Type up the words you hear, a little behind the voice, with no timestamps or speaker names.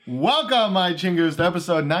Welcome, my Chingus, to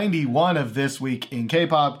episode 91 of This Week in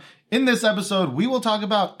K-Pop. In this episode, we will talk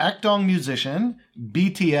about Akdong Musician,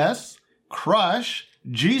 BTS, Crush,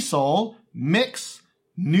 G-Soul, Mix,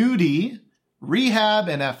 Nudie, Rehab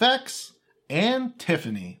and FX, and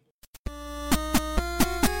Tiffany.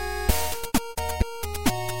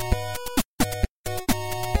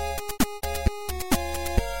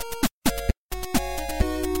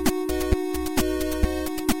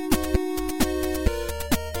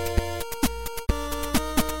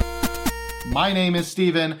 My name is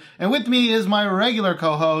Steven, and with me is my regular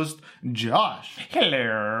co-host, Josh.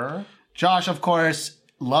 Hello. Josh, of course,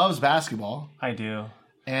 loves basketball. I do.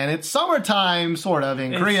 And it's summertime, sort of,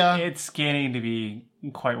 in Korea. It's getting to be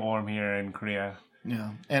quite warm here in Korea.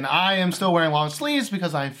 Yeah. And I am still wearing long sleeves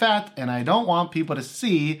because I'm fat, and I don't want people to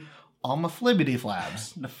see all my flibbity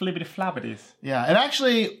flabs. The flibbity flabbities. Yeah. And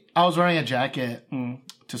actually, I was wearing a jacket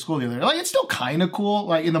to school the other day. Like, it's still kind of cool.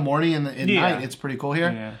 Like, in the morning and at night, it's pretty cool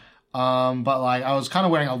here. Yeah. But like I was kind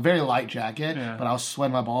of wearing a very light jacket, but I was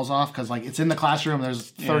sweating my balls off because like it's in the classroom.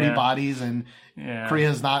 There's 30 bodies and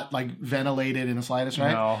Korea's not like ventilated in the slightest,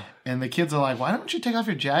 right? No. And the kids are like, "Why don't you take off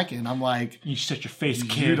your jacket?" And I'm like, "You shut your face,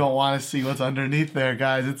 kid. You don't want to see what's underneath there,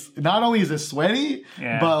 guys. It's not only is it sweaty,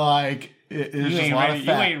 but like it's just a lot of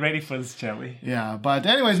fat. You ain't ready for this jelly." Yeah, but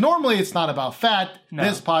anyways, normally it's not about fat. No.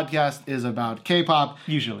 This podcast is about K-pop.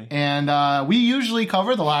 Usually. And we usually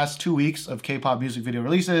cover the last 2 weeks of K-pop music video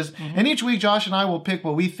releases. And each week, Josh and I will pick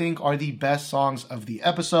what we think are the best songs of the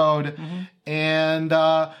episode. And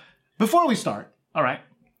before we start, all right,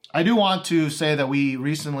 I do want to say that we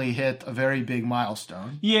recently hit a very big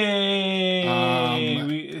milestone. Yay!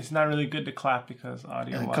 It's not really good to clap because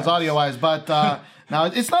audio-wise. But now,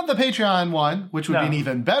 it's not the Patreon one, which would be an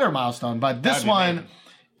even better milestone. But this one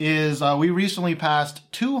is we recently passed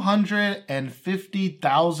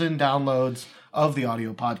 250,000 downloads of the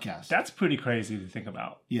audio podcast. That's pretty crazy to think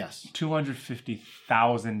about. Yes.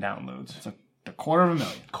 250,000 downloads. It's a quarter of a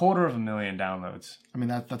million. 250,000 downloads. I mean,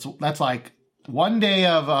 that's like one day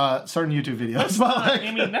of certain YouTube videos.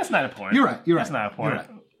 I mean, that's not important. You're right. That's not important.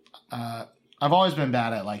 I've always been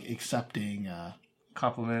bad at like accepting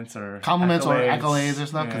compliments or accolades or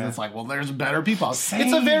stuff because it's like, well, there's better people. Same.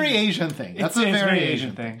 It's a very Asian thing. It's a very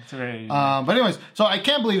Asian thing. It's a very Asian but anyways, so I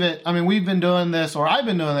can't believe it. I mean, we've been doing this, or I've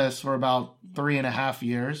been doing this for about 3.5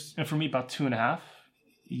 years. And for me, about 2.5.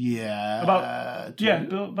 Yeah. About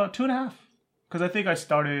 2.5. Because I think I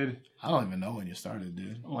started. I don't even know when you started,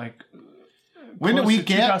 dude. Like. When did we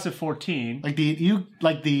get 2014? Like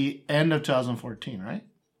the end of 2014, right?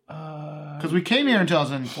 Because we came here in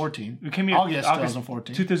 2014. We came here August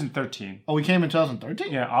 2014. 2013. Oh, we came in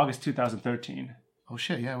 2013? Yeah, August 2013. Oh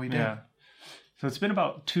shit, yeah, we did. Yeah. So it's been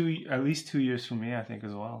about at least 2 years for me, I think,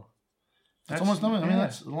 as well. That's almost done. I mean,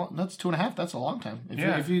 that's 2.5. That's a long time.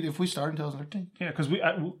 If we started in 2013. Yeah, because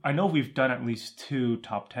I know we've done at least 2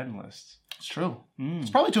 top 10 lists. It's true. It's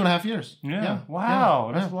probably 2.5 years. Yeah. Wow.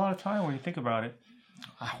 Yeah. That's a lot of time when you think about it.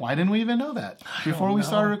 Why didn't we even know that before we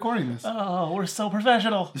started recording this? Oh, we're so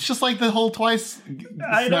professional. It's just like the whole twice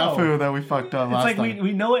snafu that we fucked up last time. It's like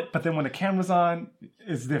we know it, but then when the camera's on,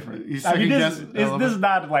 it's different. This is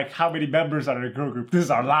not like how many members are in a girl group. This is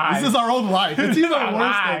our lives. This is our own life. It's even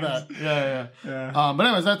worse than that. Yeah. But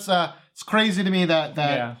anyways, that's it's crazy to me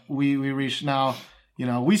that we reached now. You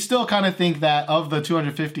know, we still kind of think that of the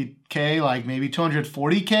 250K, like maybe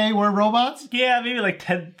 240K were robots. Yeah, maybe like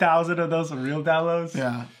 10,000 of those are real downloads.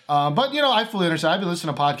 Yeah. But, you know, I fully understand. I've been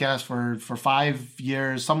listening to podcasts for 5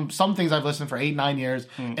 years. Some things I've listened for 8-9 years.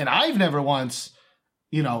 And I've never once,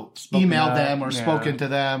 you know, emailed them or spoken to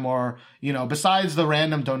them or, you know, besides the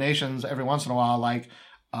random donations every once in a while, like,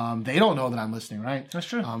 they don't know that I'm listening, right? That's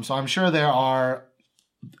true. So I'm sure there are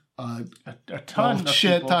a ton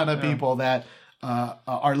of people that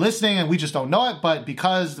are listening and we just don't know it, but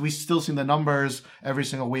because we still see the numbers every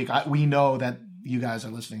single week, we know that you guys are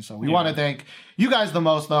listening. So we want to thank you guys the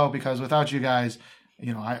most, though, because without you guys,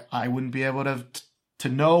 you know, I wouldn't be able to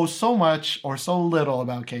know so much or so little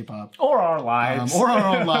about K-pop or our lives or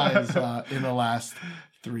our own lives in the last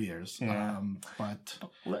 3 years. But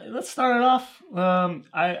let's start it off.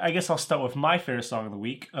 I guess I'll start with my favorite song of the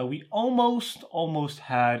week. We almost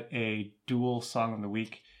had a dual song of the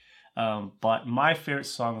week. But my favorite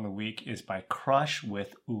song of the week is by Crush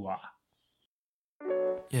with Ooh-Ah.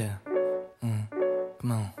 Yeah.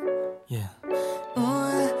 Come on. Yeah.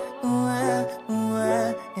 Ooh-ah, ooh-ah,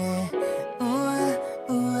 ooh-ah, yeah. Ooh-ah,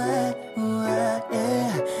 ooh-ah, ooh-ah,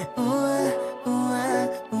 yeah. Ooh-ah,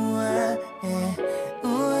 ooh-ah, ooh-ah, yeah.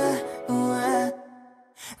 Ooh-ah, ooh-ah.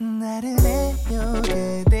 나를 내려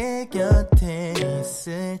그대 곁에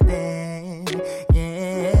있을 때,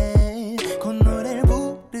 yeah. 곧 노래를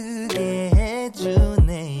부르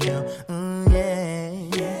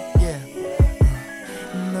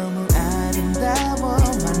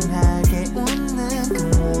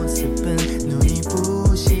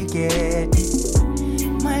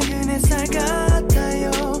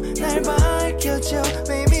you,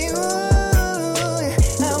 baby. Ooh,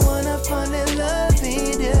 I wanna fall in love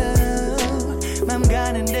with you. 맘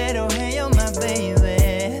가는 대로 해요, my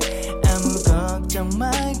baby. 아무 걱정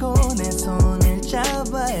말고 내 손을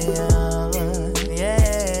잡아요. Yeah,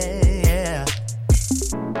 yeah,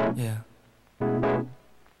 yeah.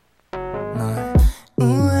 너.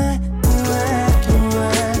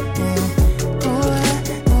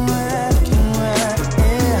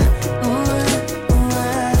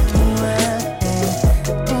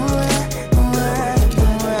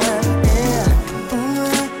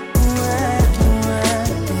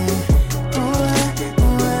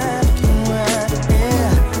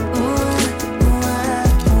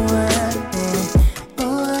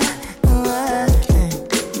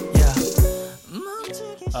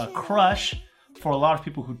 Crush, for a lot of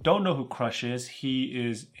people who don't know who Crush is, he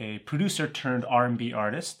is a producer turned R&B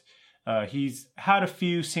artist. He's had a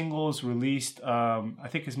few singles released. I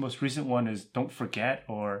think his most recent one is Don't Forget,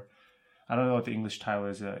 or I don't know what the English title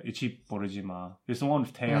is. 잊지 버리지 마. It's the one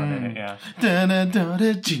with Taeyeon in it, yeah.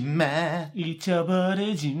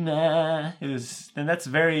 잊어버리지 마. And that's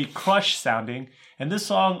very Crush sounding. And this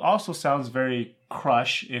song also sounds very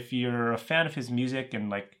Crush. If you're a fan of his music and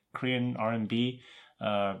like Korean R&B,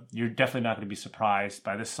 you're definitely not going to be surprised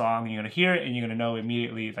by this song. You're going to hear it and you're going to know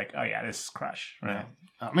immediately, like, oh yeah, this is Crush, right?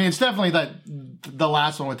 Yeah. I mean, it's definitely that the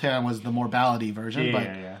last one with Taeyeon was the more ballady version, but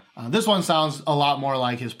this one sounds a lot more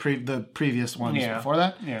like his the previous ones before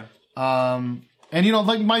that. Yeah. And you know,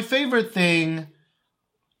 like my favorite thing.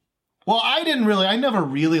 Well, I never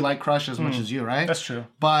really liked Crush as much as you, right? That's true.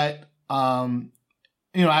 But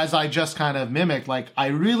you know, as I just kind of mimicked, like I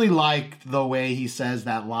really liked the way he says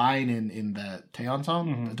that line in the Taeyeon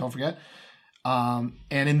song. Don't forget. And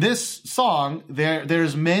in this song,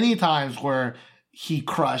 there's many times where he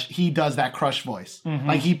does that Crush voice.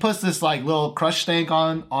 Like he puts this like little Crush stank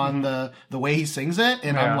on the way he sings it,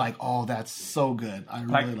 and I'm like, oh, that's so good. I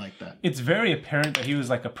really like that. It's very apparent that he was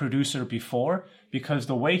like a producer before, because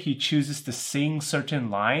the way he chooses to sing certain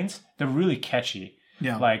lines, they're really catchy.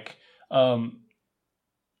 Yeah. Like,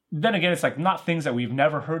 then again, it's like not things that we've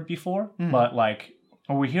never heard before, but like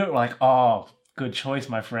when we hear it, we're like, oh, good choice,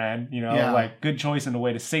 my friend. You know, like good choice in the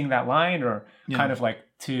way to sing that line, or kind of like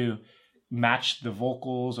to match the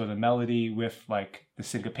vocals or the melody with like the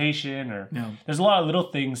syncopation, or there's a lot of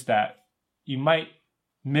little things that you might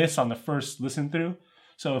miss on the first listen through.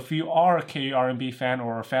 So if you are a K-R&B fan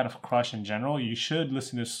or a fan of Crush in general, you should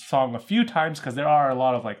listen to this song a few times, because there are a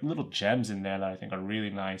lot of like little gems in there that I think are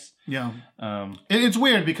really nice. Yeah. It's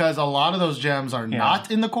weird because a lot of those gems are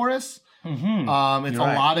not in the chorus. It's a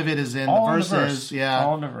lot of it is in the verses. Yeah.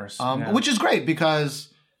 All in the verse. Which is great because,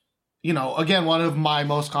 you know, again, one of my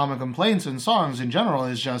most common complaints in songs in general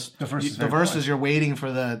is just the verses. You're waiting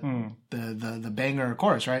for the banger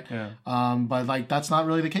chorus, right? Yeah. But like that's not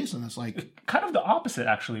really the case in this. Like kind of the opposite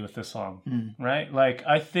actually with this song, right? Like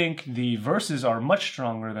I think the verses are much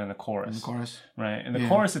stronger than the chorus. Right? And the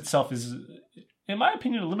chorus itself is, in my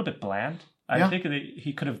opinion, a little bit bland. I think that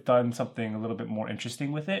he could have done something a little bit more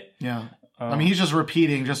interesting with it. Yeah. I mean, he's just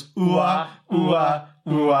repeating, just ooh-ah, ooh-ah,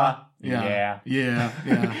 ooh-ah. Yeah.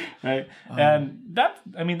 Right. And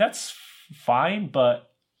that's fine, but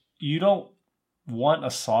you don't want a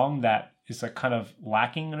song that is like kind of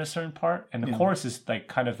lacking in a certain part. And the chorus is like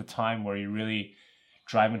kind of the time where you're really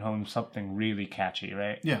driving home something really catchy,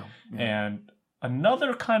 right? Yeah. And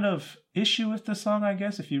another kind of issue with the song, I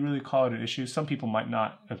guess, if you really call it an issue, some people might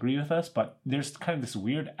not agree with us, but there's kind of this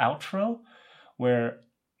weird outro where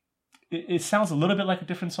it sounds a little bit like a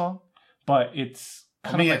different song, but it's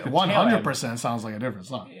kind of like 100% sounds like a different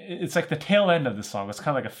song. It's like the tail end of the song. It's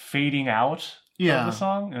kind of like a fading out of the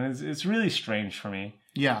song, and it's really strange for me.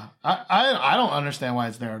 Yeah, I don't understand why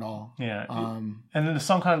it's there at all. Yeah, and then the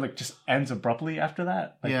song kind of like just ends abruptly after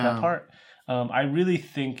that, like that part. I really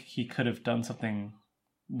think he could have done something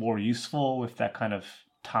more useful with that kind of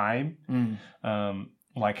time,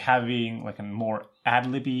 like having like a more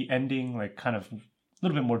ad-libby ending, like kind of a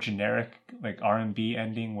little bit more generic, like R&B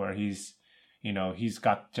ending where he's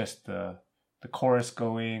got just the chorus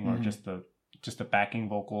going, or just the backing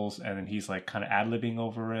vocals, and then he's like kind of ad-libbing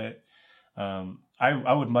over it.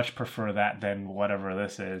 I would much prefer that than whatever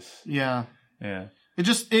this is. Yeah.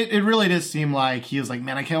 It really does seem like he was like,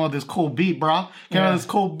 man, I came up with this cool beat, bro. Came up with this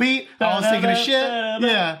cool beat. I was taking a shit.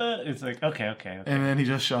 Yeah. It's like, okay. And then he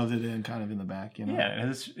just shoved it in kind of in the back, you know? Yeah, and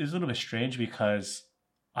it's a little bit strange because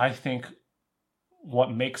I think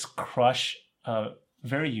what makes Crush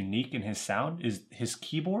very unique in his sound is his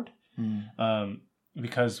keyboard.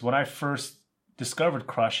 Because when I first discovered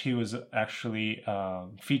Crush, he was actually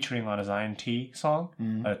featuring on his INT song,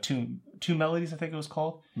 two melodies, I think it was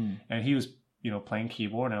called, and he was playing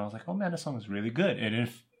keyboard, and I was like, oh man, this song is really good. And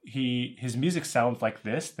if his music sounds like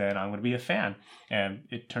this, then I'm going to be a fan. And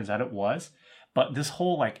it turns out it was. But this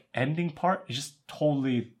whole like ending part is just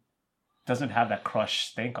totally doesn't have that Crush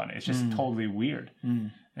stank on it. It's just totally weird.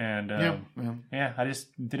 And I just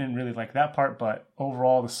didn't really like that part. But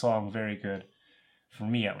overall, the song very good for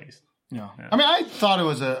me, at least. Yeah. I mean, I thought it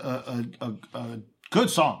was a good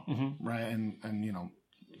song, right? And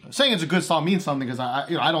saying it's a good song means something because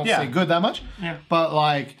I don't say good that much. Yeah. But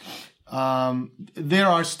like, there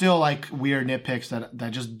are still like weird nitpicks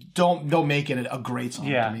that just don't make it a great song.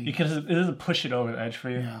 Yeah, to me. because it doesn't push it over the edge for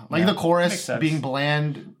you. Yeah. Like the chorus being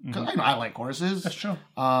bland. Cause I like choruses. That's true.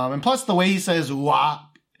 And plus the way he says "wah"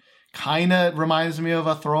 kind of reminds me of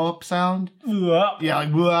a throw up sound. Yeah,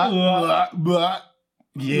 like blah.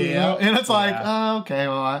 Yeah, and it's like, okay,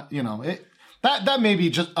 well, that may be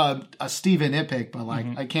just a Steven nitpick, but like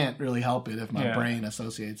I can't really help it if my brain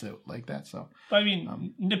associates it like that. So, but I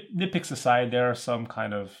mean, nitpicks aside, there are some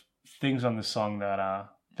kind of things on this song that I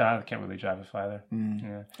can't really jive with either.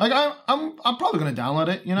 Yeah. Like I'm probably gonna download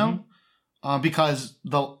it, because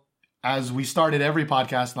as we started every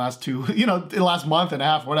podcast last the last month and a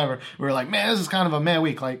half, whatever, we were like, man, this is kind of a meh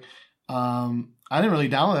week. Like, I didn't really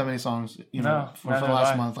download that many songs, for the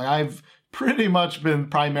last month. Like I've pretty much been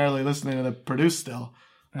primarily listening to the produced still.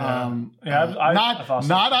 Not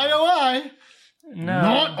IOI. No.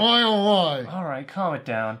 Not IOI. All right, calm it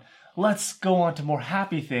down. Let's go on to more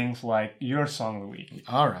happy things like your song of the week.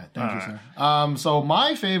 All right, thank you, sir. So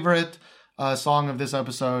my favorite song of this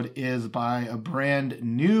episode is by a brand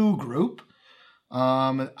new group.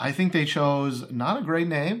 I think they chose not a great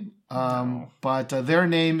name, but their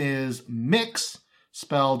name is Mix,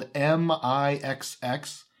 spelled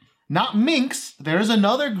M-I-X-X. Not Minx. There's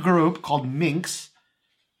another group called Minx,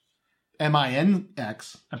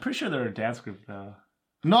 M-I-N-X. I'm pretty sure they're a dance group, though.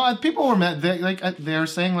 No, people were meant. They're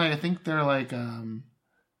saying like I think they're like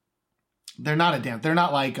they're not a dance. They're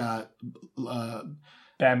not like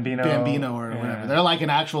Bambino or whatever. They're like an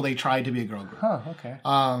actual. They tried to be a girl group. Huh. Okay.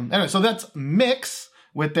 Anyway, so that's Mix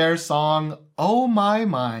with their song "Oh My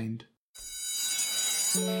Mind."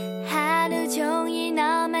 하루 종일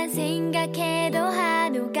너만 생각해도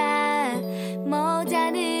하루가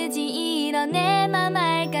모자르지 이런 내 맘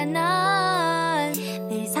알까 넌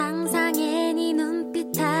늘 상상해 네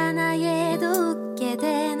눈빛 하나에도 웃게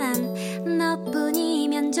돼 난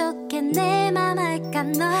너뿐이면 좋겠네 맘 알까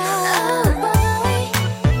넌 Oh boy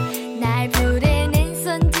날 부르는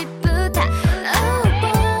손짓부터 Oh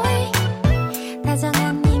boy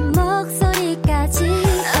다정한 네 목소리까지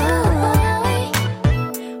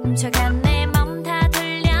훔쳐간 내 맘 다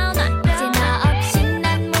돌려놔 이제 너 없이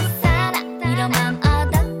난 못 살아 이런 맘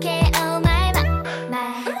어떡해 oh my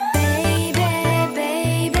baby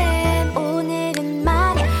baby 오늘은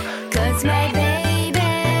말야 Cause my baby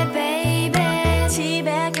baby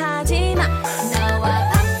집에 가지마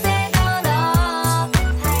너와 밤새도록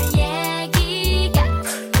할 얘기가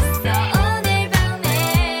있어 오늘 밤에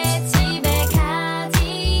집에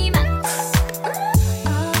가지마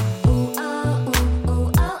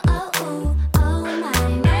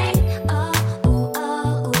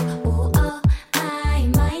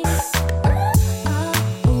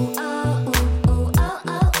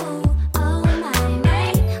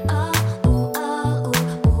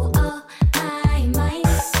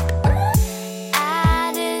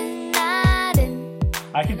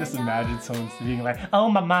I can just imagine someone being like, "Oh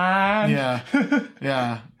my mind, Yeah.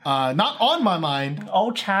 Not on my mind.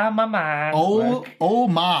 oh child, my mind, Oh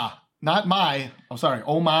ma. Not my. I'm sorry.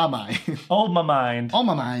 Oh my. oh my mind." On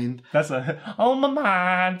my mind. That's oh my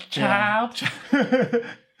mind, child.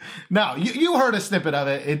 Now, you heard a snippet of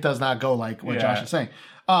it. It does not go like what Josh is saying.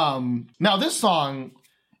 Now this song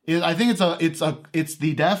is, I think it's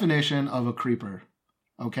the definition of a creeper.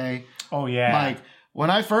 Okay. Oh yeah. Like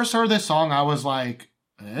when I first heard this song, I was like,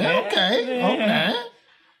 okay.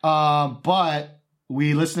 But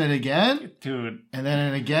we listened to it again, dude, and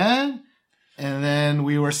then again, and then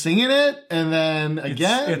we were singing it, and then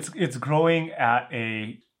again. It's growing at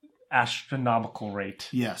a astronomical rate.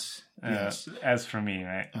 Yes. As for me,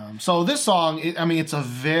 right? So this song, it's a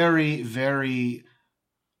very, very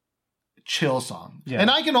chill song. Yeah.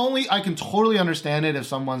 And I can totally understand it if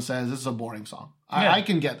someone says this is a boring song. I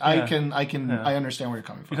understand where you're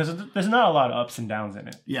coming from. Because there's not a lot of ups and downs in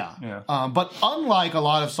it. Yeah. But unlike a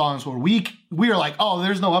lot of songs where we are like, oh,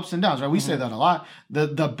 there's no ups and downs, right? We say that a lot.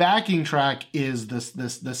 The backing track is this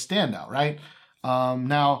standout, right?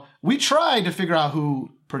 Now we tried to figure out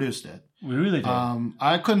who produced it. We really did.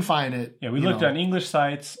 I couldn't find it. Yeah, we looked at English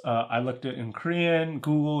sites. I looked at in Korean,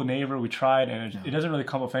 Google, Naver. We tried, and it doesn't really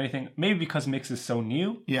come up with anything. Maybe because Mix is so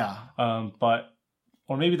new. Yeah.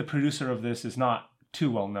 Or maybe the producer of this is not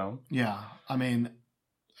too well known. Yeah. I mean,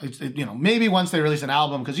 maybe once they release an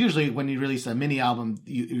album, because usually when you release a mini album,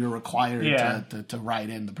 you're required to write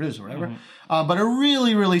in the producer or whatever. Mm-hmm. But it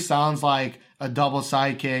really, really sounds like a Double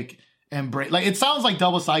Sidekick and Brave. Like, it sounds like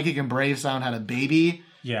Double Sidekick and Brave Sound had a baby.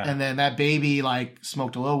 Yeah. And then that baby, like,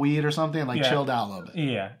 smoked a little weed or something, like, chilled out a little bit.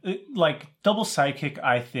 Yeah. Like, Double Sidekick,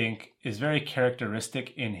 I think, is very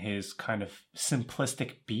characteristic in his kind of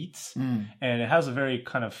simplistic beats. And it has a very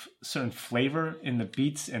kind of certain flavor in the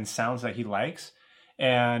beats and sounds that he likes.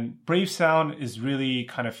 And Brave Sound is really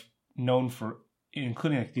kind of known for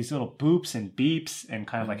including like these little boops and beeps and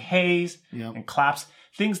kind of like haze and claps.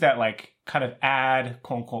 Things that like kind of add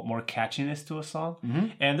quote unquote more catchiness to a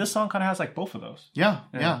song. And this song kind of has like both of those. Yeah.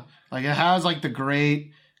 Like it has like the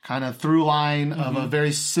great kind of through line of a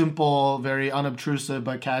very simple, very unobtrusive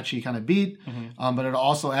but catchy kind of beat. But it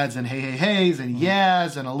also adds in hey, hey, heys and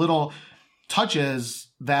yes and a little touches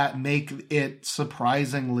that make it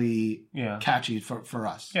surprisingly catchy for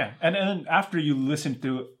us. Yeah. And then after you listen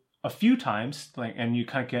through a few times, like, and you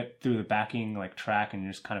kind of get through the backing like track and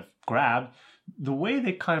you just kind of grab, the way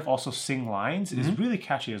they kind of also sing lines is really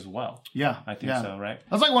catchy as well. Yeah. I think so, right?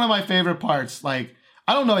 That's like one of my favorite parts. Like,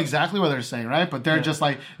 I don't know exactly what they're saying, right? But they're just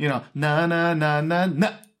like, na, na, na, na,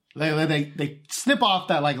 na. They snip off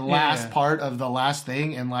that like last part of the last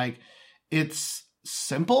thing and like, it's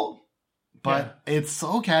simple, but it's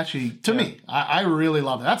so catchy to me. I really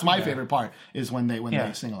love it. That's my favorite part is when they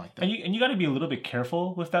sing it like that. And you got to be a little bit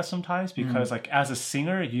careful with that sometimes because like as a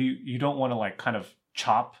singer, you don't want to like kind of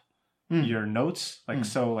chop your notes like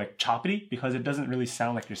so like choppity because it doesn't really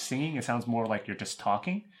sound like you're singing. It sounds more like you're just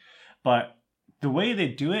talking. But the way they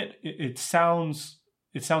do it, it sounds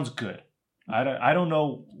good. I don't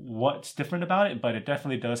know what's different about it, but it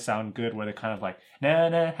definitely does sound good where they kind of like na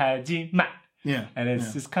na haji ma. Yeah. And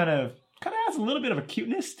it's just kind of adds a little bit of a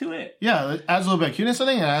cuteness to it. Yeah, it adds a little bit of cuteness, I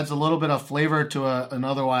think. It adds a little bit of flavor to an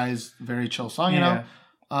otherwise very chill song, you know?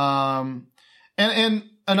 And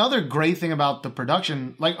another great thing about the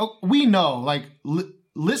production, like, we know, like,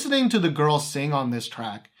 listening to the girls sing on this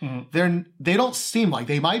track, they don't seem like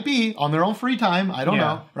they might be on their own free time. I don't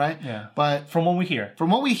know, right? Yeah. But from what we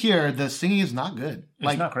hear, the singing is not good.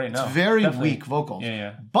 It's not great, no. It's very weak vocals.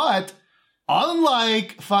 Yeah. But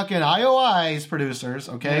unlike fucking IOI's producers,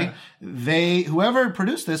 okay, whoever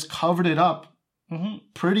produced this covered it up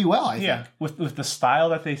pretty well, I think. Yeah, with the style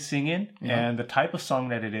that they sing in and the type of song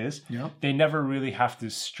that it is, they never really have to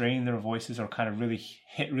strain their voices or kind of really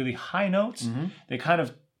hit really high notes. They kind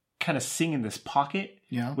of sing in this pocket,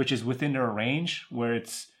 which is within their range, where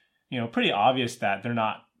it's pretty obvious that they're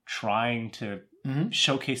not trying to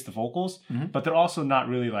showcase the vocals, but they're also not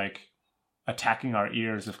really like attacking our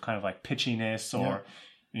ears of kind of like pitchiness or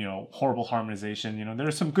horrible harmonization.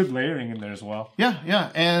 There's some good layering in there as well.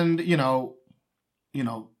 And you're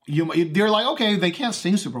like, okay, they can't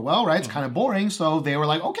sing super well, right? It's kind of boring. So they were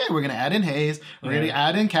like, okay, we're going to add in haze. We're going to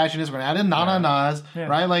add in catchiness. We're going to add in na-na-nas,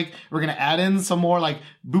 right? Like, we're going to add in some more like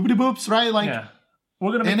boopity-boops, right? Like,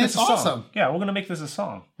 we're going to make this a song. Awesome. Yeah, we're going to make this a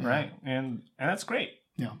song, right? And that's great.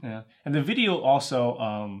 Yeah. And the video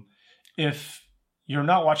also, if you're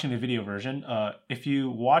not watching the video version, if you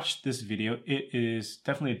watch this video, it is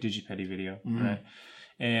definitely a Digipedi video, right?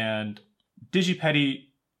 And Digipedi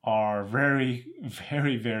are very,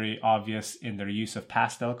 very, very obvious in their use of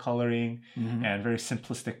pastel coloring and very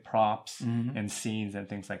simplistic props and scenes and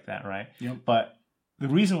things like that, right? But the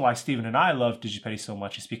reason why Steven and I love Digipedi so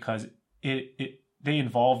much is because they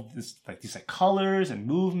involve these colors and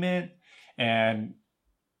movement. And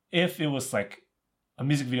if it was like a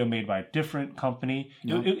music video made by a different company,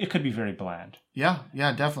 it could be very bland. Yeah,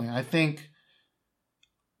 definitely. I think,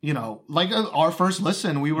 like our first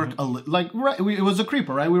listen, we were it was a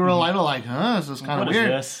creeper, right? We were a little like, this is kind of weird.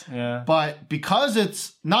 What is this? Yeah. But because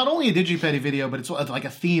it's not only a Digipedi video, but it's like a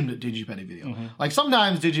themed Digipedi video. Like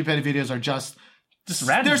sometimes Digipedi videos are just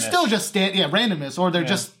randomness. They're still just randomness, or they're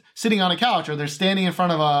just sitting on a couch, or they're standing in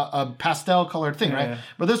front of a pastel colored thing, right?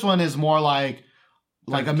 But this one is more like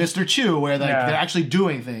a Mr. Chu, where they're actually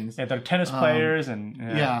doing things. Yeah, they're tennis players and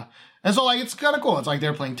and so, like, it's kind of cool. It's like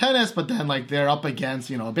they're playing tennis, but then, like, they're up against,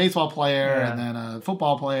 a baseball player and then a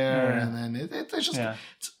football player. And then it's just,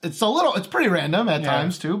 it's pretty random at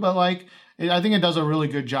times, too. But, like, I think it does a really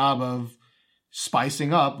good job of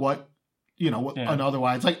spicing up what, and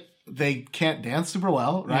otherwise, like, they can't dance super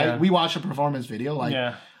well, right? We watched a performance video.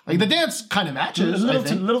 Like, Like the dance kind of matches.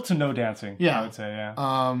 Little to no dancing. Yeah. I would say.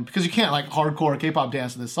 Yeah. Because you can't like hardcore K-pop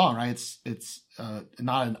dance to this song, right? It's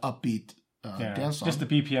not an upbeat dance song. Just the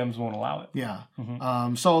BPMs won't allow it. Yeah.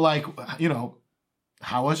 So like, you know,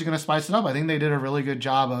 how was you going to spice it up? I think they did a really good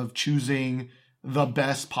job of choosing the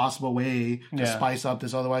best possible way to spice up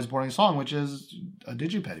this otherwise boring song, which is a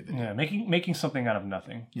Digipedi video. Yeah, making something out of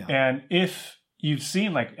nothing. Yeah. And if you've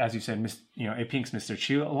seen, like, as you said, A Pink's Mr.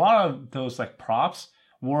 Chu, a lot of those like props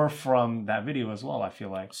were from that video as well, I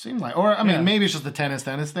feel like. Seemed like, or I mean, maybe it's just the tennis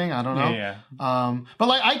thing. I don't know. Yeah. But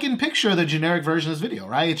like, I can picture the generic version of this video,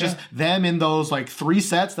 right? It's just them in those like 3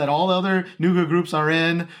 sets that all the other Nuga groups are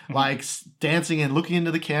in, like dancing and looking into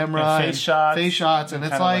the camera, and face shots, and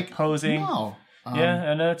it's like posing. No.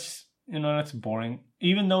 And that's that's boring.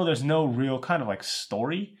 Even though there's no real kind of like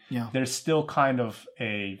story, there's still kind of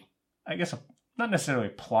not necessarily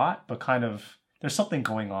plot, but kind of there's something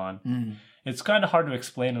going on. It's kind of hard to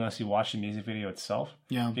explain unless you watch the music video itself.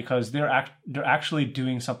 Yeah. Because they're actually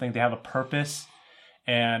doing something. They have a purpose.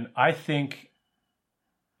 And I think...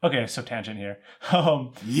 Okay, so tangent here.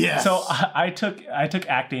 Yes. So I took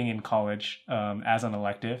acting in college as an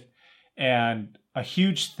elective. And a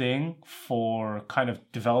huge thing for kind of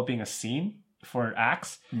developing a scene for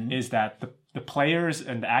acts is that the players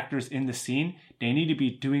and the actors in the scene, they need to be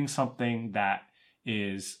doing something that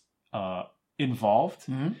is involved,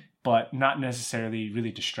 but not necessarily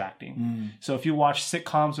really distracting. So if you watch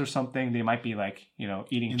sitcoms or something, they might be like,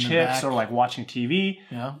 eating chips or like watching TV.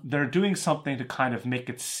 Yeah. They're doing something to kind of make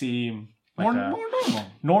it seem like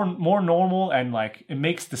more normal, and like it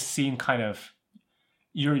makes the scene kind of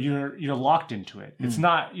you're locked into it. It's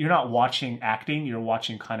not, you're not watching acting, you're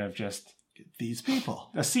watching kind of just these people,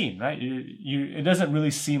 a scene, right? It doesn't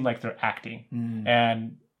really seem like they're acting.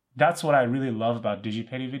 And that's what I really love about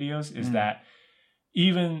Digipedi videos is that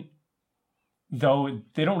even though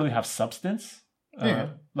they don't really have substance,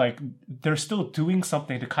 like they're still doing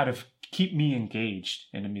something to kind of keep me engaged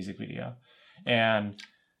in a music video. And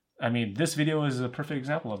I mean, this video is a perfect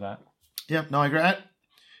example of that. Yeah, no, I agree.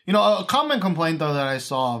 A common complaint though that I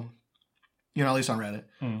saw, at least on Reddit,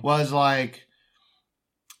 was like,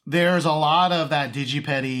 there's a lot of that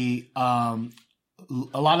Digipedi,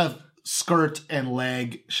 a lot of skirt and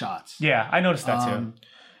leg shots. Yeah, I noticed that too.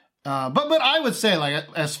 But I would say, like,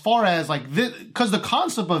 as far as like this, because the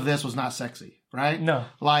concept of this was not sexy, right? No.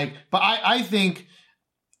 Like, but I think,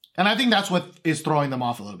 and I think that's what is throwing them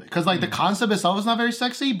off a little bit, because like the concept itself is not very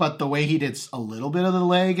sexy, but the way he did a little bit of the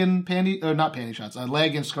leg and not panty shots,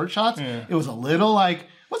 leg and skirt shots, it was a little like,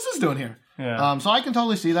 what's this doing here? Yeah. So I can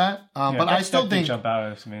totally see that. But I still think jump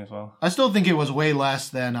out to me as well. I still think it was way less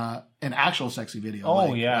than an actual sexy video.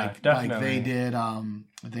 Oh definitely. Like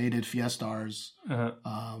they did Fiestars.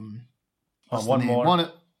 One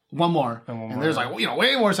more. And there's like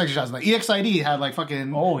way more sexy shots. Like EXID had like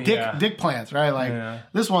fucking dick plants, right? Like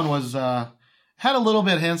this one was had a little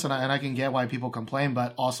bit of hints, and I can get why people complain,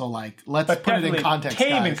 but also like let's put it in context.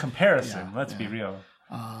 Tame in comparison. Let's be real.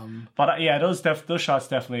 But those shots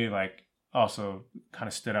definitely like also kind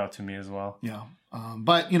of stood out to me as well. Yeah.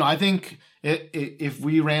 But I think if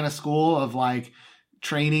we ran a school of like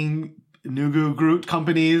training Nugu group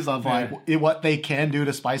companies of like what they can do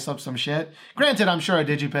to spice up some shit. Granted, I'm sure a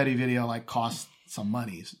Digipedi video like costs some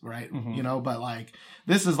monies, right? But like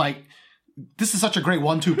this is such a great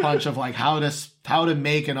 1-2 punch of like how to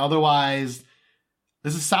make an otherwise.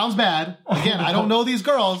 Sounds bad. Again, I don't know these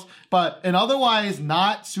girls, but an otherwise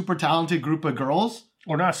not super talented group of girls,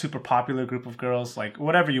 or not a super popular group of girls, like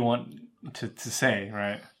whatever you want to say,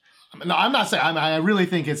 right? No, I'm not saying. I really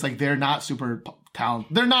think it's like they're not super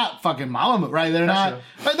talented. They're not fucking Mamamoo, right? They're not.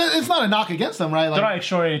 But it's not a knock against them, right? Like, they're not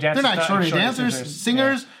extraordinary dancers. They're not extraordinary dancers,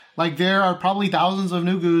 singers. Yeah. Like there are probably thousands of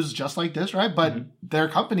Nugus just like this, right? But their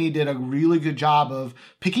company did a really good job of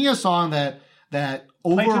picking a song that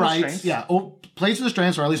overwrites, plays to the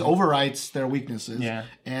strengths, or at least overwrites their weaknesses,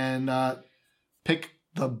 and pick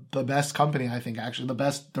the best company. I think actually the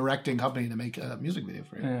best directing company to make a music video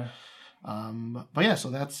for it. Yeah. But yeah,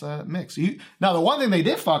 so that's Mix. Now the one thing they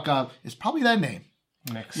did fuck up is probably that name.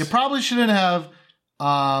 Mix. You probably shouldn't have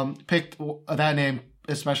picked that name,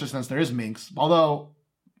 especially since there is Minx. Although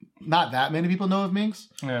not that many people know of Minx.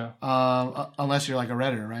 Yeah. Unless you're like a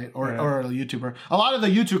Redditor, right? Or a YouTuber. A lot of the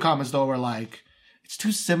YouTube comments though were like, it's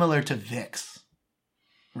too similar to Vix.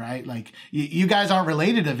 Right? Like, you guys aren't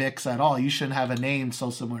related to Vix at all. You shouldn't have a name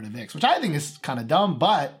so similar to Vix, which I think is kind of dumb,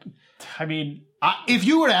 but I mean, if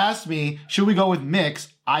you were to ask me, should we go with Mix,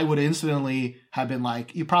 I would instantly have been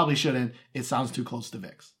like, you probably shouldn't. It sounds too close to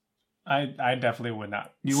Vix. I definitely would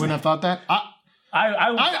not. You wouldn't have thought that?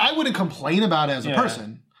 I wouldn't complain about it as a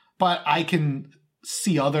person, but I can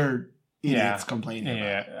see other idiots complaining about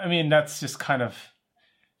it. Yeah, I mean, that's just kind of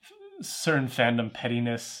certain fandom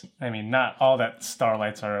pettiness. I mean, not all that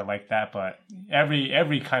Starlights are like that, but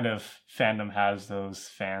every kind of fandom has those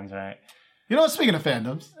fans, right? You know, speaking of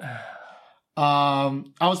fandoms, I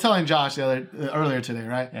was telling Josh earlier today,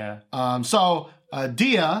 right? Yeah. So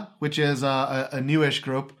Dia, which is a newish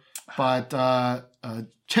group, but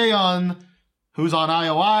Chaeyeon, who's on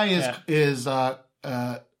IOI, is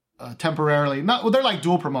temporarily they're like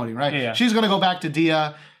dual promoting, right? Yeah. She's gonna go back to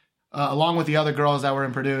Dia. Along with the other girls that were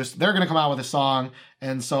in Produced, they're going to come out with a song.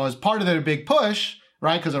 And so as part of their big push,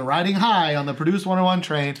 right, because they're riding high on the Produced 101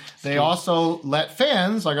 train, they also let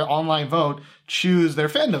fans, like an online vote, choose their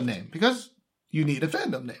fandom name. Because you need a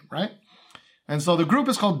fandom name, right? And so the group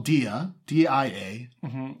is called Dia, D-I-A.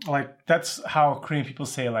 Mm-hmm. Like, that's how Korean people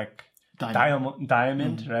say, like,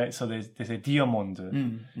 diamond, right? So they say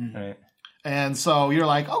diamond, right? And so you're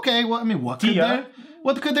like, okay, well, I mean, what could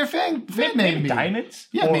their fan name be? Diamonds?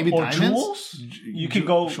 Yeah, or, maybe or diamonds. Jewels? You could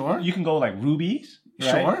go, sure. You can go like rubies, right?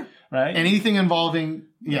 Sure. Right? Anything involving,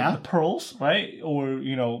 the pearls, right? Or,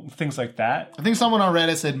 things like that. I think someone on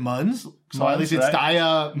Reddit said Muns. So at least it's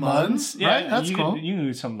Dia Muns, right? That's cool. You can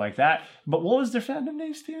do something like that. But what was their fandom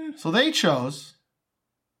name, Steven? So they chose,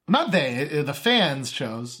 not they, the fans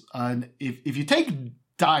chose, if you take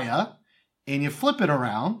Dia and you flip it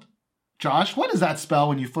around, Josh, what does that spell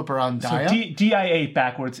when you flip around Dia? So D-I-A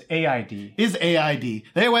backwards, A-I-D. Is A-I-D.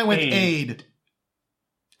 They went with Aid.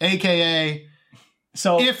 AKA,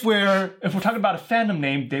 so if we're talking about a fandom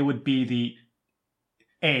name, they would be the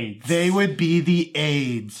AIDS. They would be the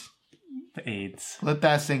AIDS. The AIDS. Let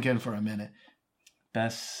that sink in for a minute.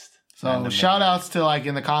 Best. So shout outs to like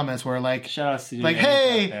in the comments where like shout outs to like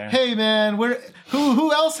hey man,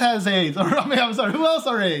 who else has AIDS? Or I mean, I'm sorry, who else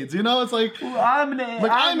are AIDS? You know, it's like I'm an AIDS.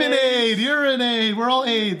 Like I'm an AIDS, you're an AIDS, we're all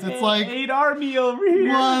AIDS. It's like AIDS army over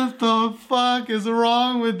here. What the fuck is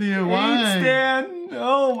wrong with you? Why? AIDS Stan.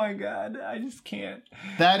 Oh my god, I just can't.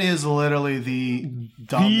 That is literally the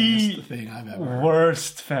dumbest thing I've ever heard.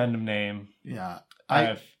 Worst fandom name. Yeah,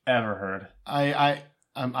 I've ever heard.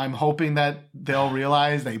 I'm hoping that they'll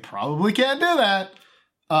realize they probably can't do that.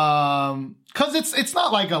 Cause it's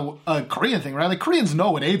not like a Korean thing, right? Like Koreans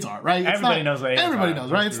know what AIDS are, right? Everybody knows what AIDS Everybody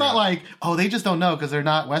knows, right? It's not like, oh, they just don't know because they're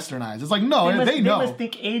not westernized. It's like, no, they know. They must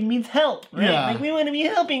think AIDS means help, right? Yeah. Like we want to be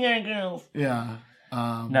helping our girls. Yeah.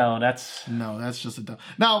 No, that's just a dumb.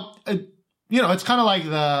 Now, it's kind of like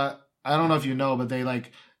I don't know if you know, but they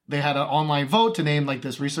had an online vote to name like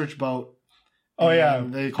this research boat. Oh yeah,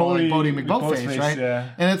 they call it Bodie McBoatface, right? Yeah.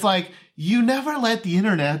 And it's like you never let the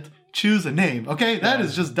internet choose a name. Okay, that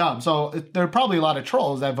is just dumb. So there are probably a lot of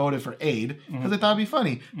trolls that voted for Aid because they thought it'd be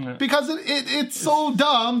funny because it's so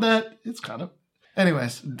dumb that it's kind of.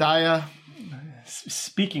 Anyways, Dia.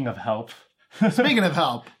 Speaking of help. Speaking of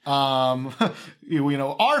help, our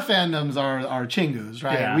fandoms are Chingus,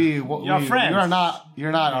 right? Yeah. We friends.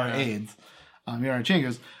 You're not our AIDS. You're our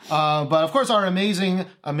Chingus. But of course, our amazing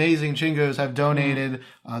Chingus have donated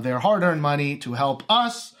their hard-earned money to help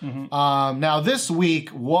us. Now, this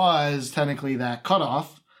week was technically that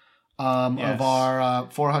cutoff of our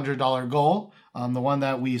 $400 goal, the one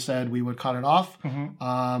that we said we would cut it off.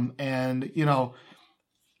 And,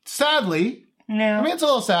 sadly, no. I mean, it's a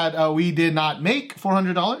little sad. We did not make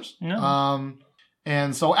 $400. No.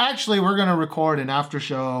 And so actually, we're going to record an after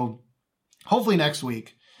show, hopefully next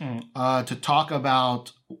week, to talk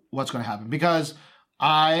about what's going to happen. Because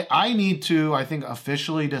I need to, I think,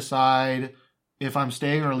 officially decide if I'm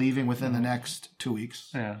staying or leaving within the next 2 weeks.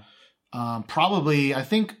 Yeah. Probably, I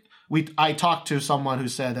think I talked to someone who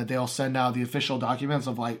said that they'll send out the official documents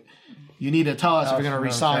of like, you need to tell us if you're going to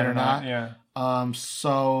resign or not. Yeah.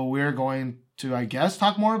 So we're going to, I guess,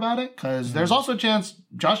 talk more about it because there's also a chance,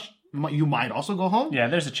 Josh, you might also go home. Yeah,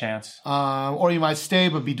 there's a chance. Or you might stay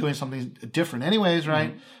but be doing something different anyways,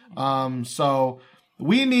 right? So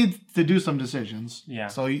we need to do some decisions. Yeah.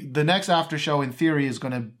 So the next after show in theory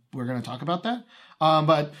we're going to talk about that.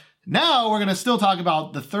 But now we're going to still talk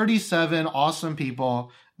about the 37 awesome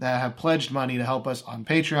people that have pledged money to help us on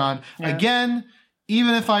Patreon. Yeah. Again,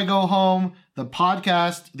 even if I go home, the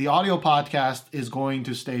audio podcast is going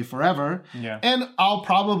to stay forever. Yeah. And I'll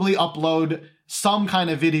probably upload some kind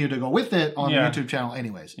of video to go with it on the YouTube channel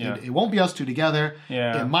anyways. Yeah. It won't be us two together.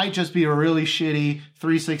 Yeah. It might just be a really shitty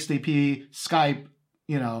 360p Skype,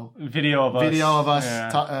 video of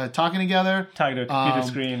us talking together. Talking to a computer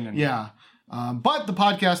screen. But the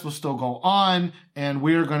podcast will still go on, and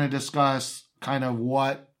we're going to discuss kind of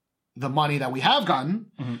what the money that we have gotten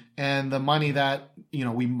and the money that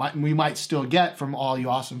we might still get from all you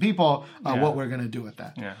awesome people. What we're going to do with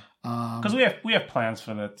that. Yeah. Because we have plans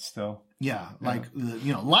for that still. Yeah, like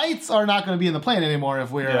lights are not going to be in the plane anymore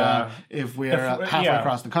if we're halfway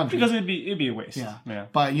across the country, because it'd be a waste. Yeah.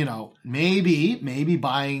 But maybe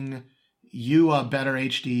buying you a better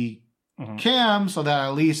HD cam so that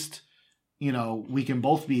at least we can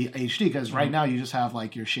both be HD, because right now you just have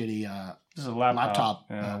like your shitty just a laptop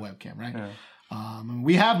webcam, right? Yeah.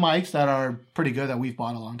 We have mics that are pretty good that we've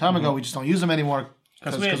bought a long time ago. We just don't use them anymore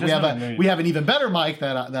because we have an even better mic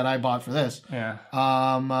that I bought for this. Yeah.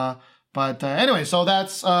 But anyway, so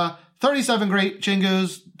that's 37 great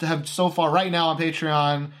Chingus to have so far right now on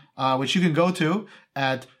Patreon, which you can go to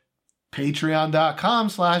at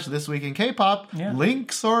patreon.com/thisweekinkpop. Yeah.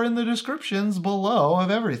 Links are in the descriptions below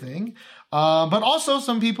of everything. But also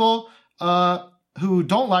some people who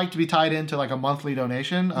don't like to be tied into like a monthly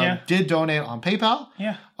donation did donate on PayPal.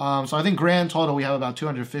 Yeah. So I think grand total we have about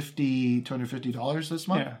 $250 this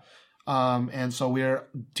month. Yeah. And so we're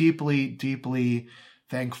deeply, deeply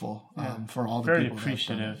thankful for all the very people. Very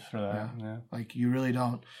appreciative for that. Yeah. Like you really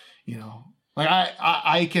don't, like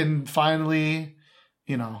I can finally,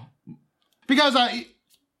 because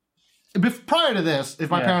prior to this, if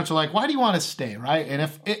my parents were like, why do you want to stay? Right.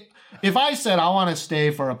 And if I said I want to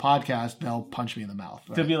stay for a podcast, they'll punch me in the mouth.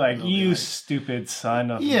 Right? They'll be like, you stupid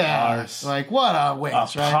son of ours. Like what a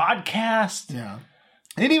waste, right? Podcast? Yeah.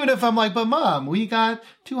 And even if I'm like, but Mom, we got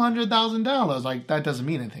 200,000 downloads, like that doesn't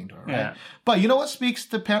mean anything to her, right? Yeah. But you know what speaks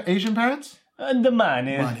to Asian parents? The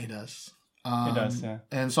money. Money does. It does, yeah.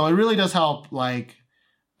 And so it really does help, like,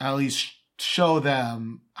 at least show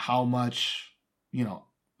them how much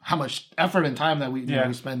effort and time that we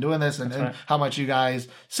spend doing this, and how much you guys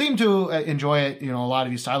seem to enjoy it. A lot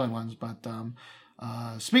of you silent ones. But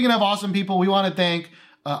speaking of awesome people, we want to thank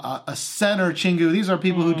a Center Chingu. These are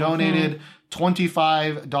people who donated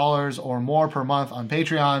 $25 or more per month on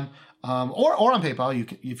Patreon, or on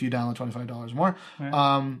PayPal. If you download $25 more.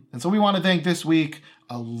 Yeah. And so we want to thank this week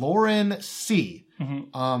Lauren C.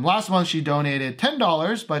 Last month she donated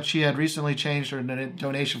 $10, but she had recently changed her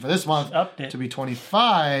donation for this month to be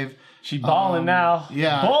 $25. She balling now.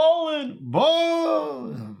 Yeah.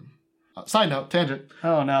 Balling. Side note, tangent.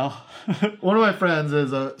 Oh no. One of my friends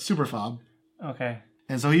is a super fob. Okay.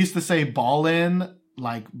 And so he used to say ballin,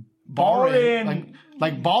 like ballin,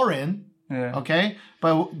 like ballin. Yeah. Okay.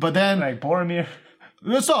 But then like Boromir.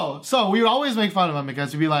 So we would always make fun of him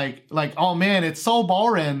because he'd be like, oh man, it's so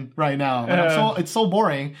boring right now. Like, it's so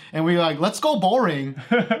boring. And we're like, let's go boring.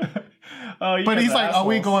 But he's like, are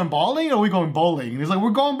we going bowling or are we going bowling? And he's like, we're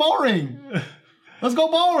going boring. Let's go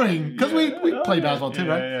boring. Because we play basketball too,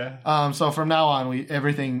 right? Yeah. So from now on,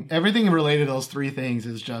 everything related to those three things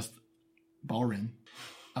is just boring.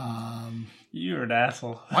 You're an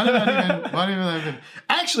asshole. Why did I even?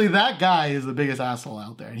 Actually, that guy is the biggest asshole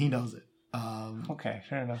out there, and he knows it. Okay,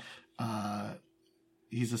 fair enough.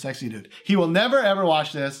 He's a sexy dude. He will never ever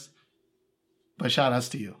watch this, but shout outs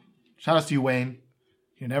to you. Shout outs to you, Wayne.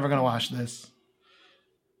 You're never gonna watch this.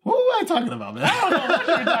 What am I talking about, man? I don't know what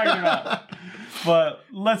you're talking about. But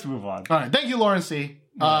let's move on. All right, thank you, Lauren C.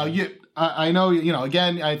 I know,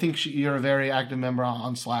 again, I think you're a very active member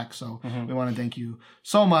on Slack, so we want to thank you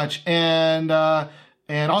so much. And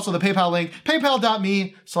also the PayPal link,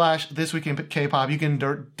 paypal.me/thisweekinkpop. You can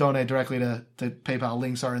donate directly to PayPal.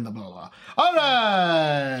 Links are in the blah, blah. All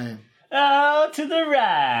right. Oh, to the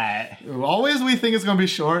right. Always we think it's going to be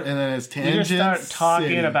short, and then it's tangent. We just start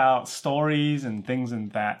talking about stories and things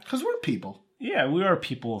and that. Because we're people. Yeah, we are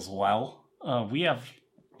people as well. We have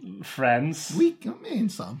friends. We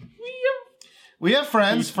have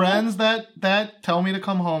friends that tell me to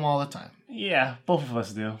come home all the time. Yeah, both of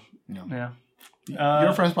us do. Yeah.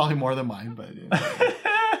 Your friend's probably more than mine, but it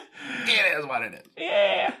is what it is.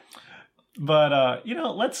 Yeah. But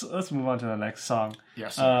let's move on to the next song.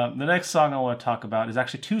 Yes. The next song I want to talk about is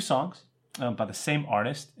actually two songs by the same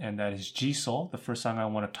artist, and that is Jisoo. The first song I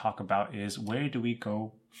want to talk about is Where Do We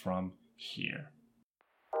Go From Here?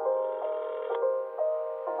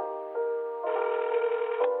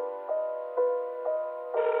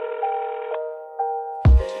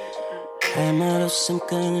 할 없음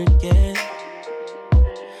끊을게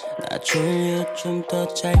나 졸려 좀 더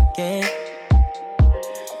짧게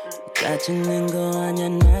짜증낸 거 아냐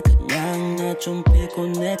나 그냥 나 좀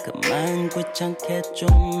피곤해 그만 귀찮게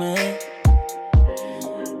좀 해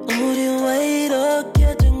우리 왜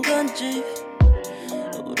이렇게 된 건지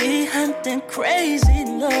우리 한땐 crazy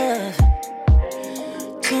love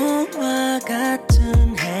동화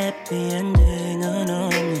같은 happy ending은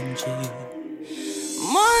없는지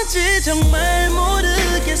뭔지 정말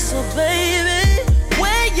모르겠어 baby 왜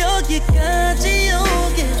여기까지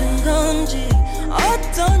오게 된 건지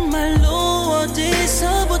어떤 말로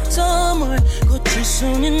어디서부터 뭘 고칠 수 수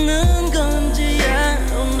있는 건지 I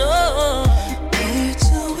don't know. Where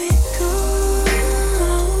do we go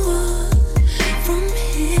from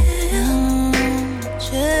here?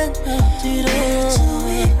 이젠 어디로? Where do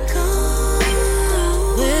we go?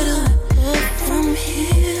 Where do we go from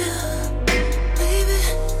here, baby?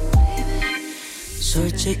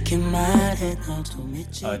 솔직히 말해 너도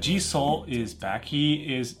믿지. G-Soul is back.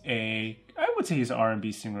 He is I would say he's an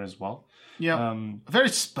R&B singer as well. Yeah, very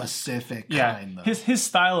specific kind though. His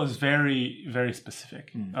style is very, very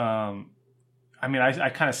specific. I mean, I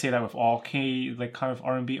kind of say that with all kind of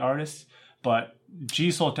R&B artists, but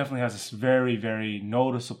G-Soul definitely has this very, very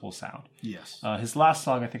noticeable sound. Yes. His last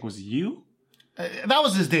song, I think, was You. That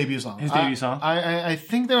was his debut song. His debut song. I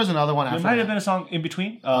think there was another one after There might have that. been a song in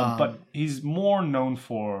between, but he's more known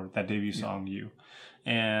for that debut song, You.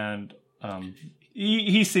 And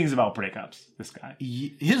he sings about breakups, this guy.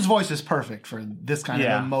 His voice is perfect for this kind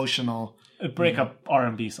of emotional... breakup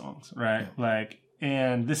R&B songs, right?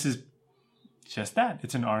 And this is just that.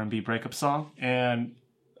 It's an R&B breakup song. And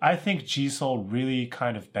I think G-Soul really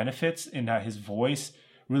kind of benefits in that his voice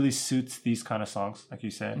really suits these kind of songs, like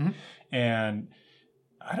you said. Mm-hmm. And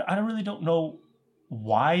I really don't know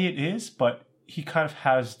why it is, but he kind of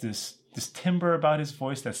has this timbre about his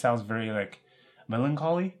voice that sounds very like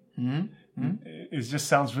melancholy. It just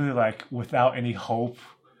sounds really like without any hope.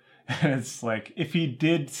 And it's like if he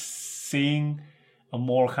did sing a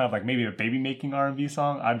more kind of like maybe a baby making R&B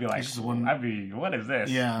song, I'd be like, what is this?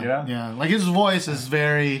 Yeah, you know? yeah. Like his voice is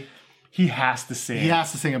very... He has to sing. He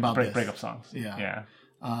has to sing about breakup songs. Yeah.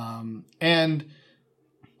 And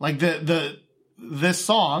like this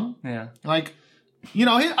song, like, you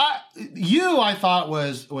know, I thought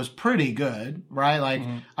was pretty good, right? Like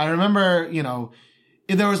I remember, you know,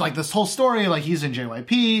 there was like this whole story, like he's in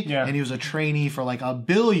JYP and he was a trainee for like a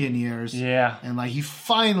billion years. Yeah. And like he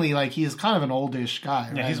finally, like he's kind of an oldish guy,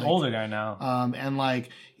 right? Yeah, he's like, an older guy now. And like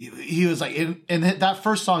he was like, and that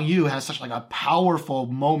first song, You, has such like a powerful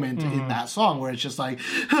moment in that song where it's just like,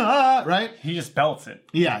 right? He just belts it.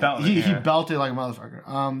 Yeah. He belted like a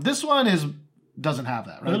motherfucker. This one doesn't have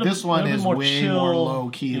that, right? This one is way more low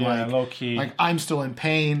key, low key. Like I'm still in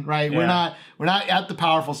pain, right? Yeah. We're not at the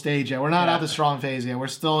powerful stage yet. We're not at the strong phase yet. Wewe're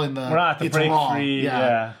still in the we're not at the it's break wrong. free.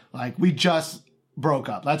 Yeah. Like we just broke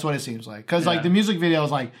up. That's what it seems like. Because like the music video is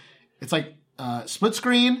like it's like split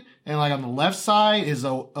screen, and like on the left side is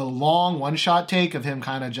a long one shot take of him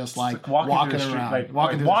kind of just like walking around,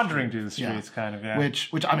 like wandering through the streets, kind of. Yeah. Which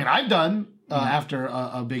I mean I've done. After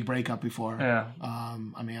a big breakup before. Yeah.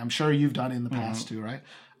 I mean, I'm sure you've done it in the past too, right?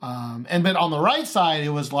 But on the right side, it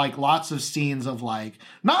was like lots of scenes of like,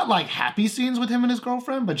 not like happy scenes with him and his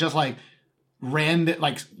girlfriend, but just like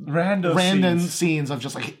random scenes of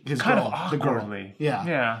just like his kind girl, of awkwardly. The girl.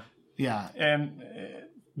 Yeah. Yeah. And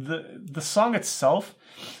the song itself,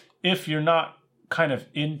 if you're not kind of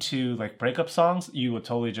into like breakup songs, you would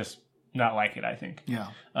totally just not like it, I think. Yeah.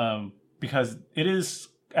 Because it is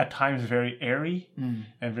at times very airy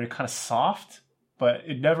and very kind of soft, but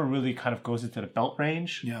it never really kind of goes into the belt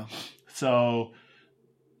range. Yeah. So,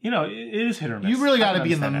 you know, it is hit or miss. You really got to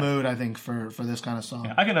be in the mood, I think, for this kind of song.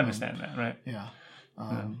 Yeah, I can understand that, right? Yeah.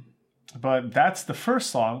 But that's the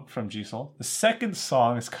first song from G-Soul. The second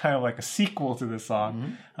song is kind of like a sequel to this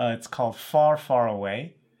song. It's called Far, Far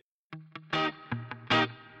Away.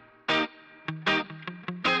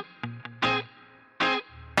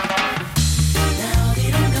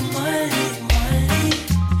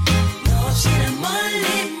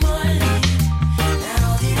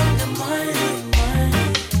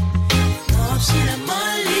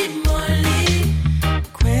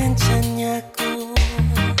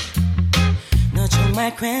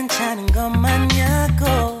 괜찮은 것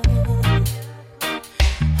맞냐고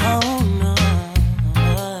Oh no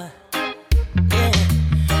yeah.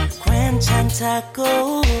 괜찮다고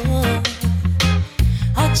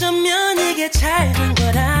어쩌면 이게 잘 된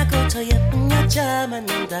거라고 더 예쁜 여자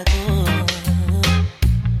만난다고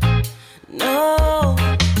No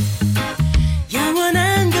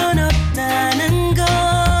영원한 건 없다는 걸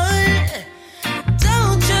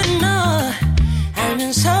Don't you know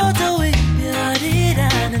알면서도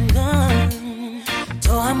이별이라는 건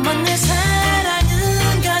또 한 번 내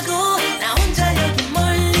사랑은 가고 나 혼자 여기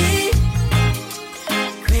멀리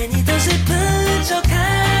괜히 더 슬픈 척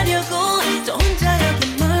하려고 또 혼자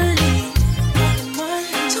여기 멀리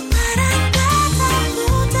저 파란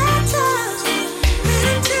바다보다 더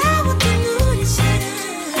아름다웠던 우리 사랑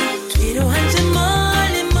뒤로 한 점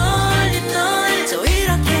멀리 멀리 널 또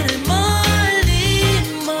이렇게를 멀리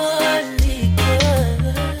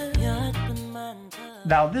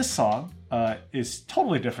Now this song is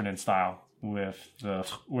totally different in style with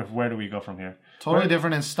Where Do We Go From Here. Totally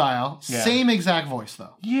different in style. Yeah. Same exact voice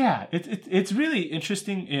though. Yeah, it's really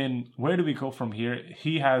interesting in Where Do We Go From Here.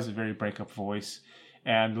 He has a very breakup voice,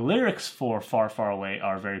 and the lyrics for Far, Far Away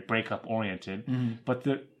are very breakup oriented. But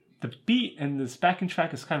the beat and this backing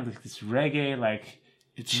track is kind of like this reggae, like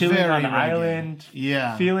It's chilling very on an reggae. island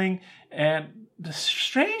Yeah. feeling. And the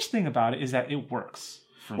strange thing about it is that it works.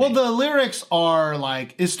 For Well, me. the lyrics are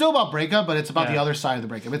like it's still about breakup, but it's about the Yeah. other side of the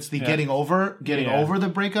breakup. It's the getting over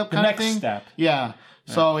the breakup The kind of next thing. step. Yeah.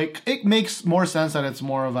 So it makes more sense that it's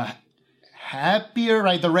more of a happier,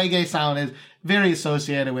 right? The reggae sound is very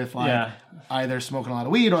associated with like Yeah. either smoking a lot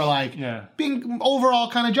of weed or like Yeah. being overall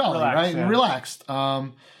kind of jolly, Relaxed, right? yeah. Relaxed.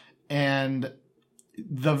 And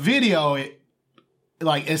the video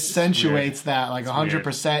like accentuates that like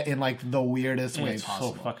 100% in like the weirdest way it's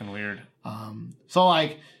possible. so fucking weird.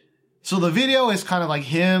 So the video is kind of like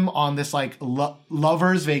him on this like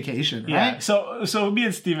lover's vacation, Yeah. right? So me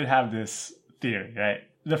and Steven have this theory, right?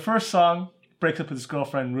 The first song breaks up with his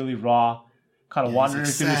girlfriend really raw, kind of wandering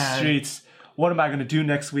it's through the sad. streets. What am I going to do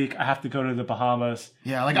next week? I have to go to the Bahamas.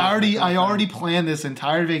 Yeah, like I already planned this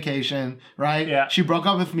entire vacation, right? Yeah. She broke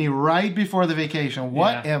up with me right before the vacation.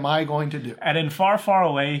 What Yeah. am I going to do? And in Far, Far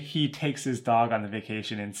Away, he takes his dog on the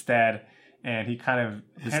vacation instead. And he kind of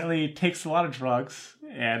apparently takes a lot of drugs.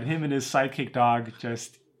 And him and his sidekick dog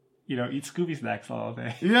just, eat Scooby snacks all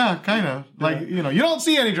day. Yeah, kind of. Like, you don't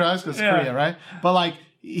see any drugs because Yeah. Korea, right? But like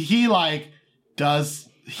he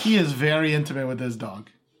is very intimate with his dog.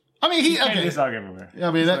 I mean, He carries his dog everywhere.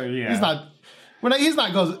 I mean, So, yeah. he's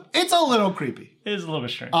not goes. It's a little creepy. It is a little bit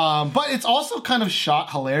strange. But it's also kind of shot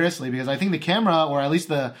hilariously because I think the camera, or at least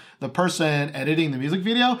the person editing the music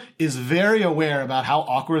video, is very aware about how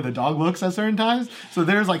awkward the dog looks at certain times. So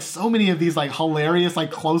there's like so many of these like hilarious like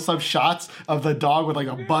close-up shots of the dog with like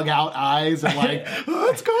a bug out eyes and like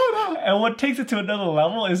what's going on? And what takes it to another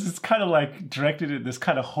level is it's kind of like directed in this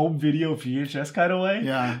kind of home video VHS kind of way.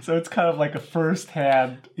 Yeah. So it's kind of like a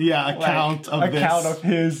first-hand Account of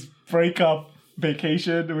his breakup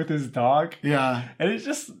vacation with his dog. Yeah. And it's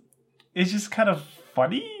just kind of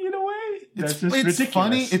funny in a way. That's just It's ridiculous.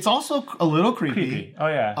 funny. It's also a little creepy. Oh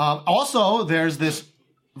yeah. Also, there's this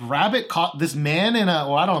this man in a,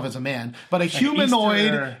 well, I don't know if it's a man, but a humanoid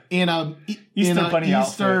Easter- in a Easter bunny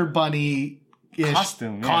Easter outfit. bunny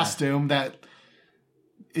Costume, yeah. costume that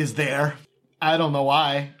is there. I don't know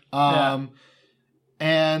why.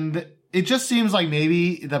 And it just seems like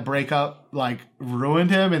maybe the breakup like ruined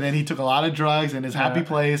him, and then he took a lot of drugs in his happy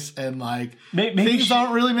place, and like Maybe things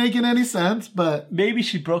aren't really making any sense. But maybe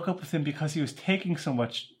she broke up with him because he was taking so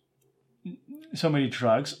many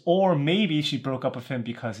drugs, or maybe she broke up with him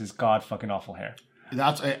because his god fucking awful hair.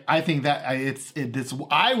 I think that it's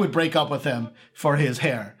I would break up with him for his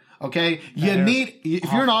hair. Okay,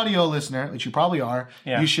 if you're an audio listener, which you probably are,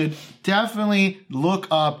 Yeah. you should definitely look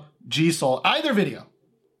up G-Soul, either video.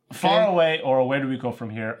 Far Away or Where Do We Go From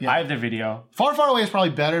Here? Either video. Far Away is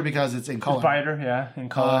probably better because it's in color. Brighter, yeah, in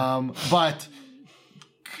color. But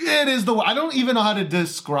it is I don't even know how to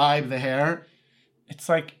describe the hair. It's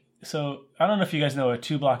like, so I don't know if you guys know what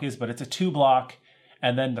a 2-block is, but it's a 2-block,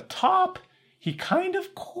 and then the top, he kind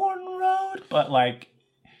of cornrowed, but like,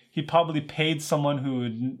 he probably paid someone who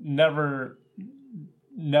never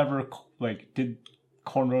like did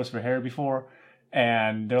cornrows for hair before,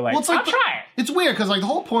 and they're like, Well, it's like I'll try it. It's weird because like the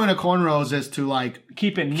whole point of cornrows is to like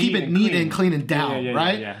Keep it neat and clean and down, Yeah,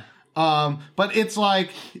 right? Yeah. But it's like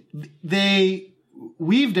they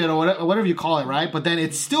weaved it or whatever you call it, right? But then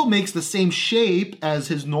it still makes the same shape as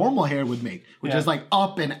his normal hair would make, which Yeah. is like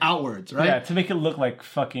up and outwards, right? Yeah, to make it look like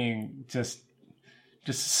fucking just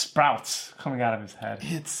sprouts coming out of his head.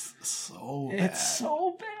 It's so bad. It's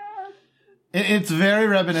so bad. It's very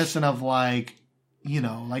reminiscent of like,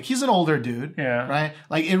 like he's an older dude, Yeah. right?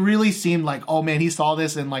 Like it really seemed like, oh man, he saw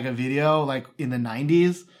this in like a video like in the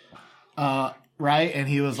 90s, right? And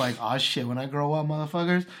he was like, oh shit, when I grow up,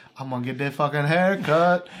 motherfuckers, I'm gonna get that fucking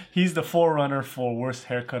haircut. He's the forerunner for worst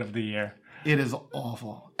haircut of the year. It is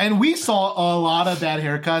awful. And we saw a lot of bad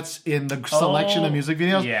haircuts in the selection of music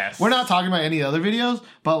videos. yes. We're not talking about any other videos,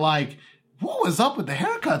 but like, what was up with the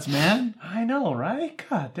haircuts, man? I know, right?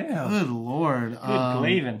 God damn. Good lord. Good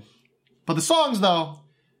glavin'. But the songs, though,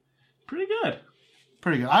 Pretty good.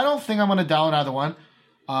 pretty good. I don't think I'm going to download either one.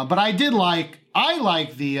 But I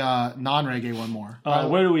like the non-reggae one more.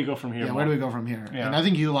 Where do we go from here? Yeah, where do we go from here? Yeah. And I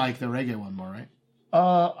think you like the reggae one more, right?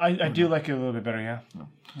 I do like it a little bit better, yeah.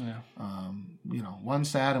 One's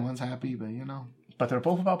sad and one's happy, but But they're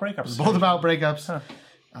both about breakups. both about breakups.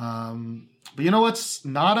 But you know what's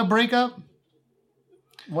not a breakup?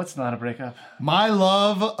 What's not a breakup? My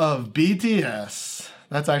love of BTS.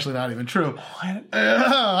 That's actually not even true. What?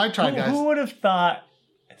 I tried, guys. Who would have thought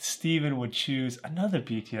Steven would choose another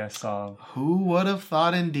BTS song? Who would have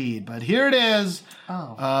thought indeed? But here it is.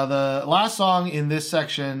 Oh. The last song in this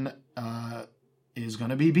section is going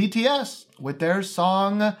to be BTS with their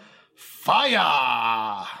song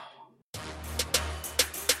Fire.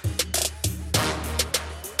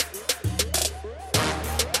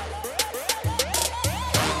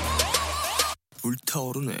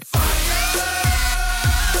 불타오르네.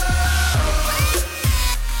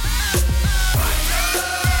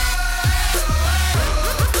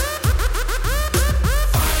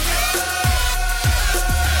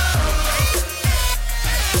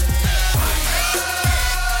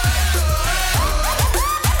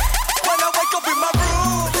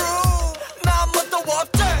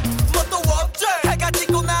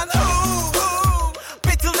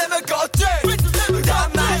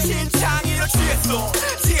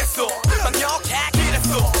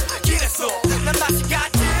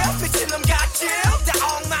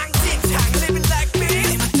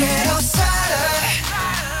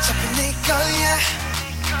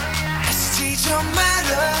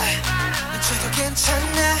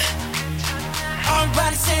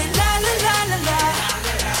 Everybody say la la la la la,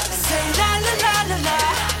 say la la la la la.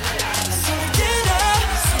 Switch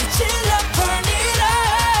it up, burn it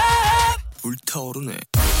up. 불타오르네.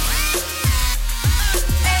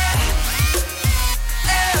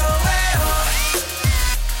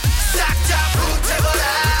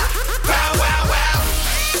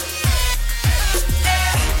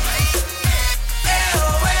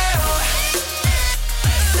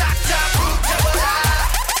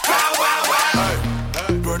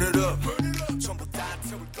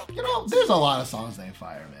 There's a lot of songs named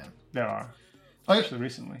Fire, man. There are. Like, Especially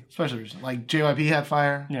recently. especially recently. Like JYP had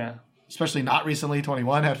Fire. Yeah. Especially not recently.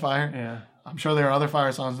 21 had Fire. Yeah. I'm sure there are other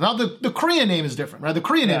Fire songs. Now, the Korean name is different, right? The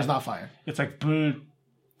Korean name Yeah. is not Fire. It's like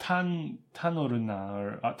타오르나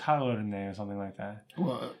or 타오르네 or something like that.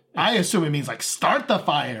 Well, I assume it means like start the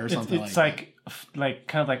fire or something It's like like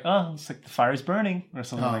kind of like, oh, it's like the fire's burning or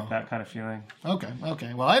something Oh. like that kind of feeling. that.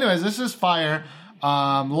 Okay. Well, anyways, this is Fire.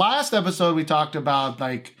 Last episode we talked about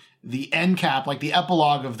like the end cap, like the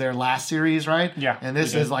epilogue of their last series, right? Yeah, And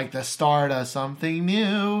this we did. is like the start of something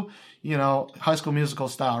new, you know, High School Musical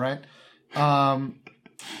style, right?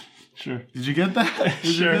 Sure. Did you get that?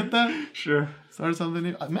 Did Sure. you get that? Sure. Start something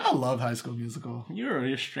new. I mean, I love High School Musical. You're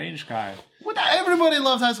a strange guy. What? Everybody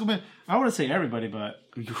loves High School Musical. I wouldn't say everybody, but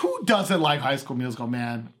Who doesn't like High School Musical,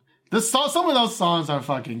 man? Some of those songs are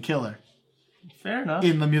fucking killer fair enough.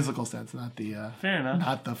 in the musical sense, not the Fair enough.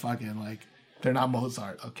 not the fucking like they're not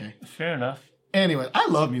Mozart. Okay. Fair enough. Anyway, I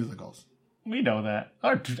love musicals. We know that.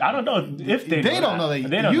 Or, I don't know if they Don't know that.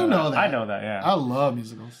 They don't You know that. I know that, yeah. I love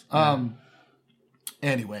musicals.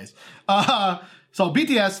 Anyways, so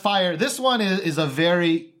BTS Fire. This one is a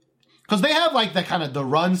very because they have like the kind of the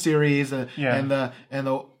Run series Yeah. and the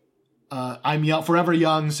I'm Young Forever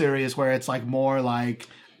Young series where it's like more like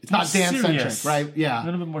it's not dance centric, Serious. right? A Yeah.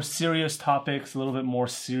 little bit more serious topics, a little bit more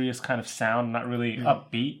serious kind of sound, not really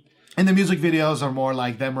upbeat. And the music videos are more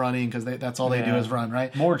like them running because that's all they do Yeah. is run,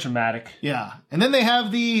 right? More dramatic. Yeah. And then they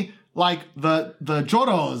have the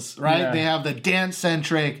Joros, right? Yeah. They have the dance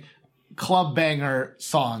centric club banger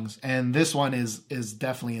songs, and this one is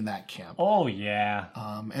definitely in that camp. Oh, yeah.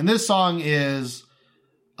 And this song is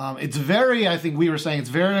it's very, I think we were saying it's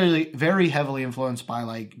very very heavily influenced by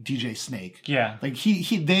like DJ Snake. Yeah. Like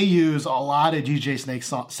they use a lot of DJ Snake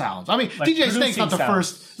sounds. I mean, Like DJ Snake's not the producing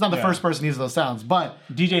first. sounds. It's not the Yeah. first person to use those sounds, but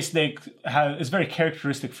DJ Snake is very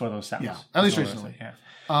characteristic for those sounds. Yeah, at least That's what I recently. say,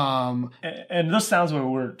 yeah. And those sounds what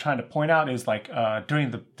we're trying to point out is like during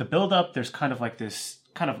the build up, there's kind of like this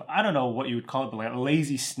kind of, I don't know what you would call it, but like a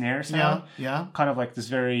lazy snare sound. yeah. Kind of like this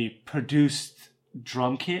very produced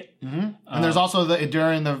drum kit. And there's also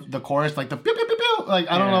during the chorus, like the pew pew pew pew.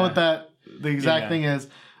 Like I don't know what the exact Yeah. thing is.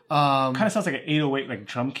 Kind of sounds like an 808 like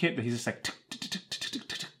drum kit that he's just like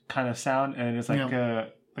kind of sound, and it's like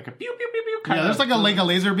a pew pew pew pew kind Yeah, of. there's like a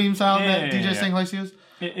laser beam sound Yeah, that yeah, DJ yeah. Snake likes to use.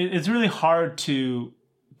 It's really hard to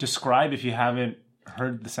describe if you haven't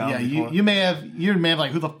heard the sound Yeah, before. you may have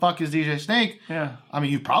like, who the fuck is DJ Snake? Yeah. I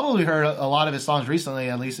mean, you've probably heard a lot of his songs recently,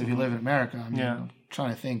 at least if you live in America. I mean, Yeah. I'm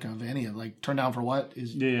trying to think of any of like Turn Down for What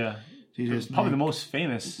is Yeah. DJ Snake. Probably the most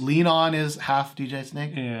famous. Lean On is half DJ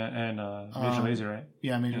Snake. Yeah, and Major Lazer, right?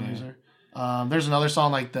 Yeah, Major Lazer. There's another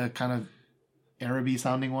song like the kind of Araby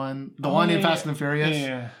sounding one. The one in yeah, Fast and Furious.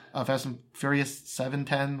 Yeah. Fast and Furious 7,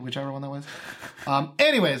 10, whichever one that was.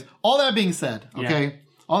 Anyways, all that being said, okay?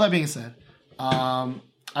 All that being said,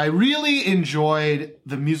 I really enjoyed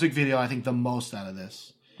the music video, I think, the most out of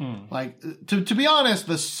this. Like, to be honest,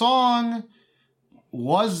 the song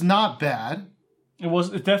was not bad.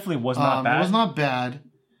 It definitely was not bad. It was not bad.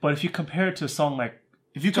 But if you compare it to a song like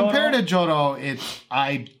If you compare it to Jodo,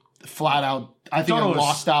 I think I Jodo is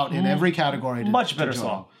lost out in every category. Much better Jodo.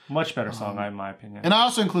 song. Much better song, in my opinion. And I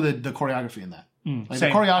also included the choreography in that. Like the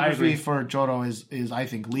same. I choreography agree. for Jodo is I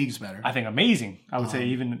think leagues better. I think amazing. I would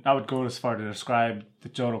say I would go as far to describe the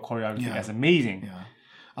Jodo choreography as amazing.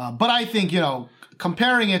 But I think,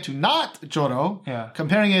 comparing it to not Jodo,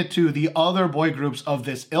 comparing it to the other boy groups of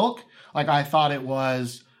this ilk, like I thought it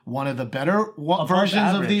was one of the better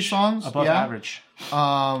versions of these songs. Above average.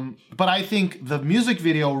 But I think the music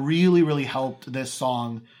video really, really helped this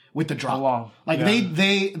song with the drop.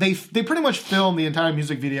 They pretty much filmed the entire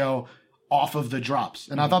music video off of the drops.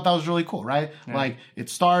 And I thought that was really cool, right? Yeah. Like, it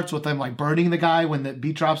starts with them, like, burning the guy when the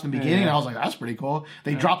beat drops in the beginning. And I was like, that's pretty cool.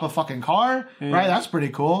 They drop a fucking car, right? That's pretty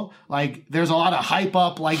cool. Like, there's a lot of hype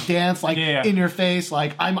up, like, dance, like, in your face.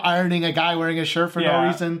 Like, I'm ironing a guy wearing a shirt for no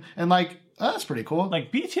reason. And, like, that's pretty cool.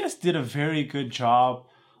 Like, BTS did a very good job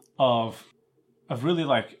of really,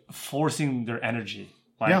 like, forcing their energy.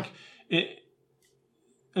 Like,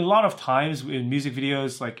 a lot of times in music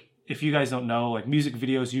videos, like, if you guys don't know, like, music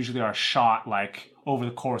videos usually are shot, like, over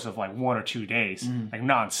the course of, like, 1 or 2 days, like,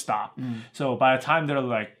 nonstop. So by the time they're,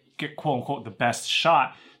 like, get quote-unquote the best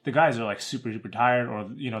shot, the guys are, like, super duper tired, or,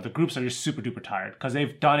 the groups are just super duper tired because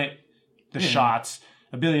they've done the shots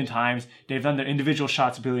a billion times. They've done their individual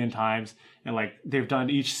shots a billion times, and, like, they've done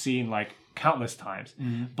each scene, like, countless times.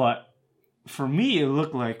 But for me, it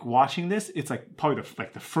looked like watching this, it's, like, probably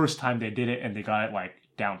the first time they did it and they got it, like,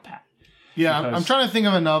 down pat. Yeah, I'm trying to think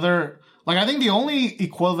of another. Like, I think the only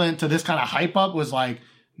equivalent to this kind of hype up was, like,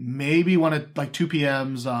 maybe one of, like,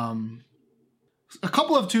 2PM's, a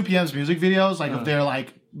couple of 2PM's music videos. Like, if they're,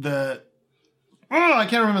 like, I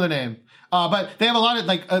can't remember the name. But they have a lot of,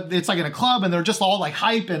 like, it's like in a club and they're just all, like,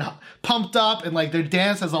 hype and pumped up and, like, their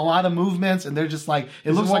dance has a lot of movements and they're just, like,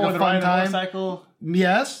 it looks like a fun time. Motorcycle?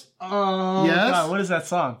 Yes. Oh, yes. God, what is that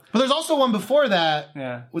song? But there's also one before that.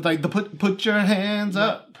 Yeah. With, like, the put your hands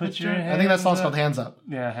up. Put your hands up. I think that song's called Hands Up.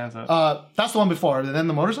 Yeah, Hands Up. That's the one before. And then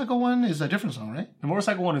the motorcycle one is a different song, right? The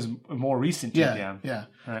motorcycle one is more recent. Yeah.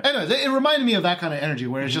 Right. Anyways, it reminded me of that kind of energy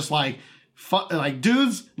where it's just, like, fun, like,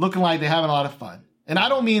 dudes looking like they're having a lot of fun. And I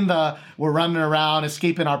don't mean we're running around,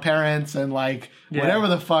 escaping our parents, and, like, whatever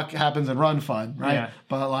the fuck happens in Run fun, right? Yeah.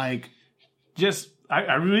 But, like...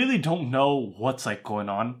 I really don't know what's, like, going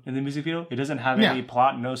on in the music video. It doesn't have any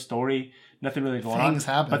plot, no story, nothing really going on. Things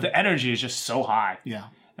happen. But the energy is just so high. Yeah.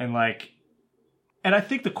 And, like... And I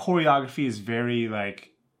think the choreography is very, like...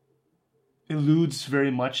 alludes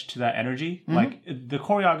very much to that energy. Like, the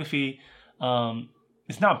choreography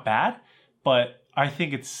is not bad, but I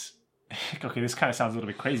think it's... Okay, this kind of sounds a little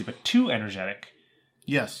bit crazy, but too energetic.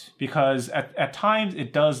 Yes. Because at times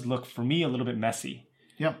it does look, for me, a little bit messy.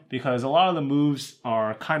 Yep. Because a lot of the moves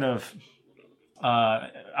are kind of... I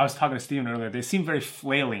was talking to Steven earlier. They seem very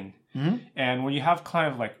flailing. And when you have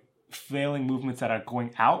kind of, like, flailing movements that are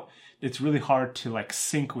going out, it's really hard to, like,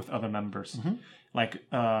 sync with other members. Like,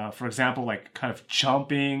 for example, like, kind of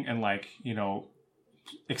jumping and, like,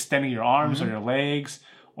 extending your arms or your legs,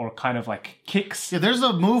 or kind of, like, kicks. Yeah, there's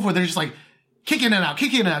a move where they're just, like, kicking it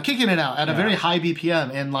out at a very high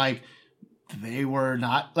BPM. And, like, they were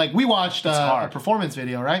not... Like, we watched a performance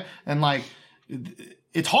video, right? And, like,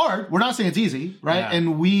 it's hard. We're not saying it's easy, right? Yeah.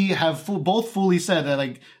 And we have both fully said that,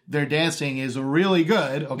 like, their dancing is really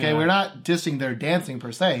good, okay? Yeah. We're not dissing their dancing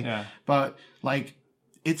per se. Yeah. But, like,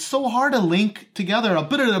 it's so hard to link together a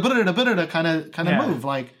bit kind of move.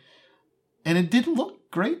 Like, and it didn't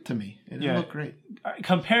look great to me. It didn't look great.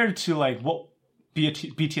 Compared to, like, what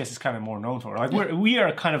BTS is kind of more known for. Like, we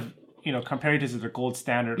are kind of, compared to the gold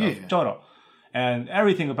standard of Jodo. And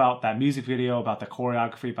everything about that music video, about the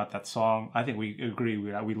choreography, about that song, I think we agree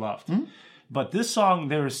we loved. But this song,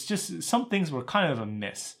 there was just some things were kind of a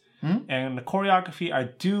miss. And the choreography, I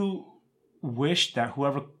do wish that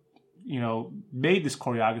whoever, made this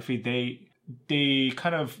choreography, they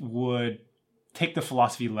kind of would take the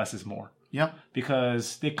philosophy less is more. Yeah.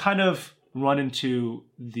 Because they kind of run into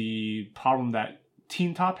the problem that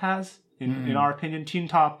Teen Top has, in our opinion. Teen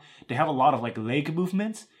Top, they have a lot of, like, leg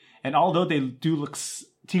movements. And although they do look...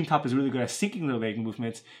 Teen Top is really good at syncing their leg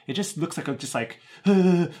movements, it just looks like it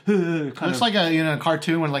looks like a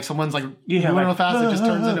cartoon when, like, someone's, like, moving real fast, it just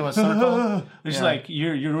turns into a circle. It's like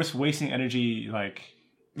you're just wasting energy, like,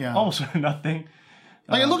 almost for nothing.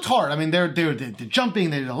 Like, it looked hard. I mean, they're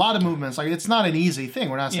jumping, they did a lot of movements. Like, it's not an easy thing.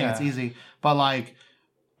 We're not saying it's easy. But, like...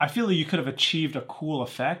 I feel like you could have achieved a cool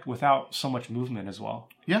effect without so much movement as well.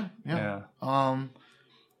 Yeah.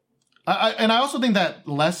 And I also think that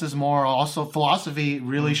less is more. Also, philosophy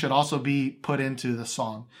really should also be put into the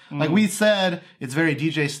song. Like we said, it's very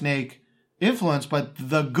DJ Snake influenced, but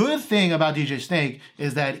the good thing about DJ Snake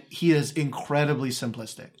is that he is incredibly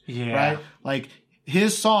simplistic. Yeah. Right? Like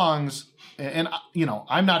his songs, and you know,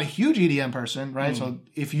 I'm not a huge EDM person, right? So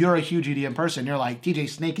if you're a huge EDM person, you're like, DJ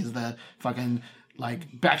Snake is the fucking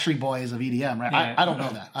like Backstreet Boys of EDM, right? Yeah. I don't know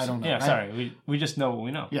that. I don't know. Yeah, right? sorry. We just know what we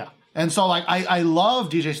know. Yeah. And so like I love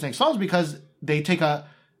DJ Snake songs because they take a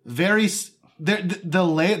very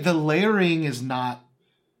the layering is not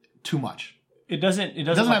too much. It doesn't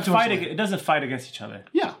have too much fight. layer. It doesn't fight against each other.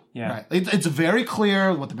 Yeah. Yeah. Right. It's very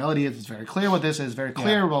clear what the melody is. It's very clear what this is. Very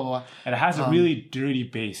clear. Yeah. Blah blah blah. And it has a really dirty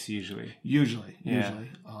bass usually. Usually. Yeah.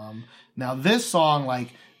 Now this song,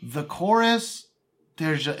 like the chorus,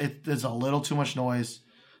 there's a little too much noise.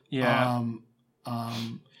 Yeah.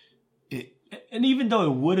 And even though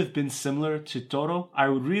it would have been similar to Toro, I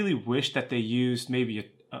would really wish that they used maybe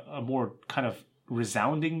a more kind of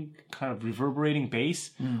resounding, kind of reverberating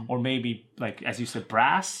bass, or maybe like, as you said,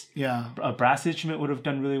 brass. Yeah. A brass instrument would have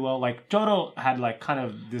done really well. Like Toro had like kind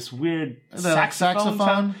of this weird like, saxophone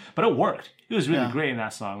sound, but it worked. It was really Yeah. great in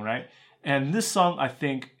that song, right? And this song, I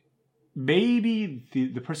think maybe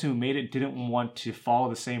the person who made it didn't want to follow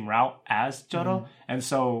the same route as Toro, and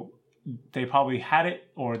so they probably had it,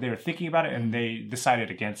 or they were thinking about it, and they decided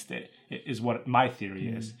against it, is what my theory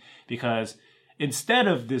is. Because instead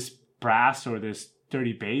of this brass or this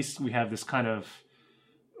dirty bass, we have this kind of,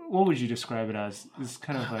 what would you describe it as? This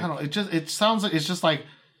kind of like, I don't know. It sounds like it's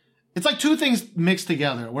like two things mixed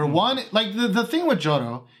together. Where one, like the thing with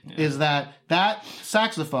Joro is that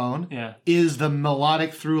saxophone Yeah. is the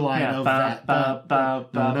melodic through line Yeah. of Ba, that. ba, ba,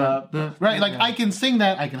 ba, ba. Right? Like I can sing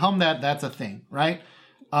that, I can hum that. That's a thing, right?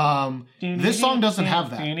 This song doesn't have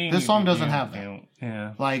that. This song doesn't have that.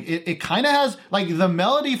 Yeah. Like it kind of has like the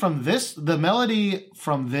melody from this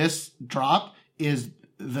drop is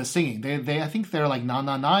the singing. They I think they're like na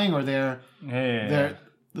na naing, or they're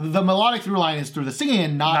the melodic through line is through the singing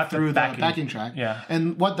and not the through the backing. backing track. Yeah.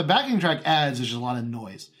 And what the backing track adds is just a lot of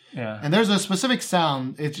noise. Yeah. And there's a specific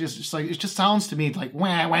sound. It's just like, it just sounds to me like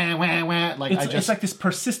wah wah wah wah. Like It's like this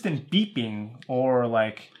persistent beeping, or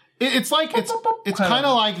like, it's kind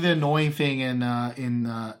of like the annoying thing in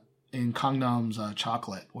Gangnam's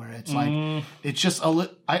Chocolate, where it's like it's just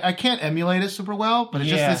I can't emulate it super well, but it's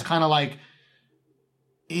just this kind of like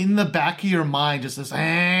in the back of your mind, just this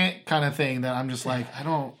kind of thing that I'm just like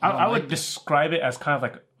I would describe it as kind of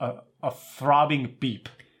like a throbbing beep.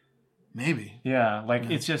 Maybe. Yeah, like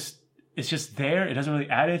it's just there. It doesn't really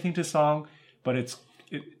add anything to the song, but it's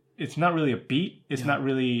not really a beat. It's not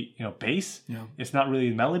really, bass. Yeah. It's not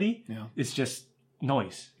really melody. Yeah. It's just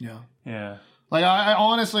noise. Yeah. Yeah. Like I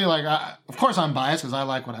honestly of course I'm biased because I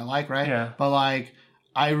like what I like, right? Yeah. But like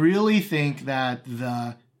I really think that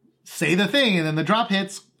the say the thing and then the drop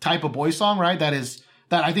hits type of boy song, right? That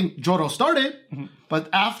I think Joro started, but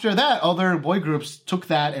after that, other boy groups took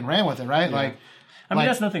that and ran with it, right? Yeah. I mean,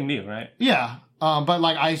 that's nothing new, right? Yeah. But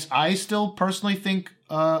like I still personally think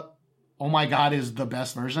Oh My God is the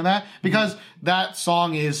best version of that because that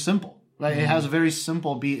song is simple. Like it has a very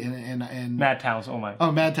simple beat and Madtown's Oh My.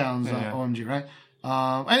 Oh, Madtown's OMG, right?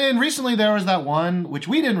 And then recently there was that one which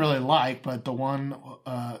we didn't really like, but the one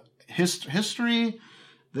History,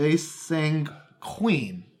 they sang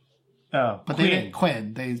Queen. Oh, But Queen. they didn't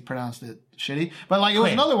Quinn. They pronounced it shitty. But like it was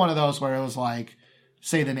Queen. another one of those where it was like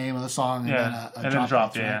say the name of the song and then a and then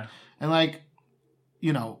drop, hits, right? yeah. And like,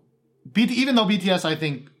 even though BTS I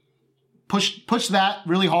think push that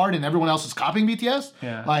really hard and everyone else is copying BTS.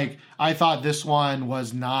 Yeah. Like I thought this one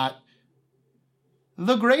was not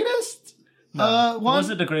the greatest one. Was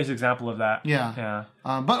it the greatest example of that? Yeah. Yeah.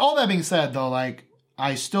 But all that being said though, like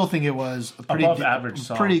I still think it was a pretty Above average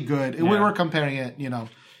song. pretty good. Yeah. We were comparing it,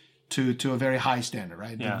 to a very high standard,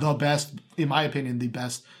 right? Yeah. The best, in my opinion, the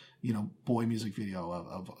best, boy music video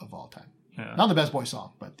of all time. Yeah. Not the best boy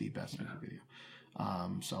song, but the best music video.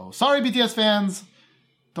 So sorry, BTS fans.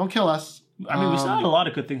 Don't kill us. I mean, we still had a lot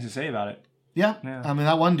of good things to say about it. Yeah. Yeah. I mean,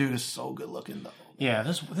 that one dude is so good looking, though. Yeah,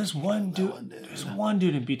 there's one dude. There's one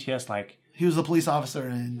dude in BTS, like, He was a police officer,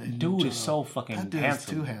 and dude is so fucking that dude handsome. is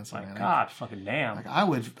too handsome, My man. God, fucking damn. Like, I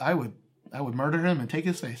would murder him and take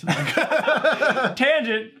his face.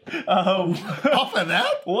 Tangent. Off of that?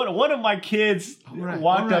 One of my kids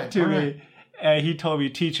walked up to me, and he told me,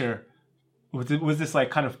 "Teacher," with this like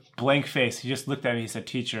kind of blank face. He just looked at me. He said,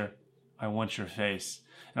 "Teacher, I want your face."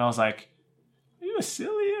 And I was like, "Are you a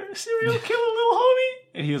serial killer, little homie?"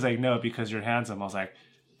 And he was like, "No, because you're handsome." I was like,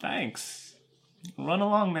 "Thanks. Run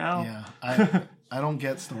along now." Yeah. I don't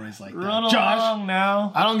get stories like that. Run Josh, along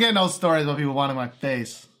now. I don't get no stories about people wanting my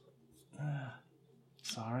face.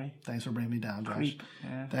 Sorry. Thanks for bringing me down, Josh. Creep.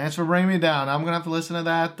 Yeah. Thanks for bringing me down. I'm gonna have to listen to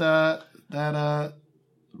that reggae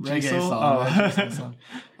Jisoo? song. Oh. That Jisoo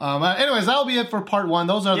song. Anyways, that'll be it for part 1.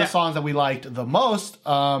 Those are the Yeah. songs that we liked the most.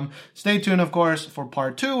 Stay tuned, of course, for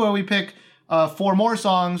part 2, where we pick 4 more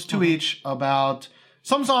songs, 2 each, about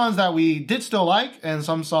some songs that we did still like and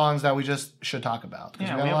some songs that we just should talk about. 'Cause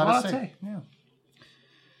Yeah, we we got have a lot to say. Yeah.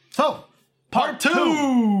 So, part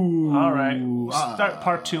 2. All right. We'll start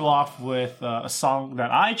part 2 off with a song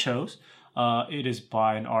that I chose. It is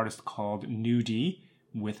by an artist called Nudie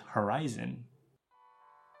with Horizon.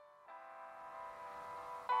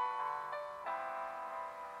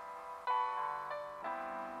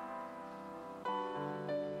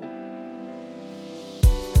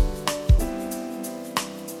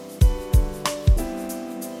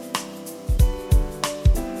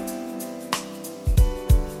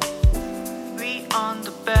 We on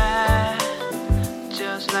the bed,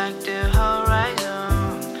 just like the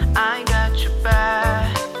horizon. I got your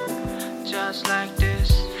back, just like this.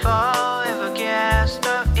 Forever get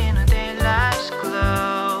stuck in a daylight's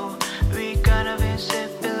glow. We gonna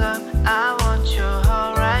visit below. I want your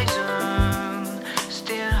horizon,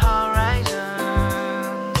 still horizon.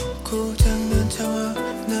 고장난 차와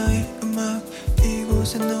나의 음악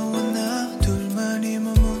이곳에 너와 나 둘만이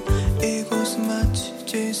머문 이곳은 마치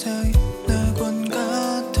지상의 낙원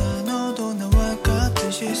같아 너도 나와 같은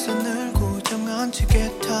시선을 고정한 채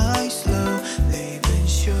get high slow living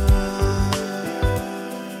sure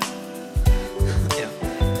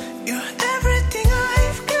You're everything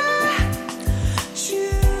I've got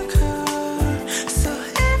sugar so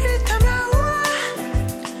every time I want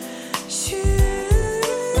you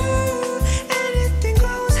anything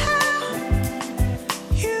goes how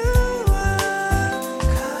you are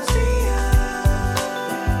 'cause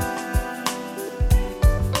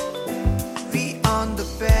we on the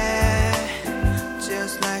bed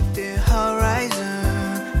just like the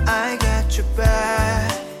horizon I got your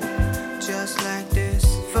back just like this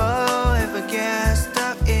forever get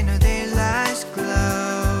stuck in a daylight's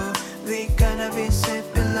glow we gonna be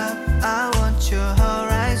sipping up I want your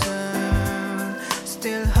horizon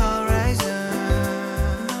still horizon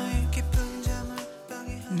너의 깊은 잠을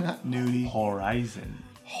방해하는 Not Nudie. Horizon.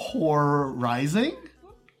 Horizon?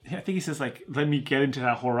 I think he says like, "Let me get into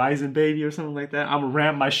that horizon, baby," or something like that. I'm gonna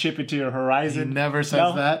ramp my ship into your horizon. He never says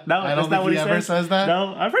No, that. No, I don't that's not think what he ever says that.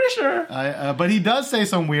 No, I'm pretty sure. But he does say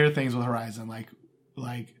some weird things with Horizon, like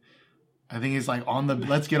I think he's like on the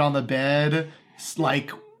let's get on the bed,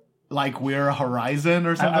 like we're Horizon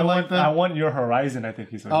or something like that. I want your horizon. I think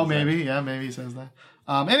he's. Oh, maybe, yeah, maybe he says that.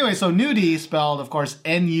 Anyway, so Nudie spelled, of course,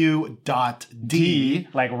 N-U.D.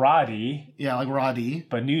 like Roddy, Yeah, like Roddy,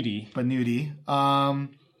 but nudie. but Nudie.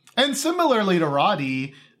 And similarly to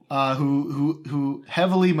Roddy, who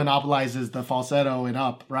heavily monopolizes the falsetto and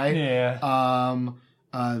up, right? Yeah.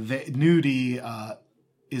 Nudie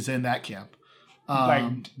is in that camp. Like,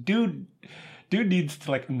 dude needs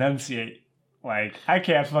to like enunciate. Like, I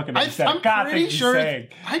can't fucking understand. I'm pretty sure.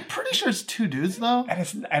 I'm pretty sure it's 2 dudes though.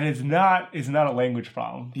 And it's not a language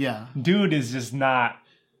problem. Yeah. Dude is just not.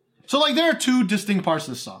 So like there are 2 distinct parts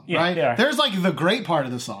of the song, Yeah, right? there are. There's like the great part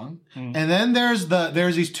of the song, and then there's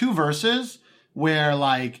these 2 verses where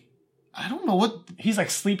like I don't know what. He's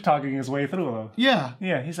like sleep talking his way through them. Yeah.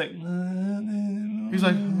 Yeah, he's like. He's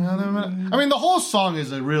like, I mean, the whole song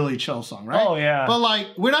is a really chill song, right? Oh, yeah. But like,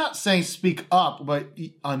 we're not saying speak up, but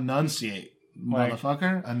enunciate, Like-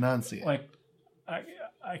 motherfucker, enunciate. Like,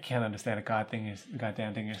 I can't understand a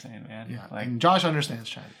goddamn thing you're saying, man. yeah. Like And Josh understands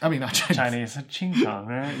Chinese. I mean, not Chinese. Chinese, ching chong,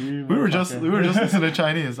 right? We were just listening to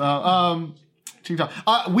Chinese. Ching Chong.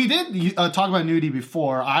 We did talk about Nudie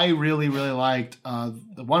before. I really, really liked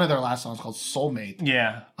one of their last songs called Soulmate.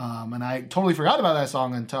 Yeah. And I totally forgot about that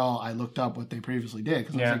song until I looked up what they previously did.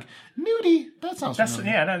 Because I Yeah. was like, Nudie, that sounds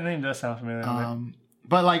familiar. Yeah, that name does sound familiar.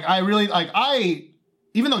 But like, I really, like,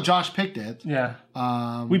 even though Josh picked it, Yeah.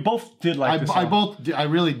 We both did like this song. I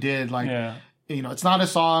really did. Like, Yeah. you know, it's not a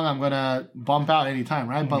song I'm going to bump out anytime,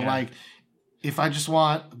 right? But Yeah. like, if I just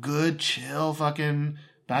want good, chill fucking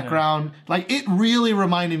background, like, it really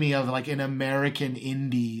reminded me of like an American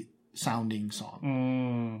indie sounding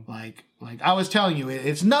song. Like I was telling you,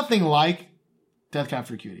 it's nothing like Death Cab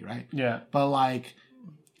for Cutie, right? Yeah. But like,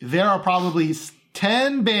 there are probably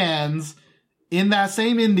 10 bands in that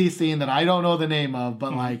same indie scene that I don't know the name of,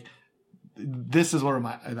 but like, this is what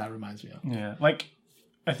that reminds me of. Yeah. Like,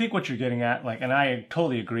 I think what you're getting at, like, and I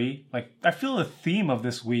totally agree. Like, I feel the theme of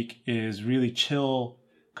this week is really chill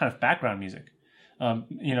kind of background music.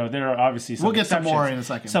 You know, there are obviously some We'll get to exceptions. more in a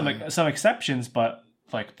second. Some exceptions, but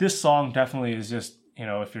like this song definitely is just,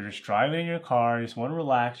 if you're just driving in your car, you just want to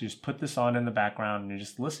relax, you just put this on in the background and you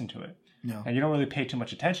just listen to it. Yeah. And you don't really pay too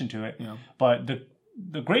much attention to it. Yeah. But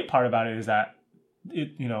the great part about it is that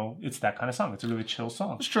it's that kind of song. It's a really chill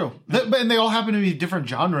song. It's true. And they all happen to be different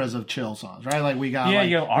genres of chill songs, right? Like we got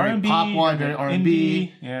you have very R&B, pop one, very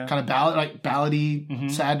R&B, yeah. kind of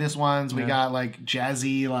ballady sadness ones. We got like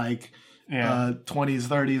jazzy, like 20s,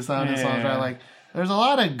 30s sounding songs, right? Like there's a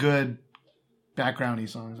lot of good backgroundy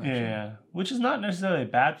songs. Actually. Yeah, which is not necessarily a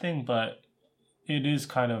bad thing, but it is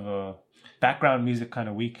kind of a background music kind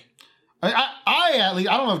of week. I at least,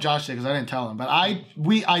 I don't know if Josh did because I didn't tell him, but I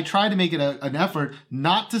tried to make it an effort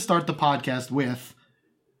not to start the podcast with,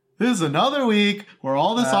 this is another week where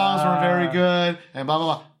all the songs were very good and blah, blah,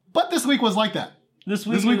 blah. But this week was like that. This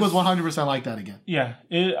week was 100% like that again. Yeah,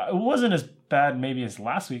 it wasn't as bad maybe as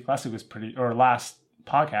last week. Last week was last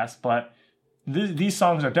podcast, but these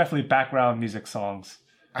songs are definitely background music songs.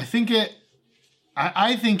 I think it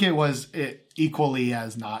was equally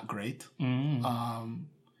as not great.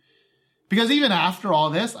 Because even after all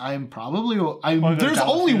this, there's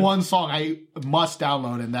only one song I must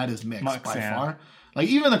download, and that is Mix by far. Like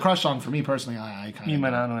even the Crush song for me personally, I kind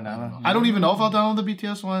of I don't even know if I'll download the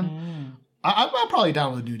BTS one. I'll probably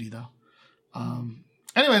download Nudie though.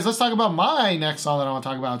 Anyways, let's talk about my next song that I want to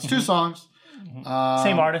talk about. It's two songs.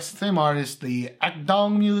 Same artist, the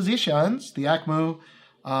Akdong musicians, the Akmu,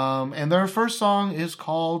 and their first song is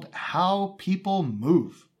called "How People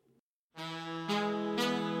Move."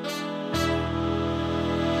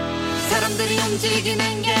 사람들이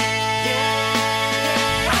움직이는 게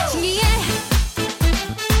신기해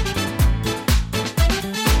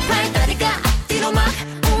발다리가 앞뒤로 막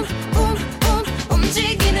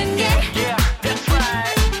움직이는 게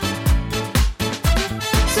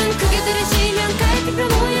숨 크게 들이쉬면 갈비뼈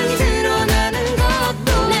모양이 드러나는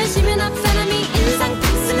것도 내쉬면 앞 사람이 인상 탁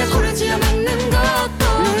쓰면 코를 쥐어 막는 것도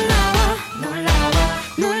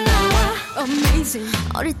놀라워 Amazing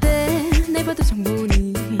어릴 때 내 봐도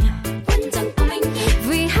정보니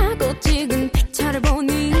위하고 찍은 픽처를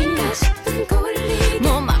보니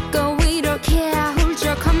뭐 막고 이렇게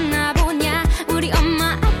훌쩍 컸나 보냐 우리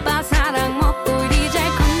엄마 아빠 사랑 먹고 이리 잘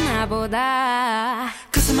컸나 보다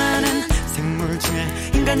그 수많은 생물 중에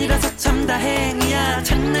인간이라서 참 다행이야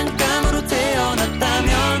장난감으로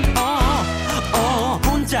태어났다면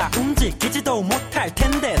혼자 움직이지도 못할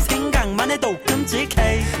텐데 생각만 해도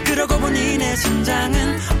끔찍해 그러고 보니 내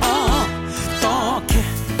심장은 어떻게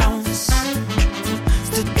bounce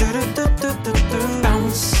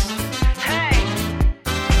bounce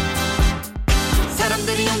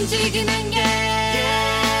사람들이 움직이는 게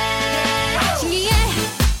신기해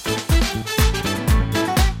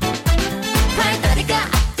발다리가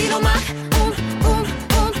앞뒤로 막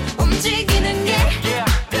움직이는 게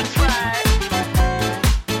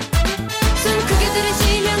숨 크게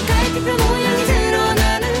들이쉬면 갈비뼈 모양이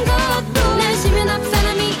드러나는 것도 내쉬면 앞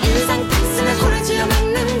사람이 인상 탁 쓰면 코를 쥐어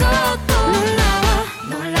막는 것도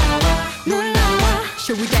놀라워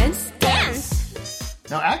Shall we dance?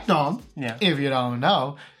 Now, Akdong, if you don't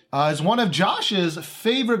know, is one of Josh's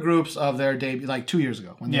favorite groups of their debut, like 2 years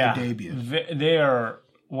ago when they debuted. They are,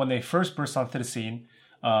 when they first burst onto the scene,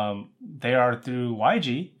 they are through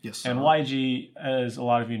YG. Yes. And YG, as a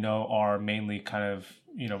lot of you know, are mainly kind of,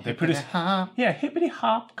 they produce hippity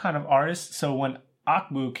hop kind of artists. So when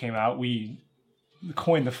Akmu came out, we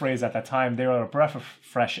coined the phrase at that time, they were a breath of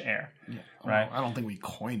fresh air. Yeah. Right? I don't think we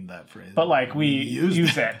coined that phrase. But like we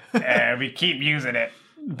use it. And we keep using it.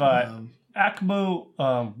 But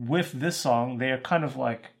Akmu, with this song, they are kind of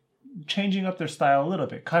like changing up their style a little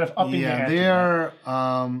bit, kind of upping the ante. They're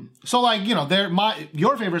so like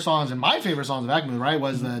your favorite songs and my favorite songs of Akmu, right?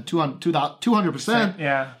 Was the 200%.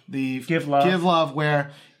 Yeah. The Give Love,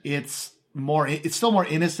 where it's still more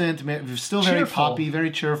innocent, still very poppy,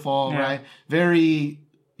 very cheerful, right? Very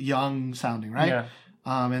young sounding, right? Yeah.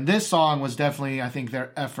 And this song was definitely, I think,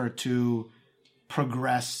 their effort to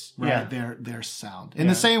progress their sound in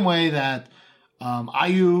the same way that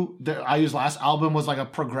IU's last album was like a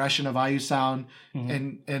progression of IU sound,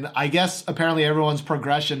 and I guess apparently everyone's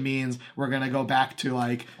progression means we're gonna go back to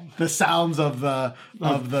like the sounds of the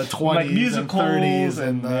 20s like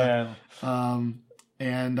and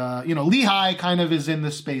 30s and Lehigh kind of is in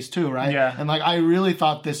this space too, right? Yeah. And like I really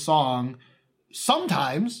thought this song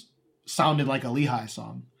sometimes sounded like a Lehigh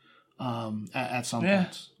song at some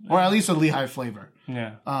points, or at least a Lehigh flavor.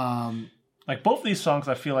 Yeah. Like both these songs,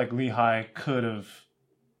 I feel like Lehigh could have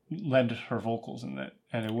lent her vocals in it,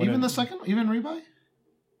 and it would. Even the second, even Rebai.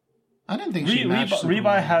 I didn't think she matched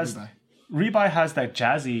Rebai has that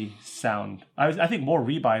jazzy sound. I think more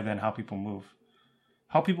Rebai than How People Move.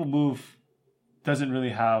 How People Move doesn't really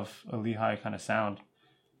have a Lehigh kind of sound.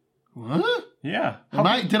 What? Yeah.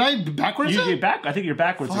 Did I backwards You it? get back. I think you're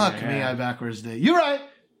backwards. Fuck again, me, yeah. I backwards did. You're right.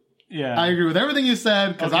 Yeah. I agree with everything you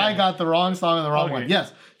said because Okay. I got the wrong song and the wrong Okay. one.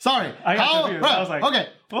 Yes. Sorry. I got confused. Right. I was like, okay.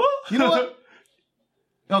 oh. You know what?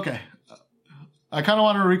 Okay. I kind of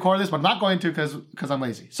wanted to record this, but I'm not going to because I'm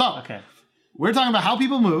lazy. So, Okay. we're talking about how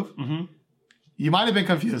people move. Mm-hmm. You might have been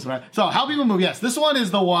confused, right? So, how people move. Yes, this one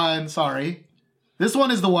is the one. Sorry. This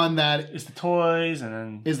one is the one that It's the toys and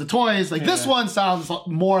then. is the toys. Like, this Yeah. one sounds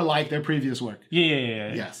more like their previous work.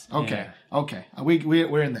 Yeah. Yes. Okay. Yeah. Okay.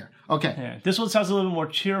 We're in there. Okay. Yeah. This one sounds a little bit more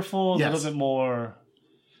cheerful, Yes. a little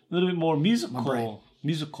bit more brain.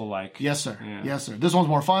 musical like. Yes, sir. Yeah. Yes, sir. This one's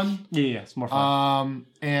more fun. Yeah, it's more fun.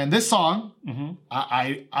 And this song, Mm-hmm.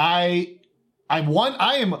 I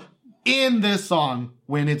am in this song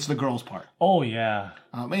when it's the girls' part. Oh yeah.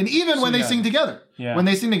 And even when they yeah. sing together. Yeah. When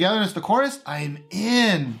they sing together and it's the chorus, I'm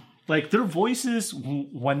in. Like their voices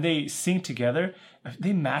when they sing together,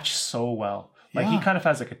 they match so well. Like he Yeah. kind of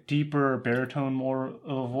has like a deeper baritone, more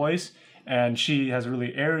of a voice, and she has a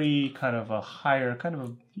really airy, kind of a higher, kind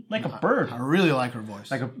of like a bird, I really like her voice.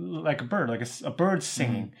 like a bird, like a bird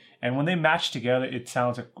singing. Mm-hmm. And when they match together, it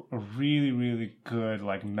sounds like a really, really good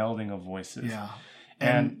like melding of voices. yeah.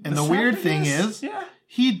 And And the weird thing is, yeah,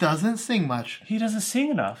 he doesn't sing much. he doesn't sing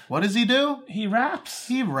enough. What does he do? He raps.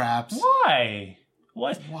 He raps. Why?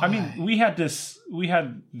 What? I mean, Why? we had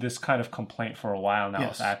this kind of complaint for a while now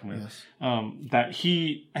Yes, with Acme, yes. that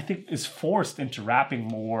he, I think, is forced into rapping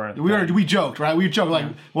more. We joked, right? We joked like,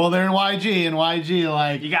 well, they're in YG, and YG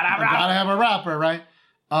like You gotta have a rapper. gotta have a rapper, right?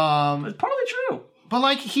 It's probably true. But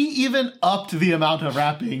like he even upped the amount of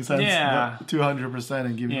rapping since Yeah. 200%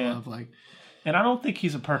 and giving Yeah. love. Like, And I don't think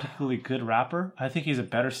he's a particularly good rapper. I think he's a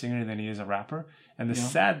better singer than he is a rapper. And the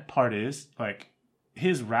sad part is, like,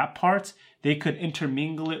 his rap parts, they could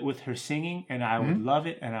intermingle it with her singing, and I would love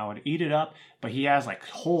it, and I would eat it up. But he has like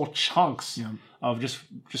whole chunks of just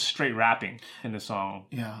straight rapping in the song.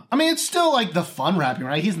 yeah, I mean it's still like the fun rapping,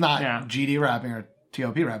 right? He's not Yeah. GD rapping or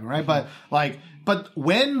TOP rapping, right? But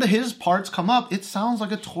when his parts come up, it sounds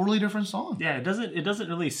like a totally different song. Yeah, it doesn't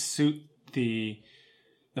really suit the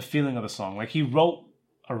feeling of the song. Like he wrote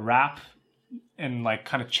a rap and like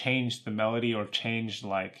kind of changed the melody or changed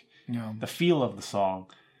like Yeah. the feel of the song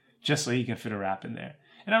just so he can fit a rap in there.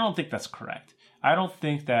 And I don't think that's correct. I don't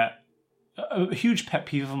think that a huge pet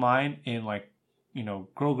peeve of mine in like, you know,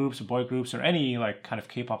 girl groups or boy groups or any like kind of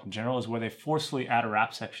K-pop in general is where they forcefully add a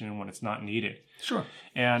rap section when it's not needed. Sure.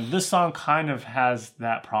 And this song kind of has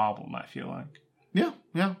that problem, I feel like. Yeah,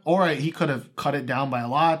 yeah. Or he could have cut it down by a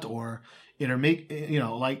lot, or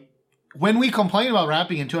like when we complain about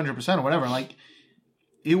rapping in 200% or whatever, like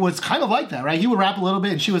it was kind of like that, right? He would rap a little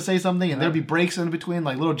bit and she would say something and there'd be breaks in between,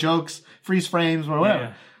 like little jokes, freeze frames, or whatever.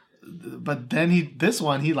 Yeah. But then he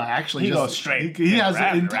like actually He just goes straight. He Yeah, has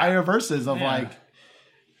rap, entire verses of Yeah. like,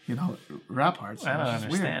 rap parts. I don't which is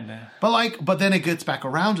weird. understand that. But then it gets back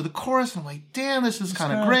around to the chorus, and I'm like, damn, this is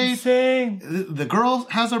kind of great. Sing. The girl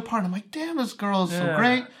has her part. I'm like, damn, this girl is so Yeah.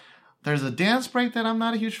 great. There's a dance break that I'm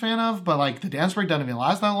not a huge fan of, but like the dance break doesn't even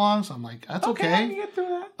last that long, so I'm like, that's I okay. can get through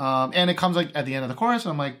that. And it comes like at the end of the chorus,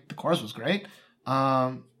 and I'm like, the chorus was great.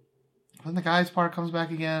 When the guy's part comes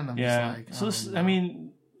back again, I'm Yeah. just like, So this, I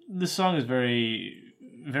mean, this song is very,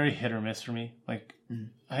 very hit or miss for me. Like,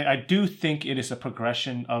 I do think it is a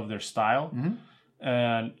progression of their style,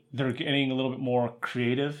 and they're getting a little bit more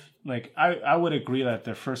creative. Like, I would agree that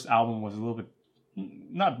their first album was a little bit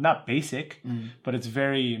not basic, but it's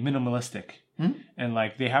very minimalistic, and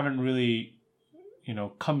like they haven't really,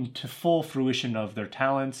 come to full fruition of their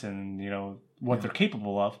talents and what they're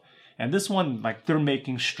capable of. And this one, like, they're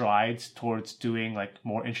making strides towards doing like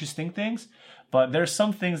more interesting things, but there's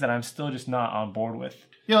some things that I'm still just not on board with.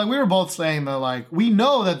 yeah, like we were both saying that, like, we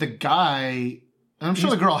know that the guy, and I'm sure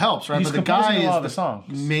the girl helps, right? he's But the guy composing a lot of is the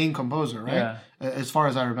songs. main composer, right? Yeah. As far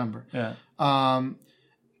as I remember. Yeah.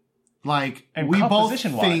 Like, And we both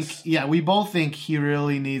composition-wise. think he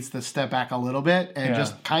really needs to step back a little bit and Yeah.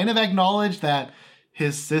 just kind of acknowledge that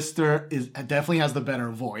his sister definitely has the better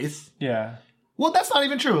voice. Yeah. Well, that's not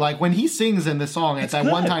even true. Like, when he sings in this song, it's that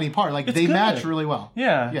good. one tiny part. Like, It's they good. match really well.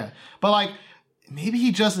 Yeah. Yeah. But, like, maybe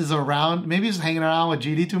he just is around, maybe he's hanging around with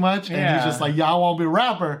GD too much, and Yeah. he's just like, yeah, I won't be a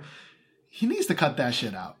rapper. He needs to cut that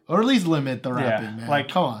shit out. Or at least limit the rapping, man. Like,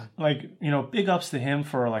 come on. Like, big ups to him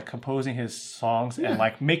for like composing his songs and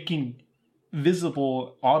like making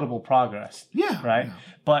visible, audible progress. Yeah. Right. Yeah.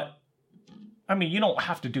 But I mean, you don't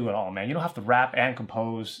have to do it all, man. You don't have to rap and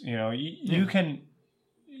compose. You can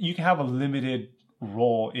have a limited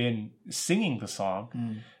role in singing the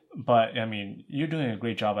song. But I mean, you're doing a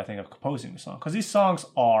great job, I think, of composing the song, because these songs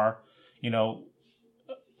are,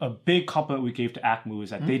 a big compliment we gave to Akmu is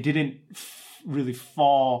that they didn't really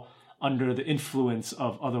fall under the influence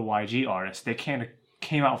of other YG artists. They kind of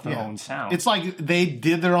came out with their own sound. It's like they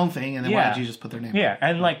did their own thing, and then YG just put their name. Yeah,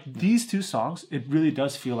 and like these two songs, it really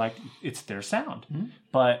does feel like it's their sound,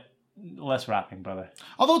 but less rapping, brother.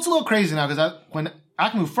 Although it's a little crazy now because when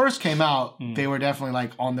Akmu first came out, they were definitely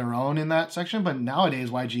like on their own in that section. But nowadays,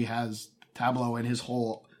 YG has Tableau and his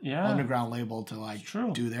whole underground label to like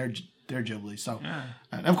do their Ghibli. So,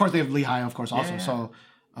 and of course they have Lehigh, of course, also. So,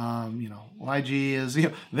 you know, YG is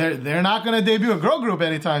they're not going to debut a girl group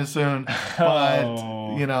anytime soon,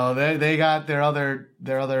 but you know they got their other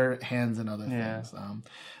hands in other things.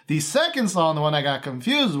 The second song, the one I got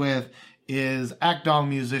confused with, is Akdong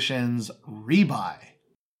Musicians' Rebuy.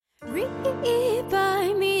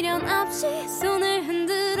 Rebuy 미련 없이 손을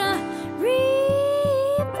흔들어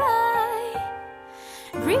Rebuy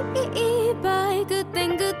Rebuy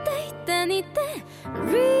그땐 그때 이땐 이때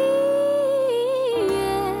Rebuy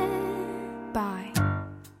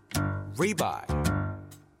Rebuy.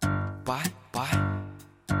 Bye, bye.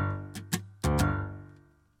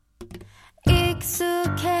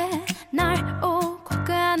 익숙해 날 오고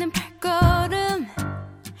가는 발걸음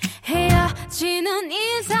헤어지는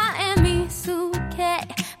인사에 미숙해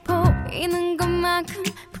보이는 것만큼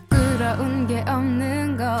부끄러운 게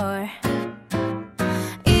없는 걸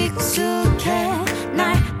익숙해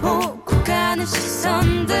날 보고 가는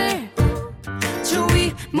시선들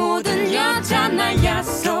주위 모든 여자 날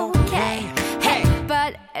야속해 Hey,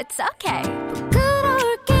 but it's okay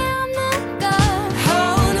부끄러울 게 없는 걸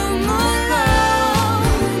Oh, 눈물로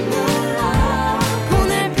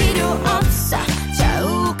보낼 필요 없어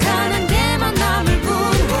자욱하는 데만 남을 뿐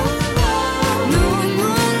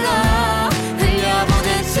눈물로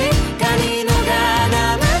흘려보낸 시간이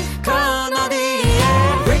녹아남은 건 어디에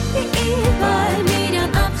Rebuy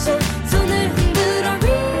미련 없이 손을 흔들어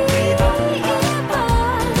Rebuy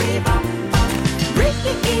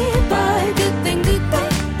그땐 그때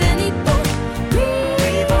이땐 이때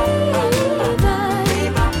Rebuy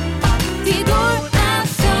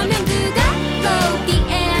뒤돌아서면 그가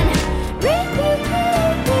거기엔 Rebuy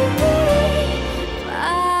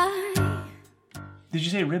Did you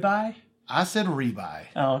say ribeye? I said Rebuy,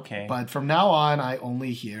 Oh, okay. but from now on I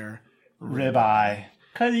only hear ribeye.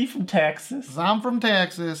 Cause you from Texas. 'cause I'm from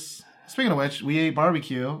Texas. Speaking of which, we ate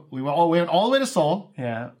barbecue. We went all the way to Seoul.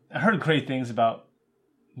 Yeah, I heard great things about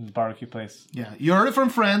the barbecue place. Yeah, you heard it from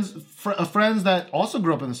friends that also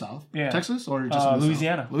grew up in the South. Yeah. Texas or just in the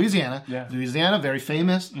Louisiana. South? Louisiana. Yeah. Louisiana, very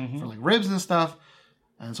famous for like ribs and stuff.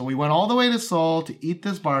 And so we went all the way to Seoul to eat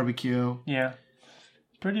this barbecue. Yeah,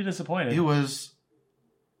 pretty disappointed. It was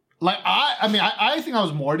like I think I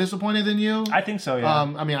was more disappointed than you. I think so.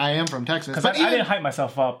 Yeah. I mean, I am from Texas, Because but I didn't hype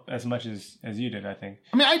myself up as much as you did, I think.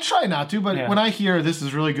 I mean, I try not to, but Yeah. when I hear this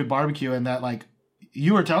is really good barbecue and that like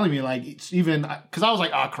you were telling me like it's even because I was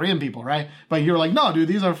like Korean people, right? But you were like, no, dude,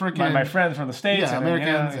 these are freaking My friends from the States, yeah, and then,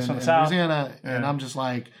 Americans he's from and the South. Louisiana, and I'm just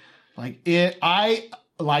like it. I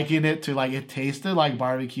liken it to like it tasted like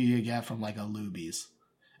barbecue you get from like a Luby's,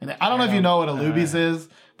 and I don't know if you know what a Luby's is,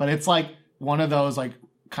 but it's like one of those like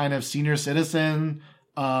kind of senior citizen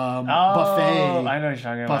buffet. I know what you're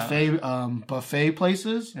talking about. Buffet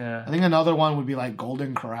places. Yeah. I think another one would be like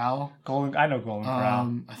Golden Corral. I know Golden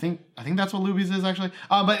Corral. I think that's what Luby's is actually.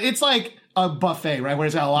 But it's like a buffet, right? Where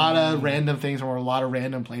it's got a lot of random things from a lot of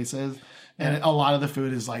random places, and a lot of the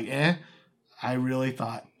food is like, I really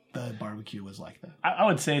thought the barbecue was like that. I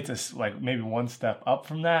would say it's like maybe one step up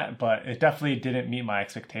from that, but it definitely didn't meet my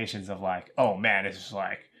expectations of like, oh man, it's just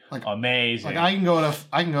like amazing. Like I can go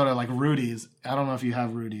to like Rudy's. I don't know if you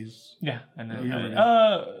have Rudy's. Yeah, and you heard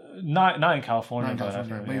not in California, Not in but California, I've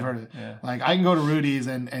heard, but you've heard it. Yeah. Like I can go to Rudy's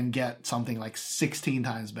and get something like 16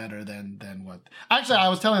 times better than what. Actually, I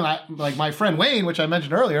was telling like my friend Wayne, which I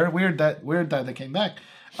mentioned earlier. Weird that they came back.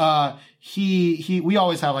 We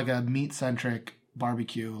always have like a meat centric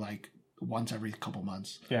barbecue like once every couple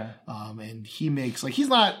months. Yeah. And he makes like he's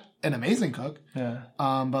not an amazing cook. Yeah.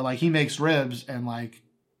 But like he makes ribs and like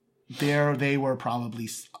they were probably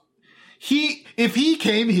if he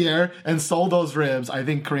came here and sold those ribs, I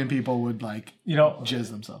think Korean people would like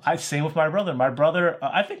jizz themselves. Same with my brother. My brother,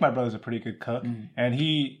 I think my brother's a pretty good cook, and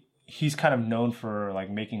he's kind of known for like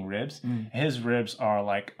making ribs. His ribs are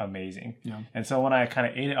like amazing. Yeah. And so when I kind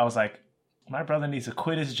of ate it, I was like, my brother needs to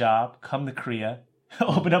quit his job, come to Korea,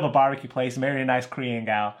 open up a barbecue place, marry a nice Korean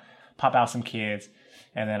gal, pop out some kids,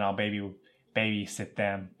 and then I'll babysit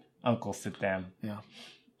them, uncle sit them. Yeah.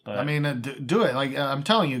 But I mean, do it. Like I'm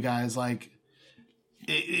telling you guys, like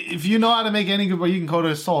if you know how to make any good, you can go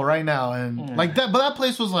to Seoul right now and like that. But that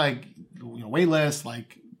place was like waitlist.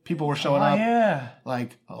 Like people were showing Oh, up. yeah.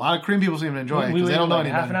 Like a lot of Korean people seem to enjoy it We because they waited don't know like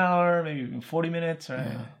any half better. an hour, maybe 40 minutes,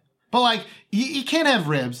 right? But like, you can't have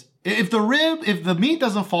ribs. If the meat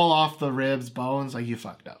doesn't fall off the ribs, bones, like you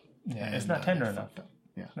fucked up. Yeah, it's And, not tender you enough. fucked up.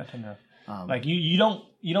 Yeah. It's not tender enough. Like you don't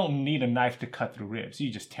need a knife to cut through ribs. You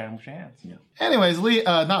just tear them with your hands. Yeah. Anyways,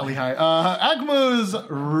 not Lehigh. Akmu's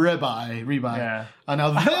ribeye. Yeah.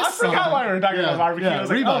 Now this I forgot why we were talking about barbecue. I was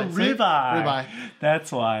like, ribeye. See? ribeye. Ribeye.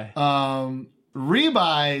 That's why.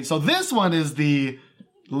 Ribeye. So this one is the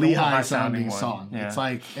Lehigh sounding one. song. Yeah. It's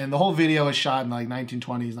like, and the whole video is shot in like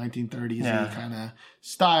 1920s, 1930s Yeah. kind of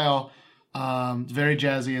style. Very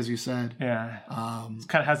jazzy, as you said. Yeah. It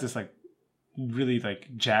kind of has this like really like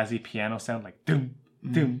jazzy piano sound, like doom,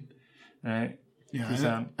 doom, right? Yeah, The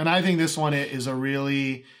sound. and I think this one is a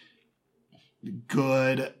really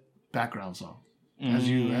good background song, as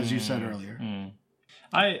you said earlier.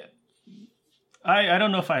 I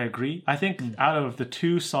don't know if I agree. I think out of the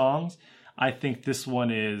two songs, I think this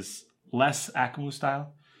one is less Akmu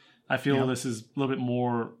style. I feel this is a little bit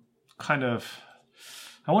more kind of.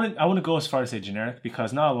 I want to go as far as say generic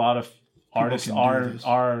because not a lot of artists can do this.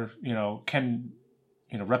 can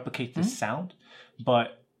replicate this sound,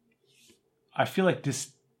 but I feel like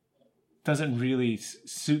this doesn't really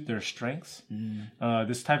suit their strengths.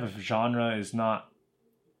 This type of genre is not.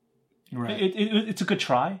 Right. It's a good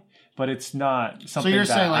try, but it's not So something. you're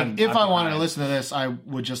that saying like, I'm if I wanted to behind. listen to this, I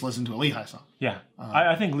would just listen to a Lehigh song. Yeah,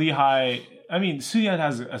 I think Lehigh. I mean, Suyeon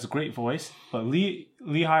has a great voice, but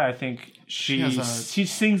Lehigh, I think she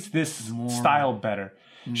sings this style better.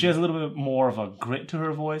 She has a little bit more of a grit to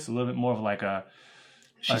her voice, a little bit more of like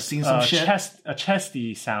She's seen some shit. a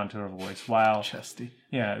chesty sound to her voice. While Chesty.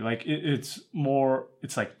 yeah, like it's more,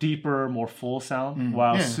 it's like deeper, more full sound.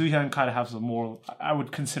 While yeah. Suyeon kind of has a more, I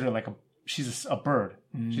would consider like she's a bird.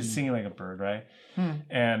 She's singing like a bird, right?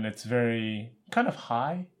 And it's very kind of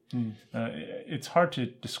high. It's hard to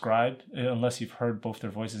describe unless you've heard both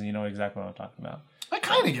their voices and you know exactly what I'm talking about. I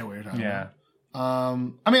kind of get what you're talking Yeah.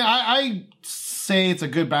 about. I mean, I say it's a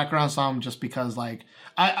good background song just because, like,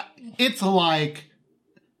 it's like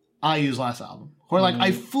IU's last album, where like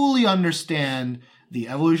I fully understand the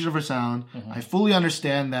evolution of her sound. I fully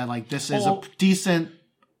understand that like this is a decent.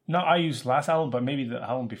 Not IU's last album, but maybe the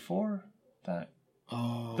album before that.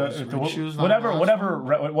 Oh, The- Red Shoes not whatever, last whatever,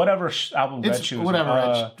 one? whatever album Red It's Shoes.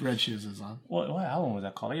 whatever Red Shoes is on. What album was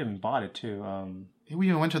that called? I even bought it too. We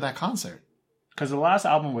even went to that concert. Because the last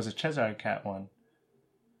album was a Cheshire Cat one.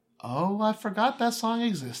 Oh, I forgot that song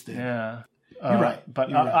existed. Yeah, You're right. But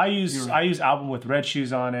You're right. I use album with Red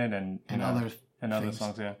Shoes on it and other other things.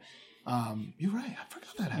 songs. Yeah, You're right. I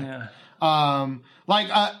forgot that happened. yeah. Like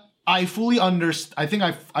I fully understand. I think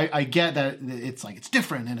I get that it's like it's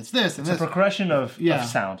different and it's this and It's a this. progression of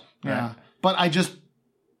sound. Right? Yeah, but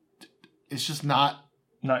it's just not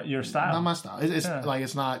Not your style. my style. It's like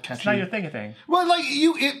it's not catchy. It's not your thing. Well, like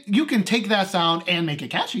you can take that sound and make it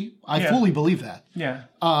catchy. I Yeah. fully believe that. Yeah.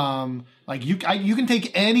 Like you can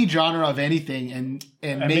take any genre of anything and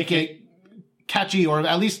make it catchy, or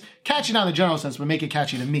at least catchy not in the general sense, but make it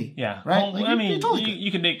catchy to me. Yeah. Right. Well, Like, I mean, totally you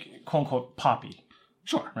can make quote unquote poppy.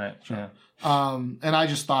 sure. Right. Sure. Yeah. And I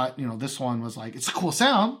just thought, this one was like, it's a cool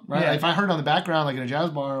sound, right? Yeah. Like, if I heard it on the background, like in a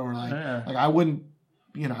jazz bar, or like I wouldn't,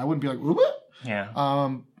 I wouldn't be like, ooh, Yeah.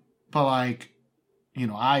 but like,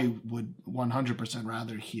 I would 100%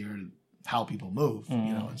 rather hear how people move,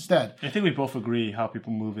 instead. I think we both agree how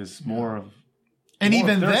people move is more of. And more of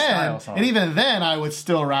even their then, style song. I would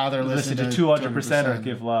still rather Listen to 200% or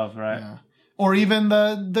Give Love, right? Yeah. Or even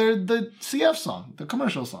the CF song, the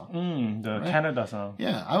commercial song. The Canada song.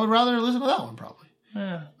 Yeah, I would rather listen to that one probably.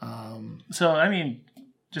 Yeah. So I mean,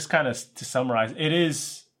 just kind of to summarize, it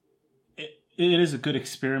is a good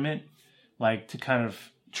experiment, like to kind of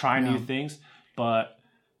try new things, but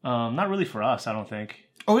not really for us, I don't think.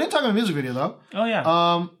 Oh, we didn't talk about the music video though. Oh yeah.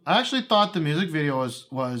 I actually thought the music video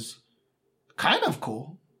was kind of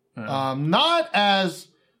cool. Not as.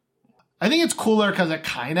 I think it's cooler because it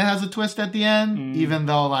kind of has a twist at the end, even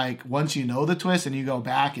though like once you know the twist and you go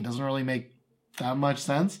back, it doesn't really make that much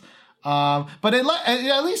sense. But it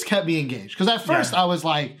at least kept me engaged, because at first I was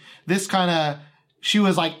like, this kind of. She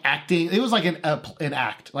was like acting. It was like an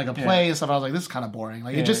act, like a play and stuff. I was like, this is kind of boring.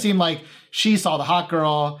 Like it just seemed like she saw the hot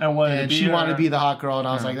girl and she wanted to be the hot girl, and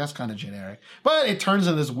I was like, that's kind of generic. But it turns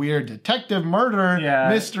into this weird detective murder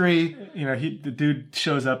mystery. The dude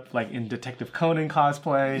shows up like in Detective Conan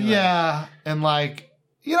cosplay. Yeah, and like.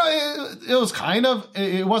 It was kind of,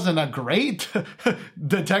 it wasn't a great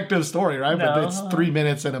detective story, right? No. But it's 3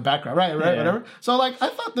 minutes in a background, right, whatever. So, like, I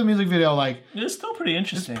thought the music video, like, It's still pretty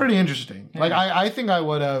interesting. it's pretty interesting. Like, I think I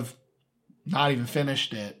would have not even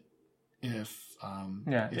finished it if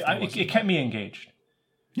Yeah, if there wasn't. it kept me engaged.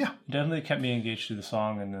 Yeah. It definitely kept me engaged to the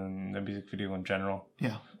song and then the music video in general.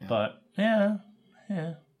 Yeah. But yeah.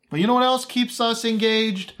 But you know what else keeps us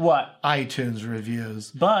engaged? What? iTunes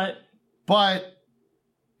reviews. But But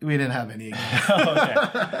we didn't have any.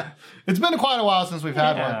 okay. It's been quite a while since we've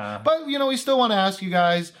had Yeah. one. But, we still want to ask you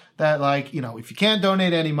guys that, like, if you can't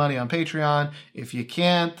donate any money on Patreon, if you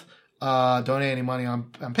can't donate any money on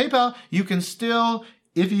PayPal, you can still,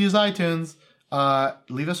 if you use iTunes,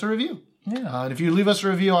 leave us a review. Yeah. And if you leave us a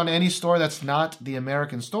review on any store that's not the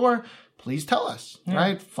American store, please tell us,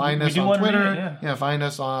 right? Find We us do on wanna read Twitter. it, yeah. Find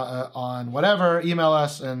us on whatever. Email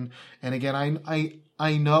us. And again,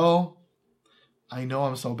 I know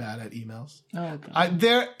I'm so bad at emails. Oh, God.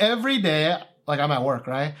 They're every day, like I'm at work,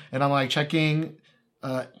 right? And I'm like checking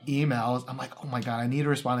emails. I'm like, oh my God, I need to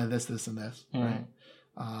respond to this, and this, right?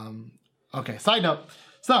 Okay, side note.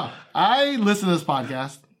 So I listen to this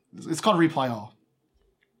podcast. It's called Reply All.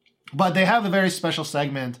 But they have a very special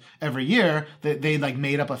segment every year that they like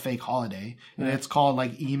made up a fake holiday. And it's called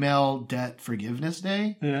like Email Debt Forgiveness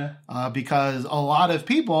Day. Yeah. Because a lot of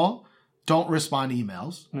people don't respond to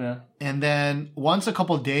emails. Yeah. And then once a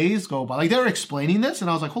couple of days go by, like they were explaining this and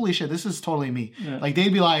I was like, holy shit, this is totally me. Yeah. Like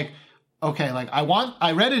they'd be like, okay, like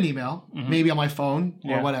I read an email, maybe on my phone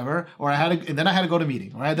or Yeah. whatever, or and then I had to go to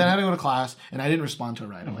meeting, or then I had to go to class and I didn't respond to it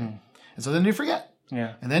right away. And so then you forget.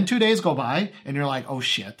 Yeah. And then 2 days go by and you're like, oh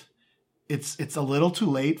shit, it's a little too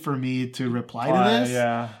late for me to reply to this.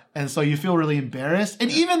 Yeah. And so you feel really embarrassed. And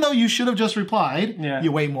even though you should have just replied, Yeah.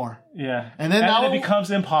 you wait more. Yeah. And then now- it becomes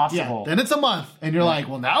Yeah, impossible. then it's a month, and you're like,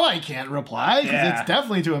 well, now I can't reply because Yeah. it's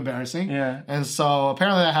definitely too embarrassing. Yeah. And so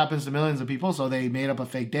apparently that happens to millions of people. So they made up a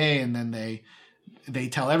fake day, and then they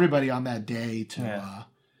tell everybody on that day to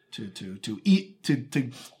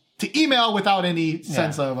email without any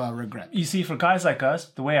sense of regret. You see, for guys like us,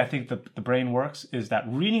 the way I think the brain works is that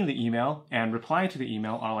reading the email and replying to the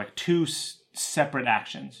email are like two separate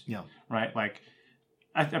actions. Yeah. Right? Like,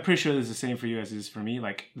 I'm pretty sure this is the same for you as it is for me.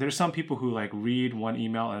 Like, there's some people who like read one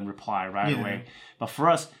email and reply right Yeah. away. But for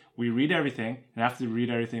us, we read everything, and after we read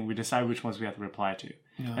everything, we decide which ones we have to reply to.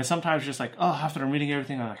 Yeah. And sometimes just like, oh, after I'm reading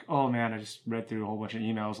everything, I'm like, oh man, I just read through a whole bunch of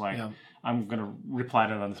emails. Like, Yeah. I'm going to reply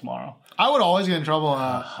to them tomorrow. I would always get in trouble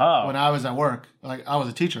when I was at work. Like I was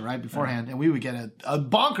a teacher, right, beforehand, and we would get a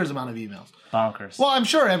bonkers amount of emails. Bonkers. Well, I'm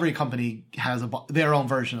sure every company has their own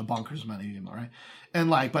version of bonkers amount of email, right?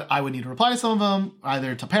 And like, but I would need to reply to some of them,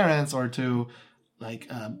 either to parents or to like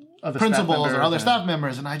Other principals staff or other members, staff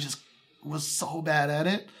members, and I just was so bad at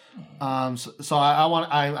it. So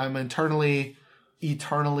I'm eternally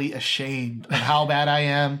ashamed of how bad I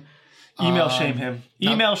am. Email shame him.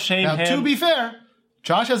 Email shame Now, him. to be fair,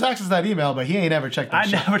 Josh has access to that email, but he ain't ever checked that I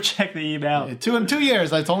shit. never check the email. In 2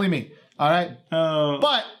 years, that's only me. All right? Oh.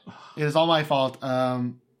 But it is all my fault.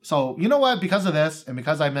 So you know what? Because of this, and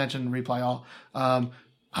because I mentioned Reply All, I'm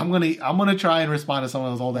gonna try and respond to some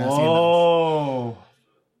of those old ass emails. Oh.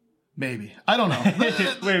 Maybe. I don't know.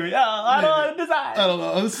 Wait. I don't decide. I don't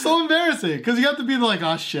know. It's so embarrassing because you have to be like,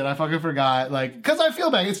 oh shit, I fucking forgot. Like, because I feel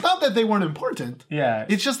bad. It's not that they weren't important. Yeah.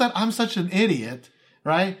 It's just that I'm such an idiot,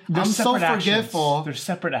 right? They're I'm so separate actions. forgetful. They're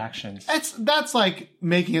separate actions. That's like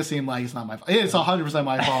making it seem like it's not my fault. It's 100%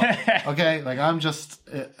 my fault. Okay, like I'm just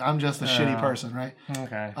a shitty person, right?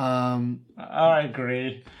 Okay. Um, I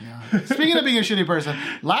agree. yeah. Speaking of being a shitty person,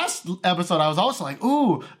 last episode I was also like,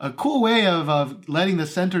 ooh, a cool way of letting the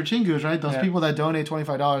center chingus, right? Those people that donate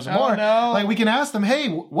 $25 or more, no. like we can ask them, hey,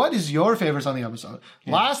 what is your favorite song of the episode?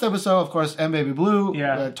 Last episode, of course, M Baby Blue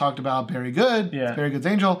talked about Barry Good, Barry Good's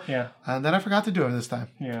Angel, and then I forgot to do it this time.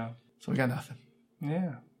 Yeah. So we got nothing.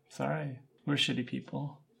 Yeah. Sorry. We're shitty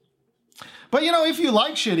people. But, if you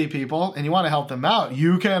like shitty people and you want to help them out,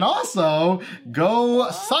 you can also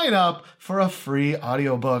go sign up for a free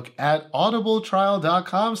audiobook at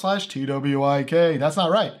audibletrial.com/TWIK. That's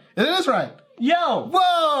not right. It is right. Yo!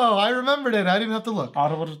 Whoa! I remembered it. I didn't have to look.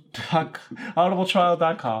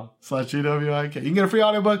 Audibletrial.com. /TWIK. You can get a free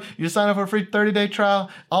audiobook. You just sign up for a free 30-day trial.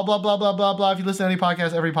 All blah, blah, blah, blah, blah. If you listen to any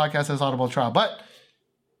podcast, every podcast has Audible Trial. But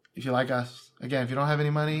if you like us, again, if you don't have any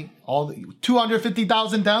money, all the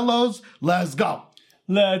 250,000 downloads, let's go.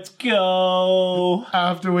 Let's go.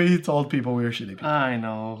 After we told people we were shitty people. I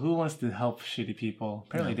know. Who wants to help shitty people?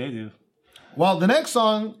 Apparently they do. Well, the next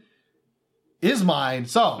song is mine.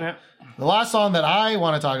 So, the last song that I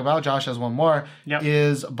want to talk about, Josh has one more,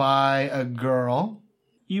 is by a girl.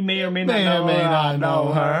 You may or may May not or may not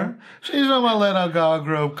know her. She's from a little girl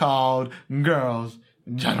group called Girls'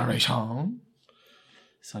 Generation.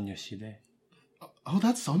 Sonyashide. Oh,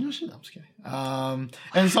 that's Sonya Shide. I'm just kidding.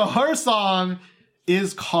 And so her song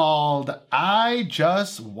is called I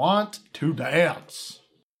Just Want to Dance.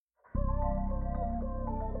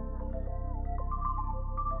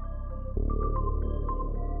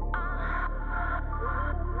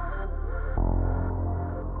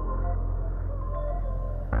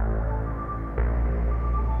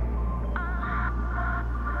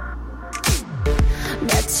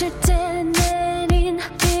 며칠째 내린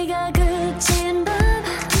비가 그친 밤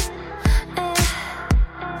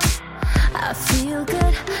I feel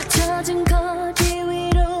good 젖은 거리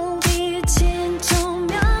위로 비친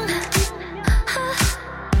조명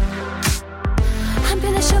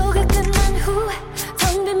한편의 쇼가 끝난 후에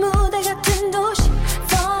텅 빈 무대 같은 도시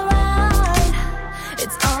It's alright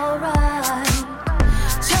It's alright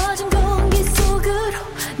젖은 공기 속으로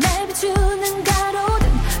날 비추는 가로등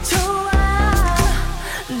좋아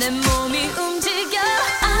내 몸이 움직여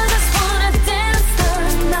I just wanna dance the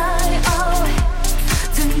night away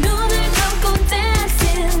두 눈을 감고 dance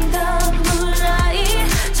in the moonlight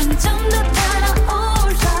점점 더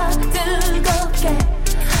달아올라 뜨겁게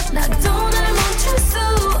나도 날 멈출 수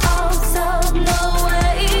없어 No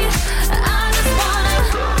way I just wanna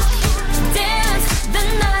dance the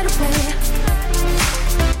night away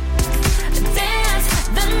Dance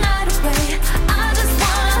the night away I just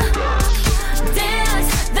wanna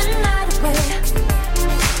dance the night away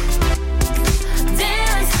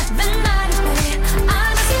Dance the night away I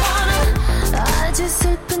just wanna 아주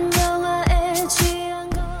슬픈 영화에 취한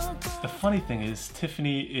것 The funny thing is,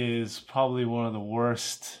 Tiffany is probably one of the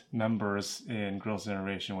worst members in Girls'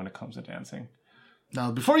 Generation when it comes to dancing.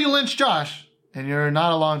 Now, before you lynch Josh, and you're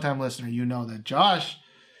not a long-time listener, you know that Josh's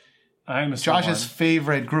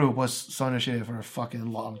favorite group was Sonushita for a fucking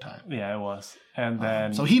long time. Yeah, it was. And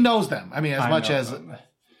then... So he knows them. I mean, as I much know as them.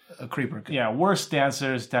 a creeper could. Yeah, worst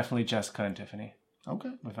dancers, definitely Jessica and Tiffany. Okay.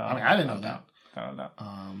 Without, I mean, I didn't know that. Without a doubt.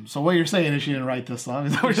 So what you're saying is she didn't write this song?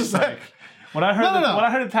 Is that what you're saying? When I heard No. when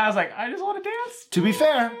I heard the I was like, I just want to dance. To be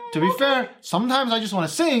fair, sometimes I just want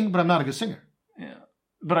to sing, but I'm not a good singer. Yeah.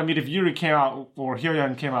 But I mean, if Yuri came out, or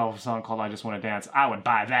Hyoyeon came out with a song called I Just Want to Dance, I would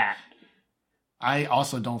buy that. I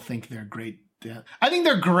also don't think they're great. I think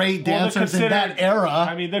they're great Well, they're dancers in that considered- era.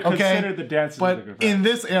 I mean, they're considered the dancers of But the group. in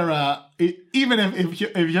this era, even if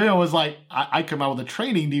Yo-Yo was like, I come out with a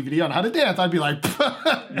training DVD on how to dance, I'd be like,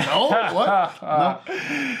 no, what? No.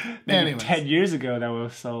 Maybe Anyways. 10 years ago, that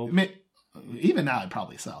was so... I mean, even now, I'd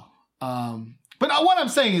probably sell. But what I'm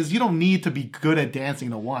saying is, you don't need to be good at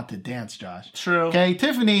dancing to want to dance, Josh. True. Okay,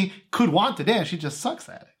 Tiffany could want to dance, she just sucks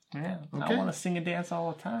at it. Yeah. Okay. I want to sing and dance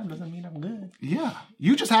all the time. Doesn't mean I'm good. Yeah,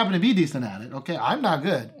 you just happen to be decent at it. Okay, I'm not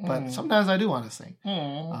good, but sometimes I do want to sing.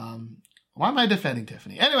 Why am I defending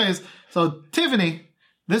Tiffany? Anyways, so Tiffany,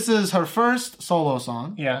 this is her first solo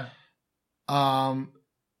song. Yeah.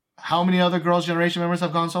 How many other Girls' Generation members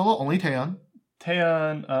have gone solo? Only Taeyeon.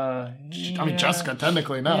 Taeyeon, I mean, Jessica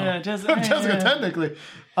technically no. Yeah, Jessica technically.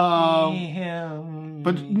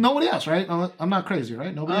 But nobody else, right? I'm not crazy,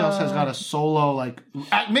 right? Nobody else has got a solo, like,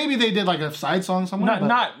 maybe they did like a side song somewhere.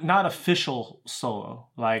 Not official solo.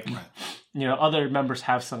 Like, you know, other members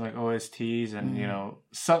have sung like OSTs and, you know,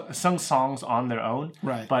 sung songs on their own.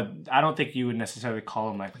 Right. But I don't think you would necessarily call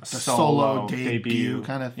them like a the solo debut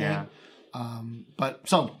kind of thing. Yeah. But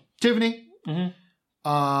so Tiffany.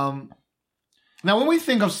 Mm-hmm. Now, when we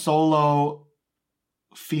think of solo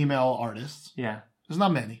female artists, Yeah. there's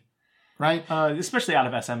not many, right? Especially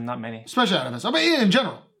out of SM, not many. Especially out of us. I mean, in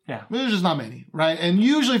general. Yeah. There's just not many, right? And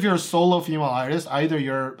usually if you're a solo female artist, either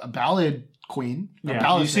you're a ballad queen, a Yeah.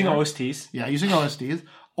 ballad You sing singer. OSTs. Yeah, you sing OSTs.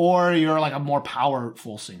 Or you're like a more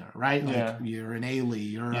powerful singer, right? Like Yeah. you're an A-Lee,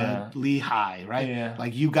 you're Yeah. a Lee High, right? Yeah.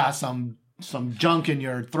 Like you got some junk in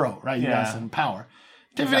your throat, right? You got Yeah. some power.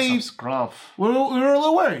 You got Tiffany, some scruff. we were a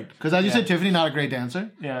little worried because, as you Yeah. said, Tiffany not a great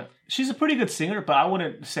dancer. Yeah. She's a pretty good singer, but I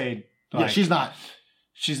wouldn't say like, Yeah, she's not.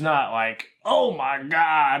 she's not like, oh my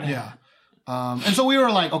God. Yeah. And so we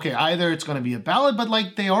were like, okay, either it's going to be a ballad, but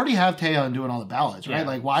like they already have Taeyeon doing all the ballads, right? Yeah.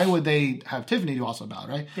 Like, why would they have Tiffany do also a ballad,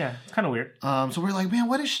 right? Yeah. It's kind of weird. So we're like, man,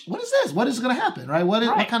 what is this? What is going to happen, right? What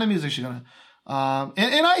Right. kind of music is she going to?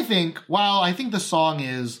 And I think, while I think the song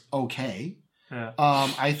is okay, Yeah.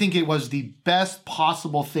 I think it was the best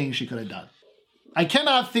possible thing she could have done. I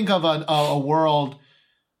cannot think of a world.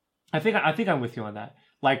 I think I'm with you on that.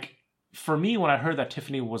 Like, for me, when I heard that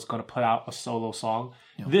Tiffany was going to put out a solo song,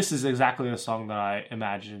 this is exactly the song that I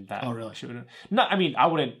imagined that she would. No, I mean, I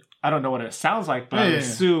don't know what it sounds like, but I would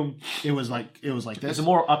assume It was like this. it's a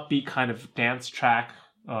more upbeat kind of dance track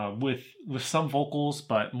with some vocals,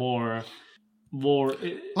 but more.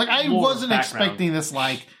 Like I more wasn't background. expecting this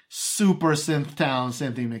like super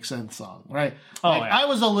synthy mix synth song, right? Oh, Like, yeah. I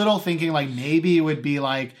was a little thinking like maybe it would be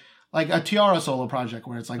like like a Tiara solo project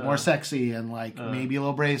where it's like more sexy and like maybe a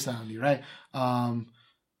little brave soundy, right?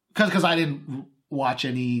 Because I didn't watch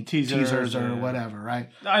any teasers or whatever, right?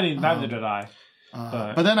 Neither did I.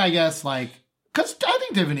 But then I guess like, because I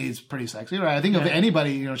think Tiffany is pretty sexy, right? I think of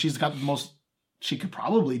anybody, you know, she's got the most. She could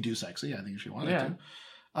probably do sexy. I think if she wanted to.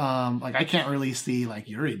 Like I can't really see like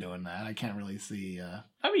Yuri doing that. I can't really see.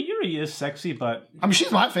 I mean, Yuri is sexy, but I mean,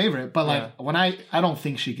 she's my favorite. But like when I don't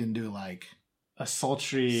think she can do like a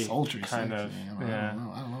sultry sexy. kind of. I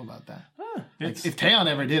don't know about that. Like, if Taeyeon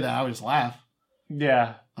ever did that, I would just laugh.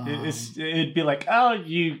 Yeah, it'd be like, oh,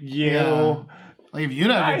 you. Yeah. Like if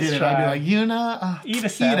Yuna ever did it, I'd be like, Yuna, eat a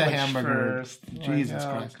hamburger first. Jesus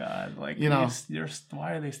like, Christ, God, like you know,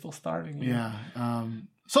 why are they still starving you? Yeah.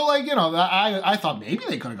 So like you know, I thought maybe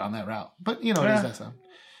they could have gone that route, but you know, it is SM.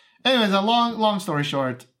 Anyways, a long story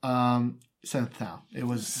short, synth town. It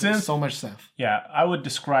was so much synth. Yeah, I would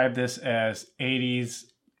describe this as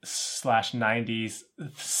 80s/90s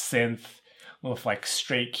synth with like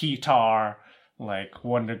straight guitar. Like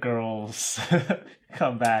Wonder Girls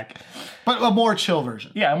come back, but a more chill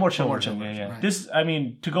version. Yeah, a more chill version. Yeah. Right. This, I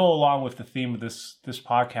mean, to go along with the theme of this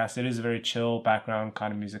podcast, it is a very chill background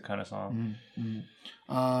kind of music kind of song.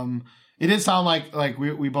 Mm-hmm. It did sound like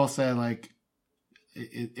we both said like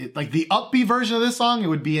it like the upbeat version of this song. It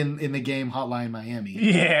would be in the game Hotline Miami.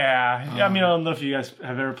 Yeah, I mean, I don't know if you guys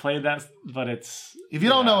have ever played that, but it's if you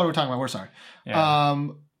don't know what we're talking about, we're sorry. Yeah.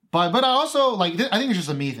 But I also like I think it's just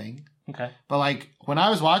a me thing. Okay. But like when I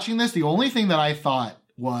was watching this, the only thing that I thought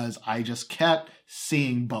was I just kept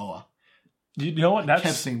seeing Boa. You know what? That's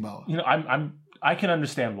kept seeing Boa. You know, I can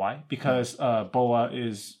understand why, because Boa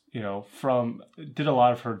is, you know, did a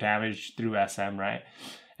lot of her damage through SM, right?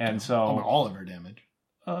 And so all of her damage.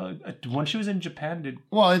 When she was in Japan,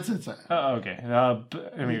 okay. I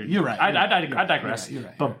mean, you're right. I digress. You're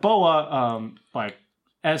right. But Boa, like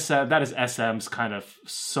SM, that is SM's kind of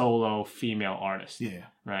solo female artist. Yeah.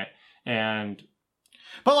 Right. And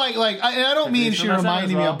but like I don't mean she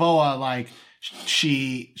reminded me of Boa like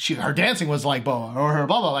she her dancing was like Boa or her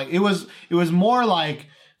blah blah, like it was more like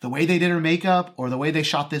the way they did her makeup or the way they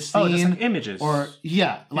shot this scene. Just like images. Or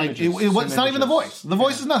like it's not even the voice. The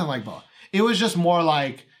voice is nothing like Boa. It was just more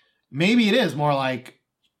like maybe it is more like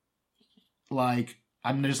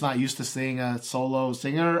I'm just not used to seeing a solo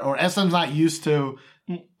singer, or SM's not used to.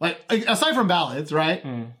 Like aside from ballads, right?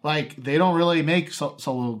 Like they don't really make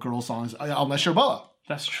solo girl songs unless you're Boa.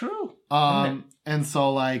 That's true. And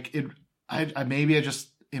so like I maybe I just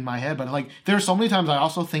in my head, but like there are so many times I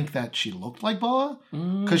also think that she looked like Boa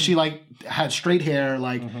because she like had straight hair,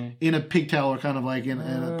 like in a pigtail or kind of like in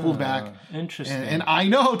a pulled back. Interesting. And I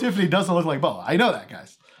know Tiffany doesn't look like Boa. I know that,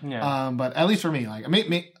 guys. Yeah. But at least for me, like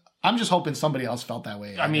I'm just hoping somebody else felt that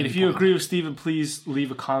way. I mean, if you agree with Steven, please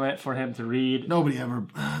leave a comment for him to read. Nobody ever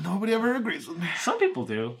agrees with me. Some people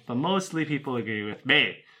do, but mostly people agree with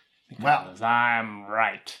me. Well, I'm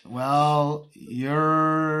right. Well,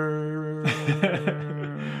 you're right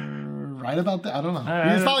about that. I don't know.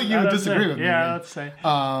 It's not like you would disagree with me. Yeah, let's say.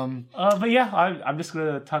 But yeah, I'm just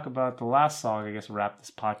going to talk about the last song. I guess wrap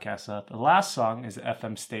this podcast up. The last song is the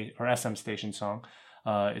SM Station song.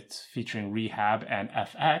 It's featuring Rehab and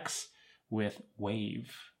FX with Wave.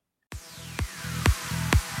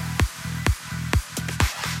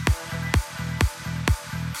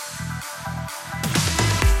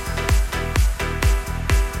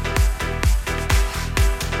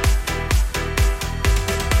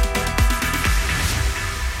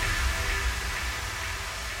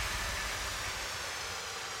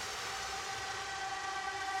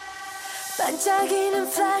 반짝이는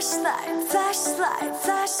flashlight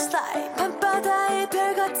밤바다의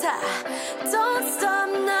별 같아 Don't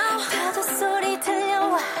stop now 파도 소리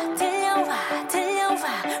들려와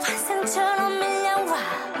환상처럼 밀려와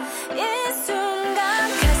이 순간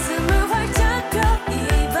가슴을 활짝 펴 이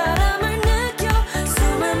바람을 느껴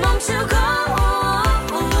숨을 멈추고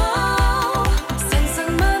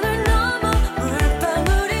상상만을 넘어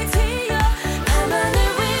물방울이 튀어 밤하늘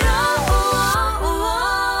위로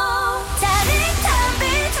짜릿한 빛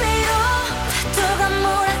위로 파도가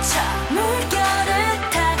몰아쳐 물결을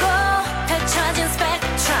타고 펼쳐진 스페이스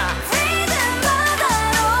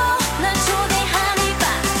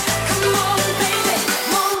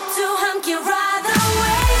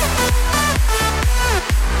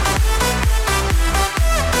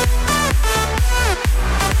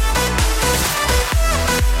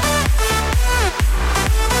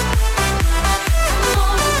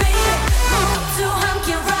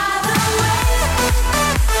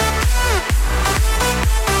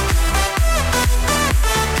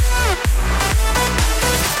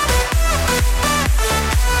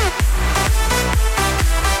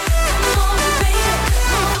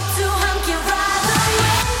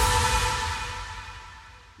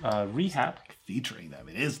Rehab. featuring them.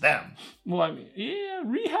 It is them. Well, I mean, yeah,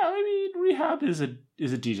 Rehab is a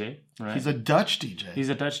DJ, right? He's a Dutch DJ. He's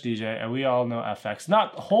a Dutch DJ, and we all know FX.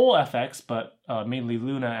 Not whole FX, but mainly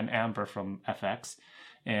Luna and Amber from FX.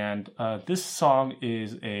 And this song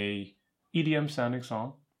is a EDM sounding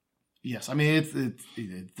song. Yes, I mean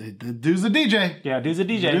the dude's a DJ. Yeah, dude's a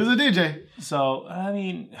DJ. Dude's a DJ. So I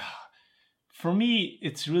mean, for me,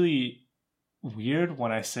 it's really weird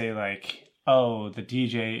when I say like, oh, the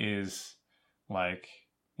DJ is like,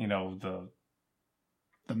 you know,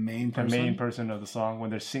 The main the person. main person of the song when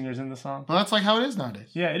there's singers in the song. Well, that's like how it is nowadays.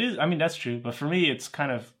 Yeah, it is. I mean, that's true. But for me, it's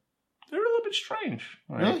kind of, they're a little bit strange.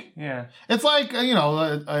 Like, Really? Yeah. It's like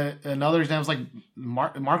another example is like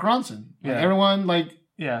Mark Ronson. Like, Yeah. everyone like.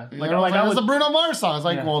 Yeah. Like it's a Bruno Mars song. It's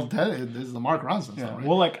like, Yeah. well, this is the Mark Ronson Yeah. song, right?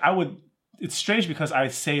 Well, like it's strange because I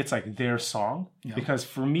say it's like their song. Yeah. Because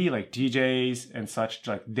for me, like DJs and such,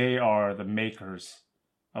 like they are the makers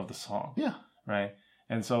of the song. Yeah. Right.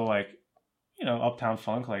 And so like, you know, Uptown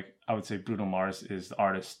Funk, like I would say Bruno Mars is the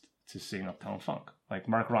artist to sing Uptown Funk. Like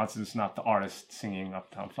Mark Ronson's not the artist singing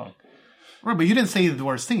Uptown Funk. Right, but you didn't say the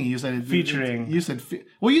word singing. You said Featuring. You said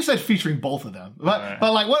you said featuring both of them. But Right.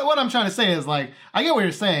 but like what I'm trying to say is like I get what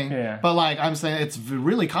you're saying. Yeah. But like I'm saying it's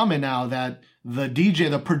really common now that the DJ,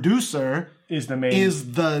 the producer, Is the main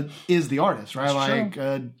is the artist, right? That's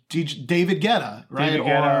Like DJ, David Guetta, right? David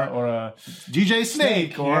Guetta or DJ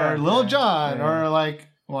Snake or yeah, Lil yeah, Jon yeah. or like,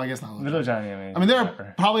 well, I guess not Lil Little Jon. Johnny. I mean, there are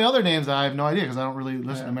rapper. probably other names that I have no idea because I don't really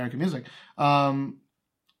listen Yeah. to American music.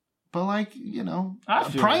 But like, you know, I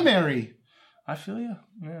feel Primary. I feel you.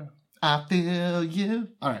 Yeah. I feel you.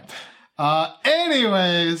 All right.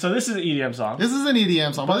 Anyways, So this is an EDM song. this is an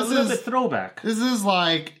EDM song, but but a little bit throwback. this is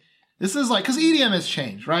like because EDM has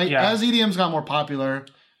changed, right? Yeah. As EDM's got more popular,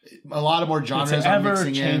 a lot of more genres It's an are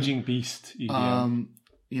mixing in. ever-changing beast. EDM.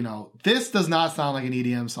 You know, this does not sound like an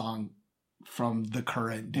EDM song from the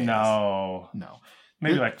current days. no,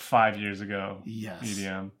 maybe It- like 5 years ago. Yes.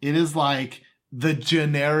 EDM. It is like the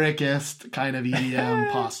genericest kind of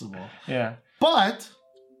EDM possible. Yeah. But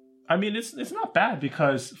I mean, it's not bad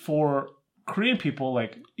because for Korean people,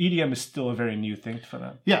 like EDM is still a very new thing for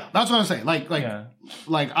them. yeah, that's what I'm saying. Like Yeah.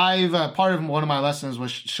 I've part of one of my lessons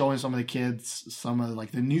was showing some of the kids some of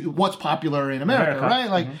like the new what's popular in America, America. right?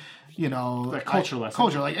 Like you know, Like culture lessons.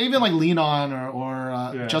 culture, like even like Lean On or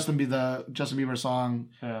Yeah. Justin Bieber song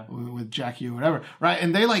Yeah. with Jackie or whatever, right?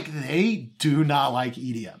 And they do not like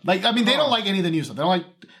EDM. Like I mean, they don't like any of the new stuff. They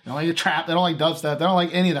don't like the trap. They don't like dubstep. They don't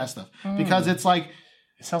like any of that stuff because it's like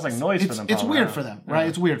It sounds like noise for them. it's probably, weird huh? for them, right? Yeah.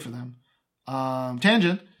 It's weird for them.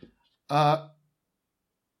 Tangent.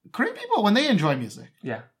 Korean people when they enjoy music,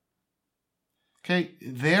 Yeah. okay,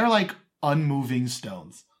 they're like unmoving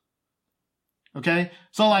stones. Okay,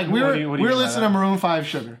 so like we What were do you we mean were by listening that? to Maroon 5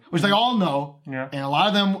 Sugar, which they all know, Yeah. and a lot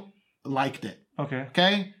of them liked it. Okay.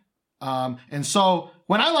 Okay, and so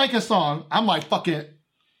when I like a song, I'm like fucking.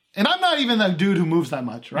 And I'm not even the dude who moves that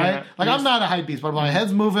much, right? Yeah. Like, I'm not a hype beast, but my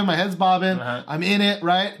head's moving, my head's bobbing, Uh-huh. I'm in it,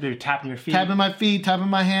 right? They're tapping your feet. Tapping my feet, tapping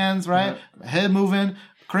my hands, right? Head moving.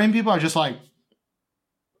 Korean people are just like,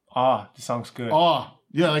 Ah, the song's good. oh,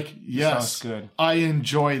 yeah, like, yes, sounds good. I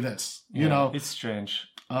enjoy this, you Yeah, know? it's strange.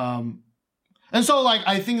 And so, like,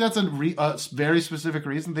 I think that's a very specific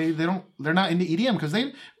reason they're not into EDM because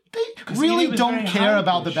they really EDM is don't very care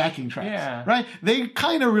about the hype-ish. backing tracks, Yeah. right? They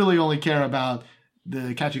kind of really only care about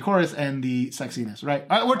the catchy chorus and the sexiness, right?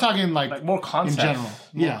 We're talking like Like more concepts general.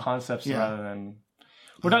 more Yeah. concepts Yeah. rather than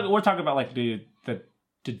we're talking about like the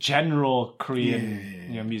general Korean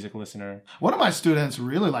Yeah. music listener. one of my students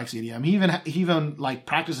really likes EDM. He even like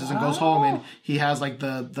practices and goes home and he has like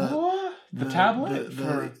the tablet the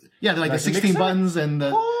for like the the 16 mixer? buttons and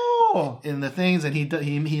the oh, in the things and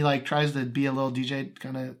he like tries to be a little DJ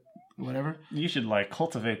kind of whatever. you should like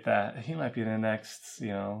cultivate that. He might be the next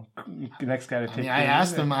next guy to take. I mean, I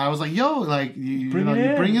asked him. I was like, "Yo, like you Bring know, it you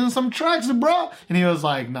in. bring in some tracks, bro." And he was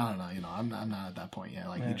like, "No, you know, I'm not at that point yet.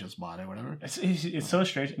 Like, he just bought it, whatever." It's so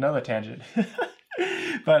strange. Another tangent.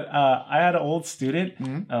 But I had an old student.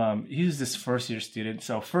 Mm-hmm. He was this first year student.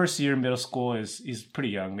 So first year middle school he's pretty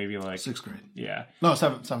young, maybe like 6th grade. yeah, No,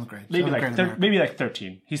 seventh grade. maybe Seventh like grade in America. maybe like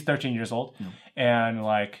 13. He's 13 years old, and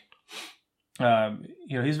like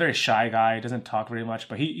you know, he's a very shy guy. He doesn't talk very much,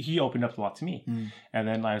 but he opened up a lot to me. And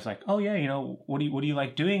then I was like, oh yeah, you know, what do you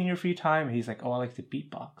like doing in your free time? And he's like, oh, I like to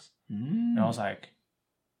beatbox. And I was like,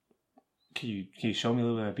 can you show me a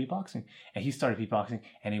little bit of beatboxing? And he started beatboxing,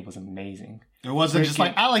 and it was amazing. It wasn't just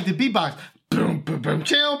like I like the beatbox. Boom, boom, boom,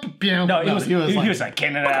 chill, boom. No, he was like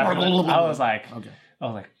Canada. I was like,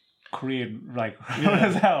 okay. Korean, like what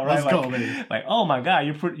is that, right? Let's like, go, baby. like, oh my god,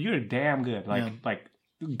 you're damn good. Like, Yeah. like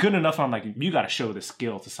good enough. I'm like, you got to show the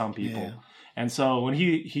skill to some people. Yeah. And so when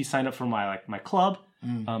he signed up for my club,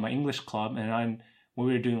 my English club, and when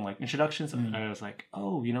we were doing like introductions, I was like,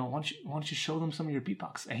 oh, you know, why don't you show them some of your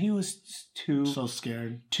beatbox? And he was too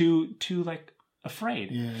scared, too like afraid.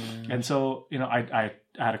 Yeah. And so, you know, I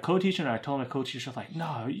had a co-teacher, and I told my co-teacher, like,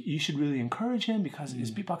 no, you should really encourage him because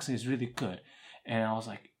his beatboxing is really good. And I was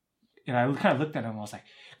like, and I kind of looked at him, and I was like,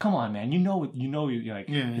 come on, man, you're like,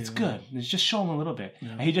 it's good. Just show him a little bit.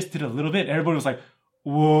 And he just did a little bit. Everybody was like,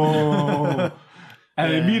 whoa.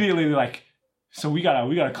 And immediately like, so we got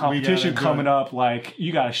a competition coming up. Like,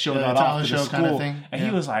 you got to show that off to the school. Kind of thing. And he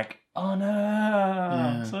was like, oh no.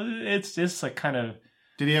 Yeah. So it's just like kind of.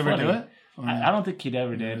 Did he ever do it? I don't think he'd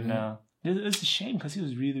ever did. No, it's a shame because he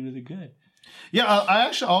was really, really good. Yeah, I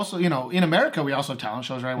actually also, you know, in America we also have talent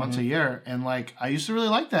shows once a year, and like I used to really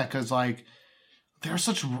like that because like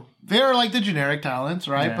they're like the generic talents,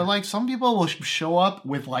 right? Yeah. But like some people will show up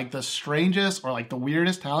with like the strangest or like the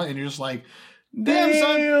weirdest talent, and you're just like, damn,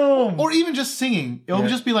 son. Or even just singing. It'll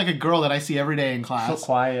just be like a girl that I see every day in class.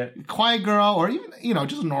 So quiet girl, or even, you know,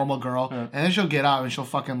 just a normal girl. And then she'll get out and she'll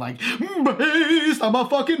fucking like, beast, I'm a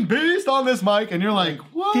fucking beast on this mic. And you're like,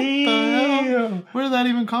 what the hell? Where did that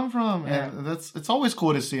even come from? Yeah. And it's always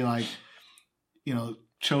cool to see like, you know,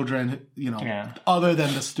 children, you know, other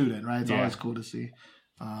than the student, right? It's always cool to see.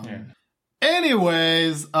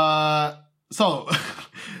 Anyways, so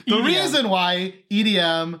the reason why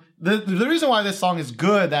EDM, the reason why this song is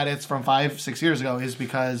good, that it's from 5-6 years ago, is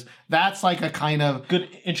because that's like a kind of good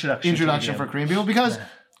introduction for Korean people, because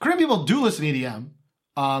Korean people do listen to EDM.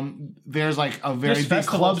 There's like a very big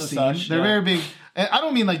club scene. They're very big. And I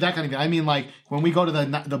don't mean like that kind of thing. I mean like when we go to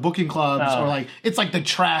the booking clubs, or like it's like the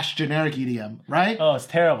trash generic EDM, right? Oh, it's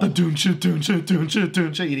terrible. The dooncha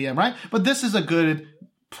EDM, right? But this is a good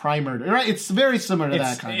primer, right? It's very similar to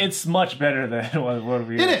that kind of. It's much better than what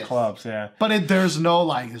we at clubs, But there's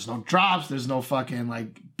no drops, there's no fucking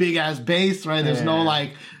like big ass bass, right? There's no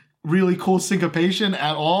like really cool syncopation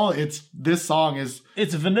at all. This song is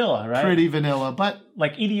vanilla, right? Pretty vanilla, but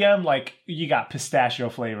like EDM, like you got pistachio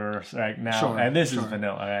flavors right now, and this is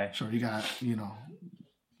vanilla, right? Sure, you got, you know,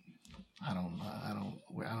 I don't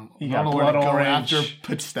you know where to go orange after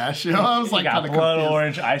pistachio. I was like, you got blood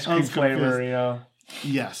orange ice cream flavor, you know.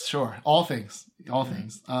 Yes, sure. All things.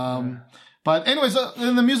 But anyways,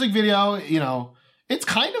 in the music video, you know, it's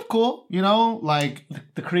kind of cool, you know, like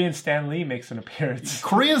the Korean Stan Lee makes an appearance.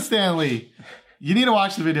 Korean Stan Lee. You need to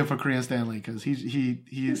watch the video for Korean Stan Lee because he's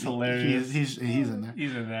hilarious. He's in there.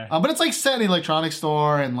 He's in there. But it's like set in an electronics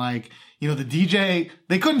store, and like, you know, the DJ,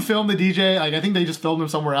 they couldn't film the DJ. Like I think they just filmed him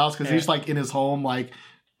somewhere else because he's like in his home, like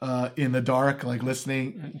in the dark, like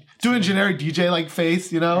listening, doing generic DJ like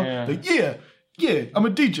face, you know, like yeah, I'm a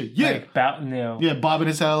DJ. Yeah. Like, bobbing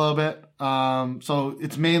his head a little bit. So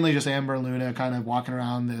it's mainly just Amber and Luna kind of walking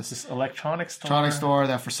around this electronics store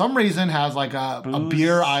that for some reason has like a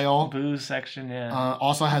beer aisle. Booze section,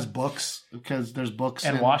 also has books, because there's books.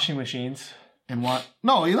 And washing machines. And what?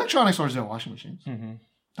 No, electronic stores don't have washing machines. Mm-hmm.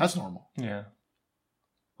 That's normal. Yeah.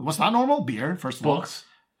 What's not normal? Beer, first of all.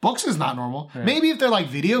 Books is not normal. Yeah. Maybe if they're like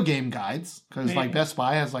video game guides, because like Best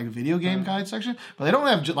Buy has like a video game guide section, but they don't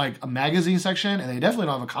have like a magazine section, and they definitely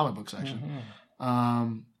don't have a comic book section.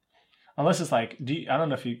 Mm-hmm. Unless it's like, I don't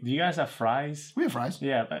know if do you guys have Fry's? We have Fry's.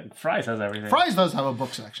 Yeah, Fry's has everything. Fry's does have a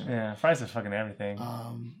book section. Yeah, Fry's has fucking everything.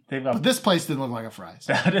 But this place didn't look like a Fry's.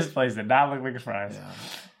 This place did not look like a Fry's. Yeah.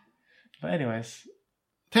 But anyways.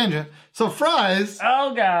 Tangent. So Fry's.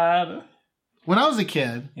 Oh, God. When I was a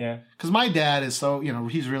kid, because my dad is so, you know,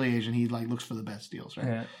 he's really Asian. He like looks for the best deals, right?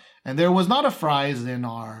 Yeah. And there was not a Fry's in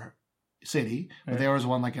our city, but there was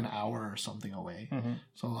one like an hour or something away. Mm-hmm.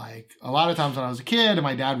 So like a lot of times when I was a kid, and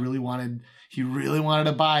my dad really wanted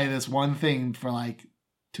to buy this one thing for like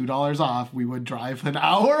 $2 off, we would drive an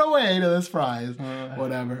hour away to this Fry's,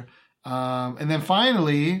 whatever. And then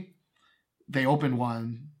finally, they opened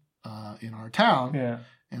one in our town. Yeah.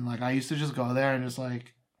 And like I used to just go there and just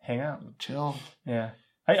like hang out, chill. Yeah.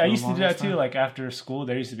 I used to do that too. Like after school,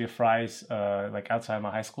 there used to be a Fry's like outside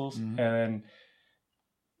my high schools, and then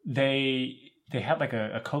they had like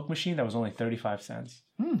a Coke machine that was only 35 cents,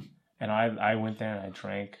 and I went there and I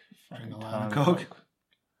drank a lot of Coke.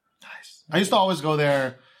 Nice. I used to always go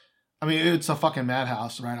there. I mean, it's a fucking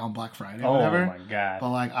madhouse, right, on Black Friday or whatever. Oh my god! But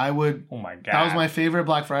like I would. Oh my god! That was my favorite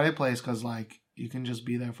Black Friday place, because like you can just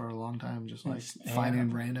be there for a long time, just like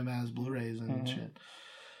finding random ass Blu-rays and shit.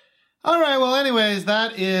 All right. Well, anyways,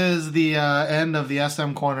 that is the end of the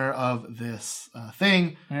SM corner of this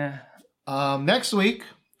thing. Yeah. Next week,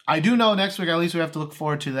 I do know next week at least we have to look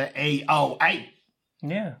forward to the AOI.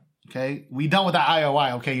 Yeah. Okay. We done with the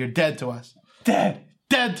IOI. Okay. You're dead to us. Dead.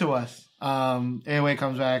 dead to us. AOA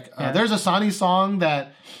comes back. There's a Sonny song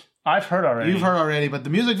that I've heard already. you've heard already, but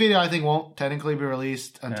the music video I think won't technically be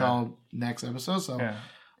released until next episode. So,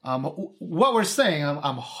 what we're saying,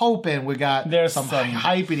 I'm hoping we got There's some some-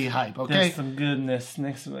 hypety hype. Okay, There's some goodness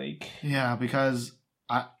next week. yeah, because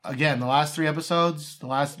again, the last 3 episodes, the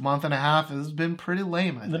last month and a half has been pretty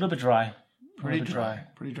lame. I A think. little bit dry. Pretty dry.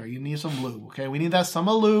 Pretty dry. You need some lube. Okay, we need that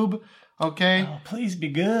summer lube. Okay, Oh, please be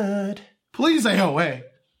good. please AOA.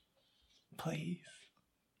 Please.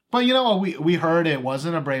 But you know what? We heard it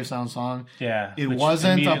wasn't a Brave Sound song. Yeah. It which wasn't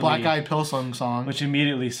a immediately- Black Eyed Pilsung song. Which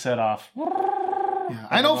immediately set off. Yeah.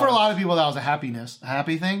 I know for a lot of people that was a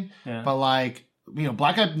happy thing. Yeah. But like, you know,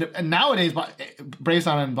 Black Eyed nowadays, Brave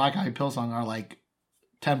Sound and Black Eyed Pilsung are like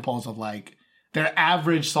 10 poles of like their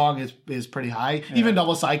average song is pretty high. Even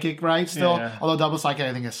Double Psychic, right? Still, Yeah. although Double Psychic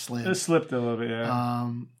I think is slid. It slipped a little bit, yeah.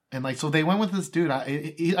 And like, so they went with this dude. I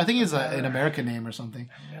think he's an American name or something.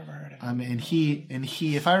 Never heard of it. And he,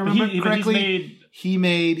 if I remember But correctly, he's he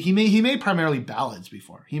made primarily ballads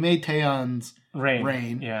before. He made Taeyeon's made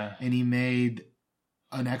Rain, Yeah. and he made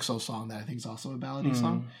an EXO song that I think is also a ballady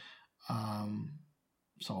song.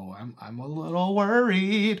 So I'm a little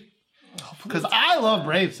worried because I love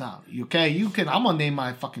Brave Sound. Okay, I'm gonna name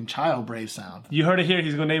my fucking child Brave Sound. You heard it here.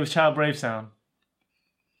 He's going to name his child Brave Sound.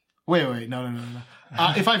 Wait, no.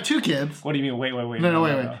 If I have 2 kids, What do you mean? Wait. no,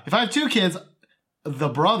 wait. If I have 2 kids, the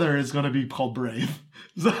brother is gonna be called Brave.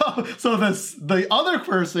 So the other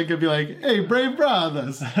person could be like, "Hey, Brave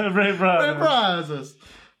Brothers, Brave brother. Brave Brothers."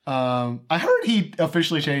 I heard he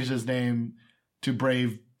officially changed his name to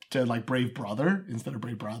Brave Brother instead of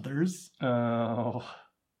Brave Brothers Oh.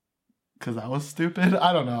 because that was stupid.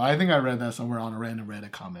 I don't know. I think I read that somewhere on a random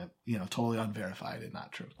Reddit comment. You know, totally unverified and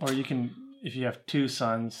not true. Or you can, if you have 2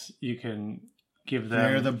 sons, you can give them.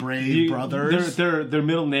 They're the Brave Brothers. Their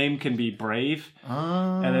middle name can be Brave,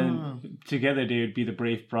 Oh, and then together they would be the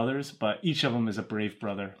Brave Brothers. But each of them is a Brave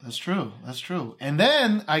brother. that's true. And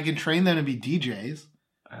then I can train them to be DJs.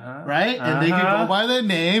 Right? And they can go by the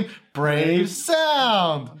name Brave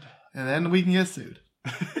Sound. And then we can get sued.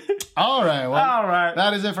 All right. Well, All right.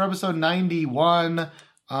 that is it for episode 91.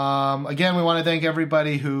 Again, we want to thank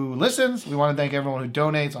everybody who listens. We want to thank everyone who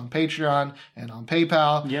donates on Patreon and on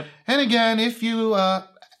PayPal. Yep. And again, if you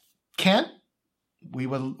can, we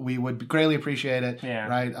would greatly appreciate it. Yeah.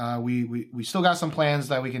 Right? We still got some plans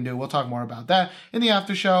that we can do. We'll talk more about that in the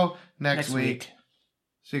after show next week.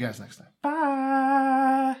 See you guys next time.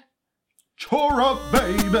 Bye. Chora,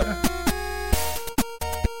 baby.